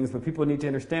assistance and things, but people need to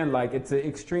understand, like, it's an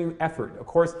extreme effort. Of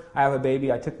course, I have a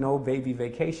baby. I took no baby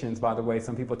vacations, by the way.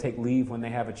 Some people take leave when they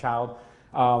have a child.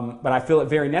 But I feel it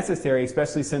very necessary,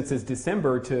 especially since it's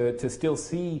December, to still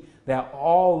see that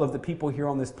all of the people here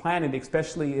on this planet,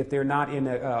 especially if they're not in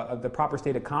the proper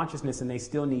state of consciousness and they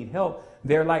still need help,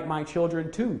 they're like my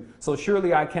children too. So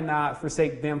surely I cannot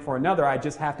forsake them for another. I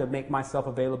just have to make myself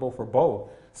available for both.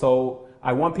 So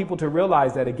I want people to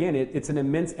realize that, again, it's an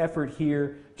immense effort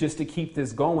here just to keep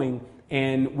this going.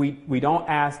 And we don't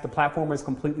ask. The platform is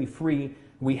completely free.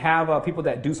 We have people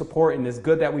that do support, and it's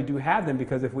good that we do have them,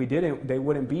 because if we didn't, they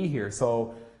wouldn't be here.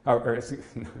 So,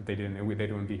 if they didn't, they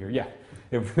wouldn't be here. Yeah,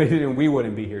 if they didn't, we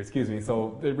wouldn't be here. Excuse me.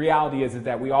 So the reality is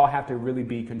that we all have to really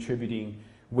be contributing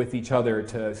with each other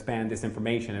to expand this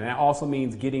information, and that also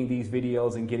means getting these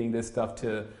videos and getting this stuff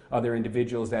to other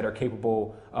individuals that are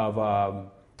capable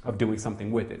of doing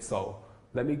something with it. So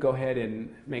let me go ahead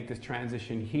and make this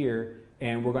transition here,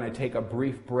 and we're going to take a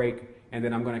brief break. And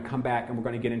then I'm going to come back and we're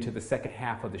going to get into the second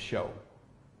half of the show.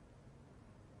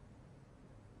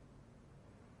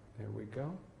 There we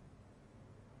go.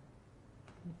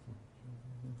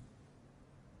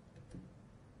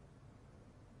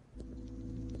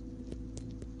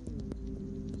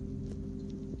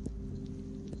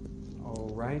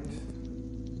 All right.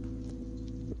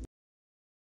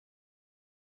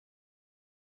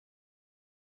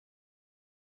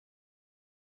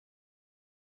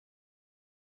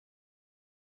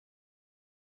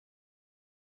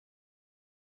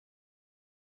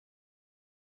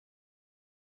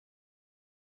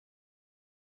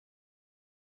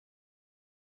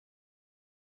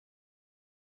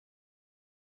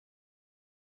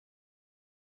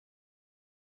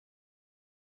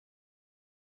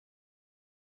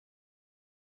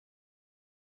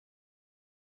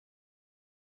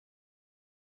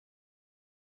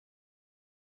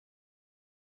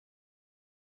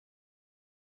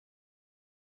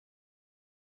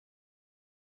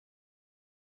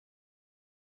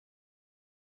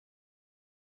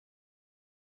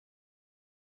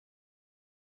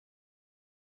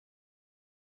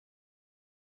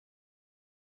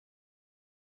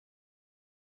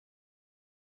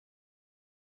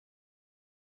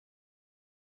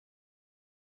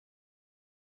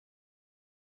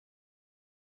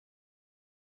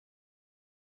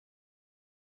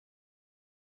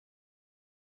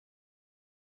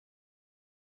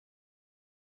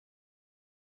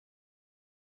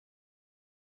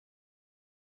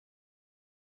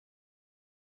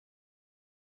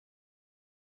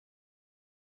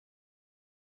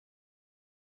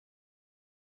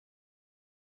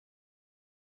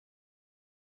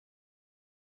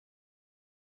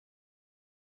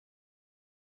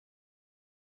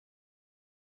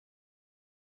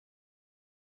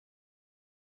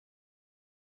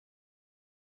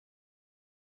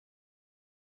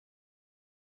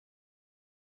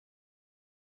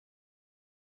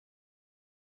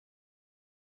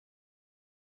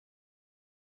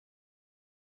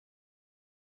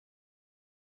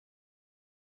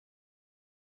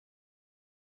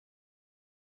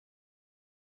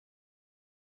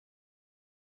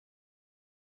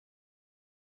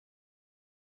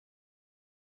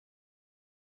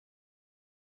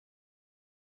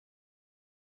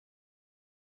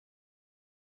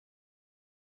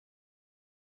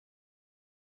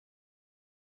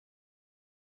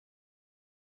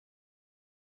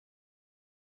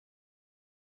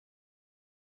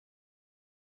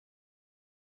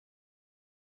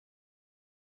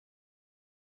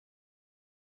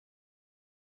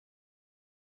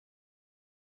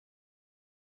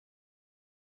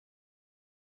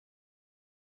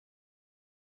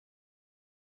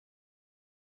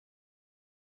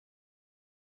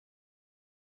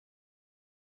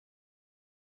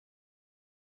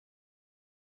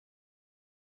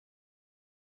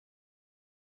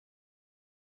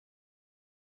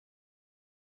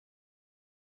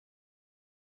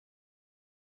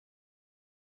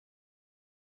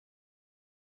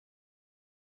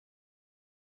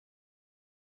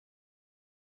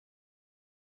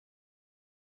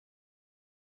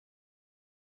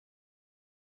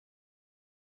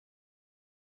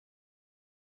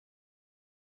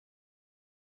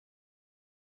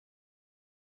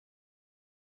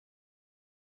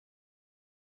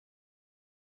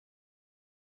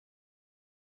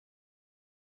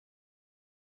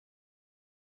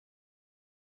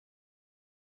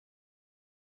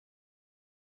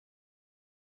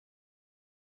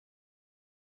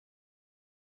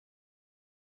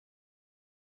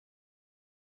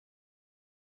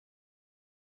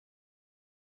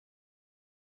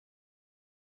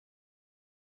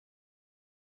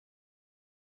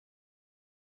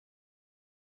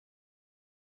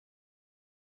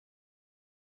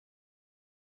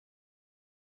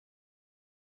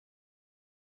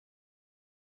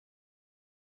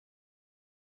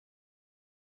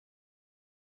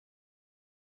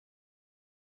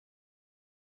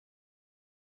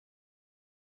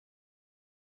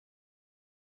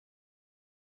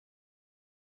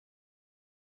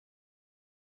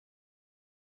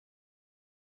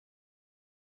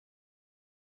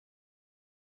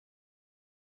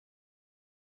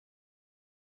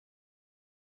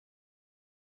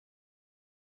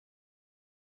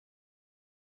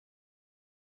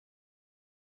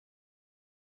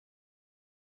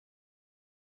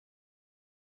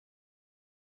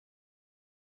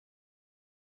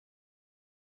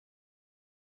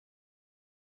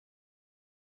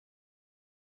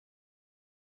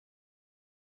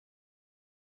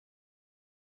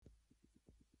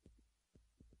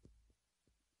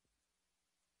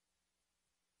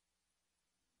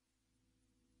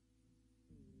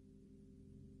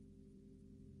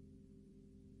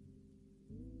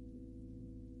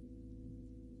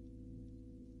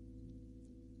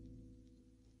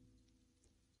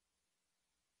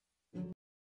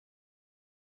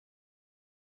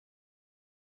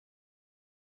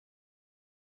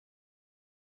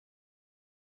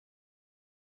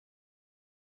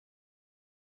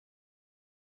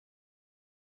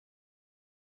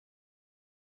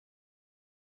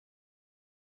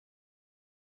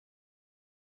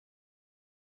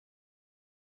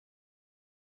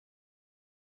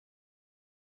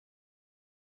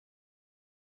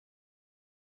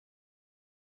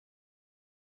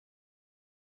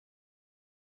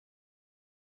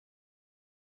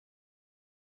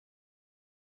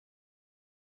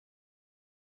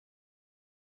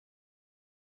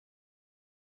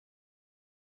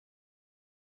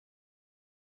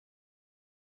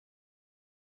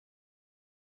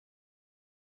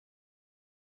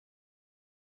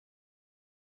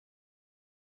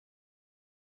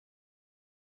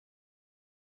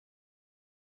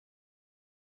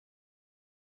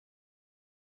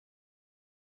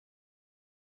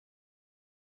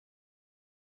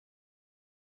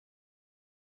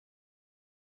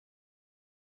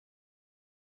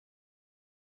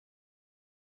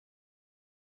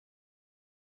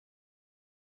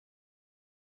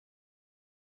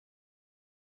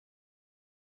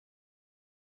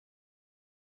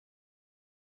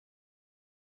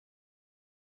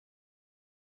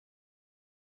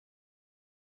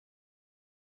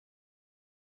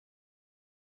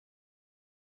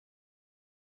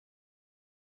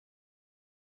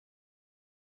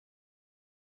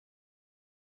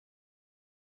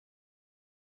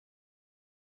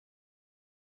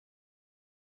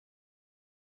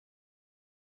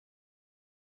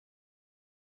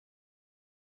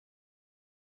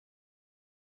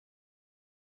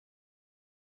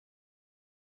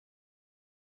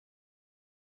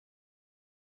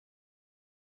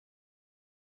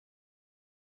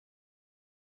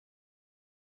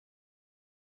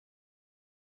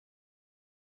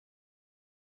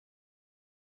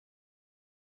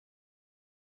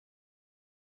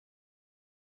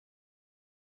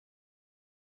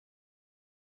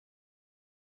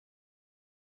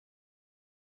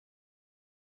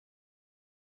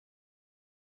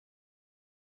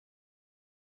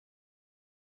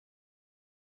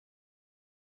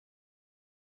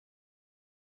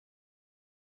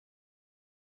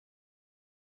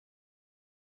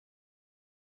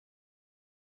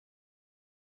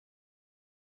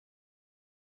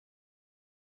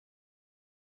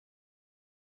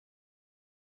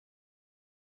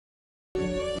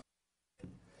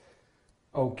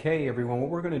 Okay, everyone, what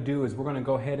we're going to do is we're going to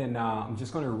go ahead and I'm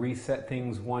just going to reset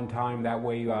things one time. That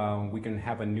way we can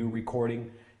have a new recording,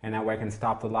 and that way I can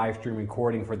stop the live stream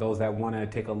recording for those that want to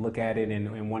take a look at it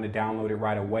and want to download it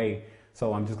right away.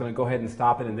 So I'm just going to go ahead and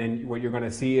stop it, and then what you're going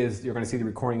to see is you're going to see the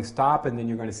recording stop, and then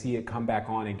you're going to see it come back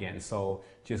on again. So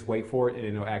just wait for it and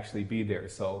it'll actually be there.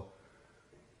 So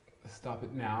let's stop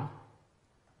it now.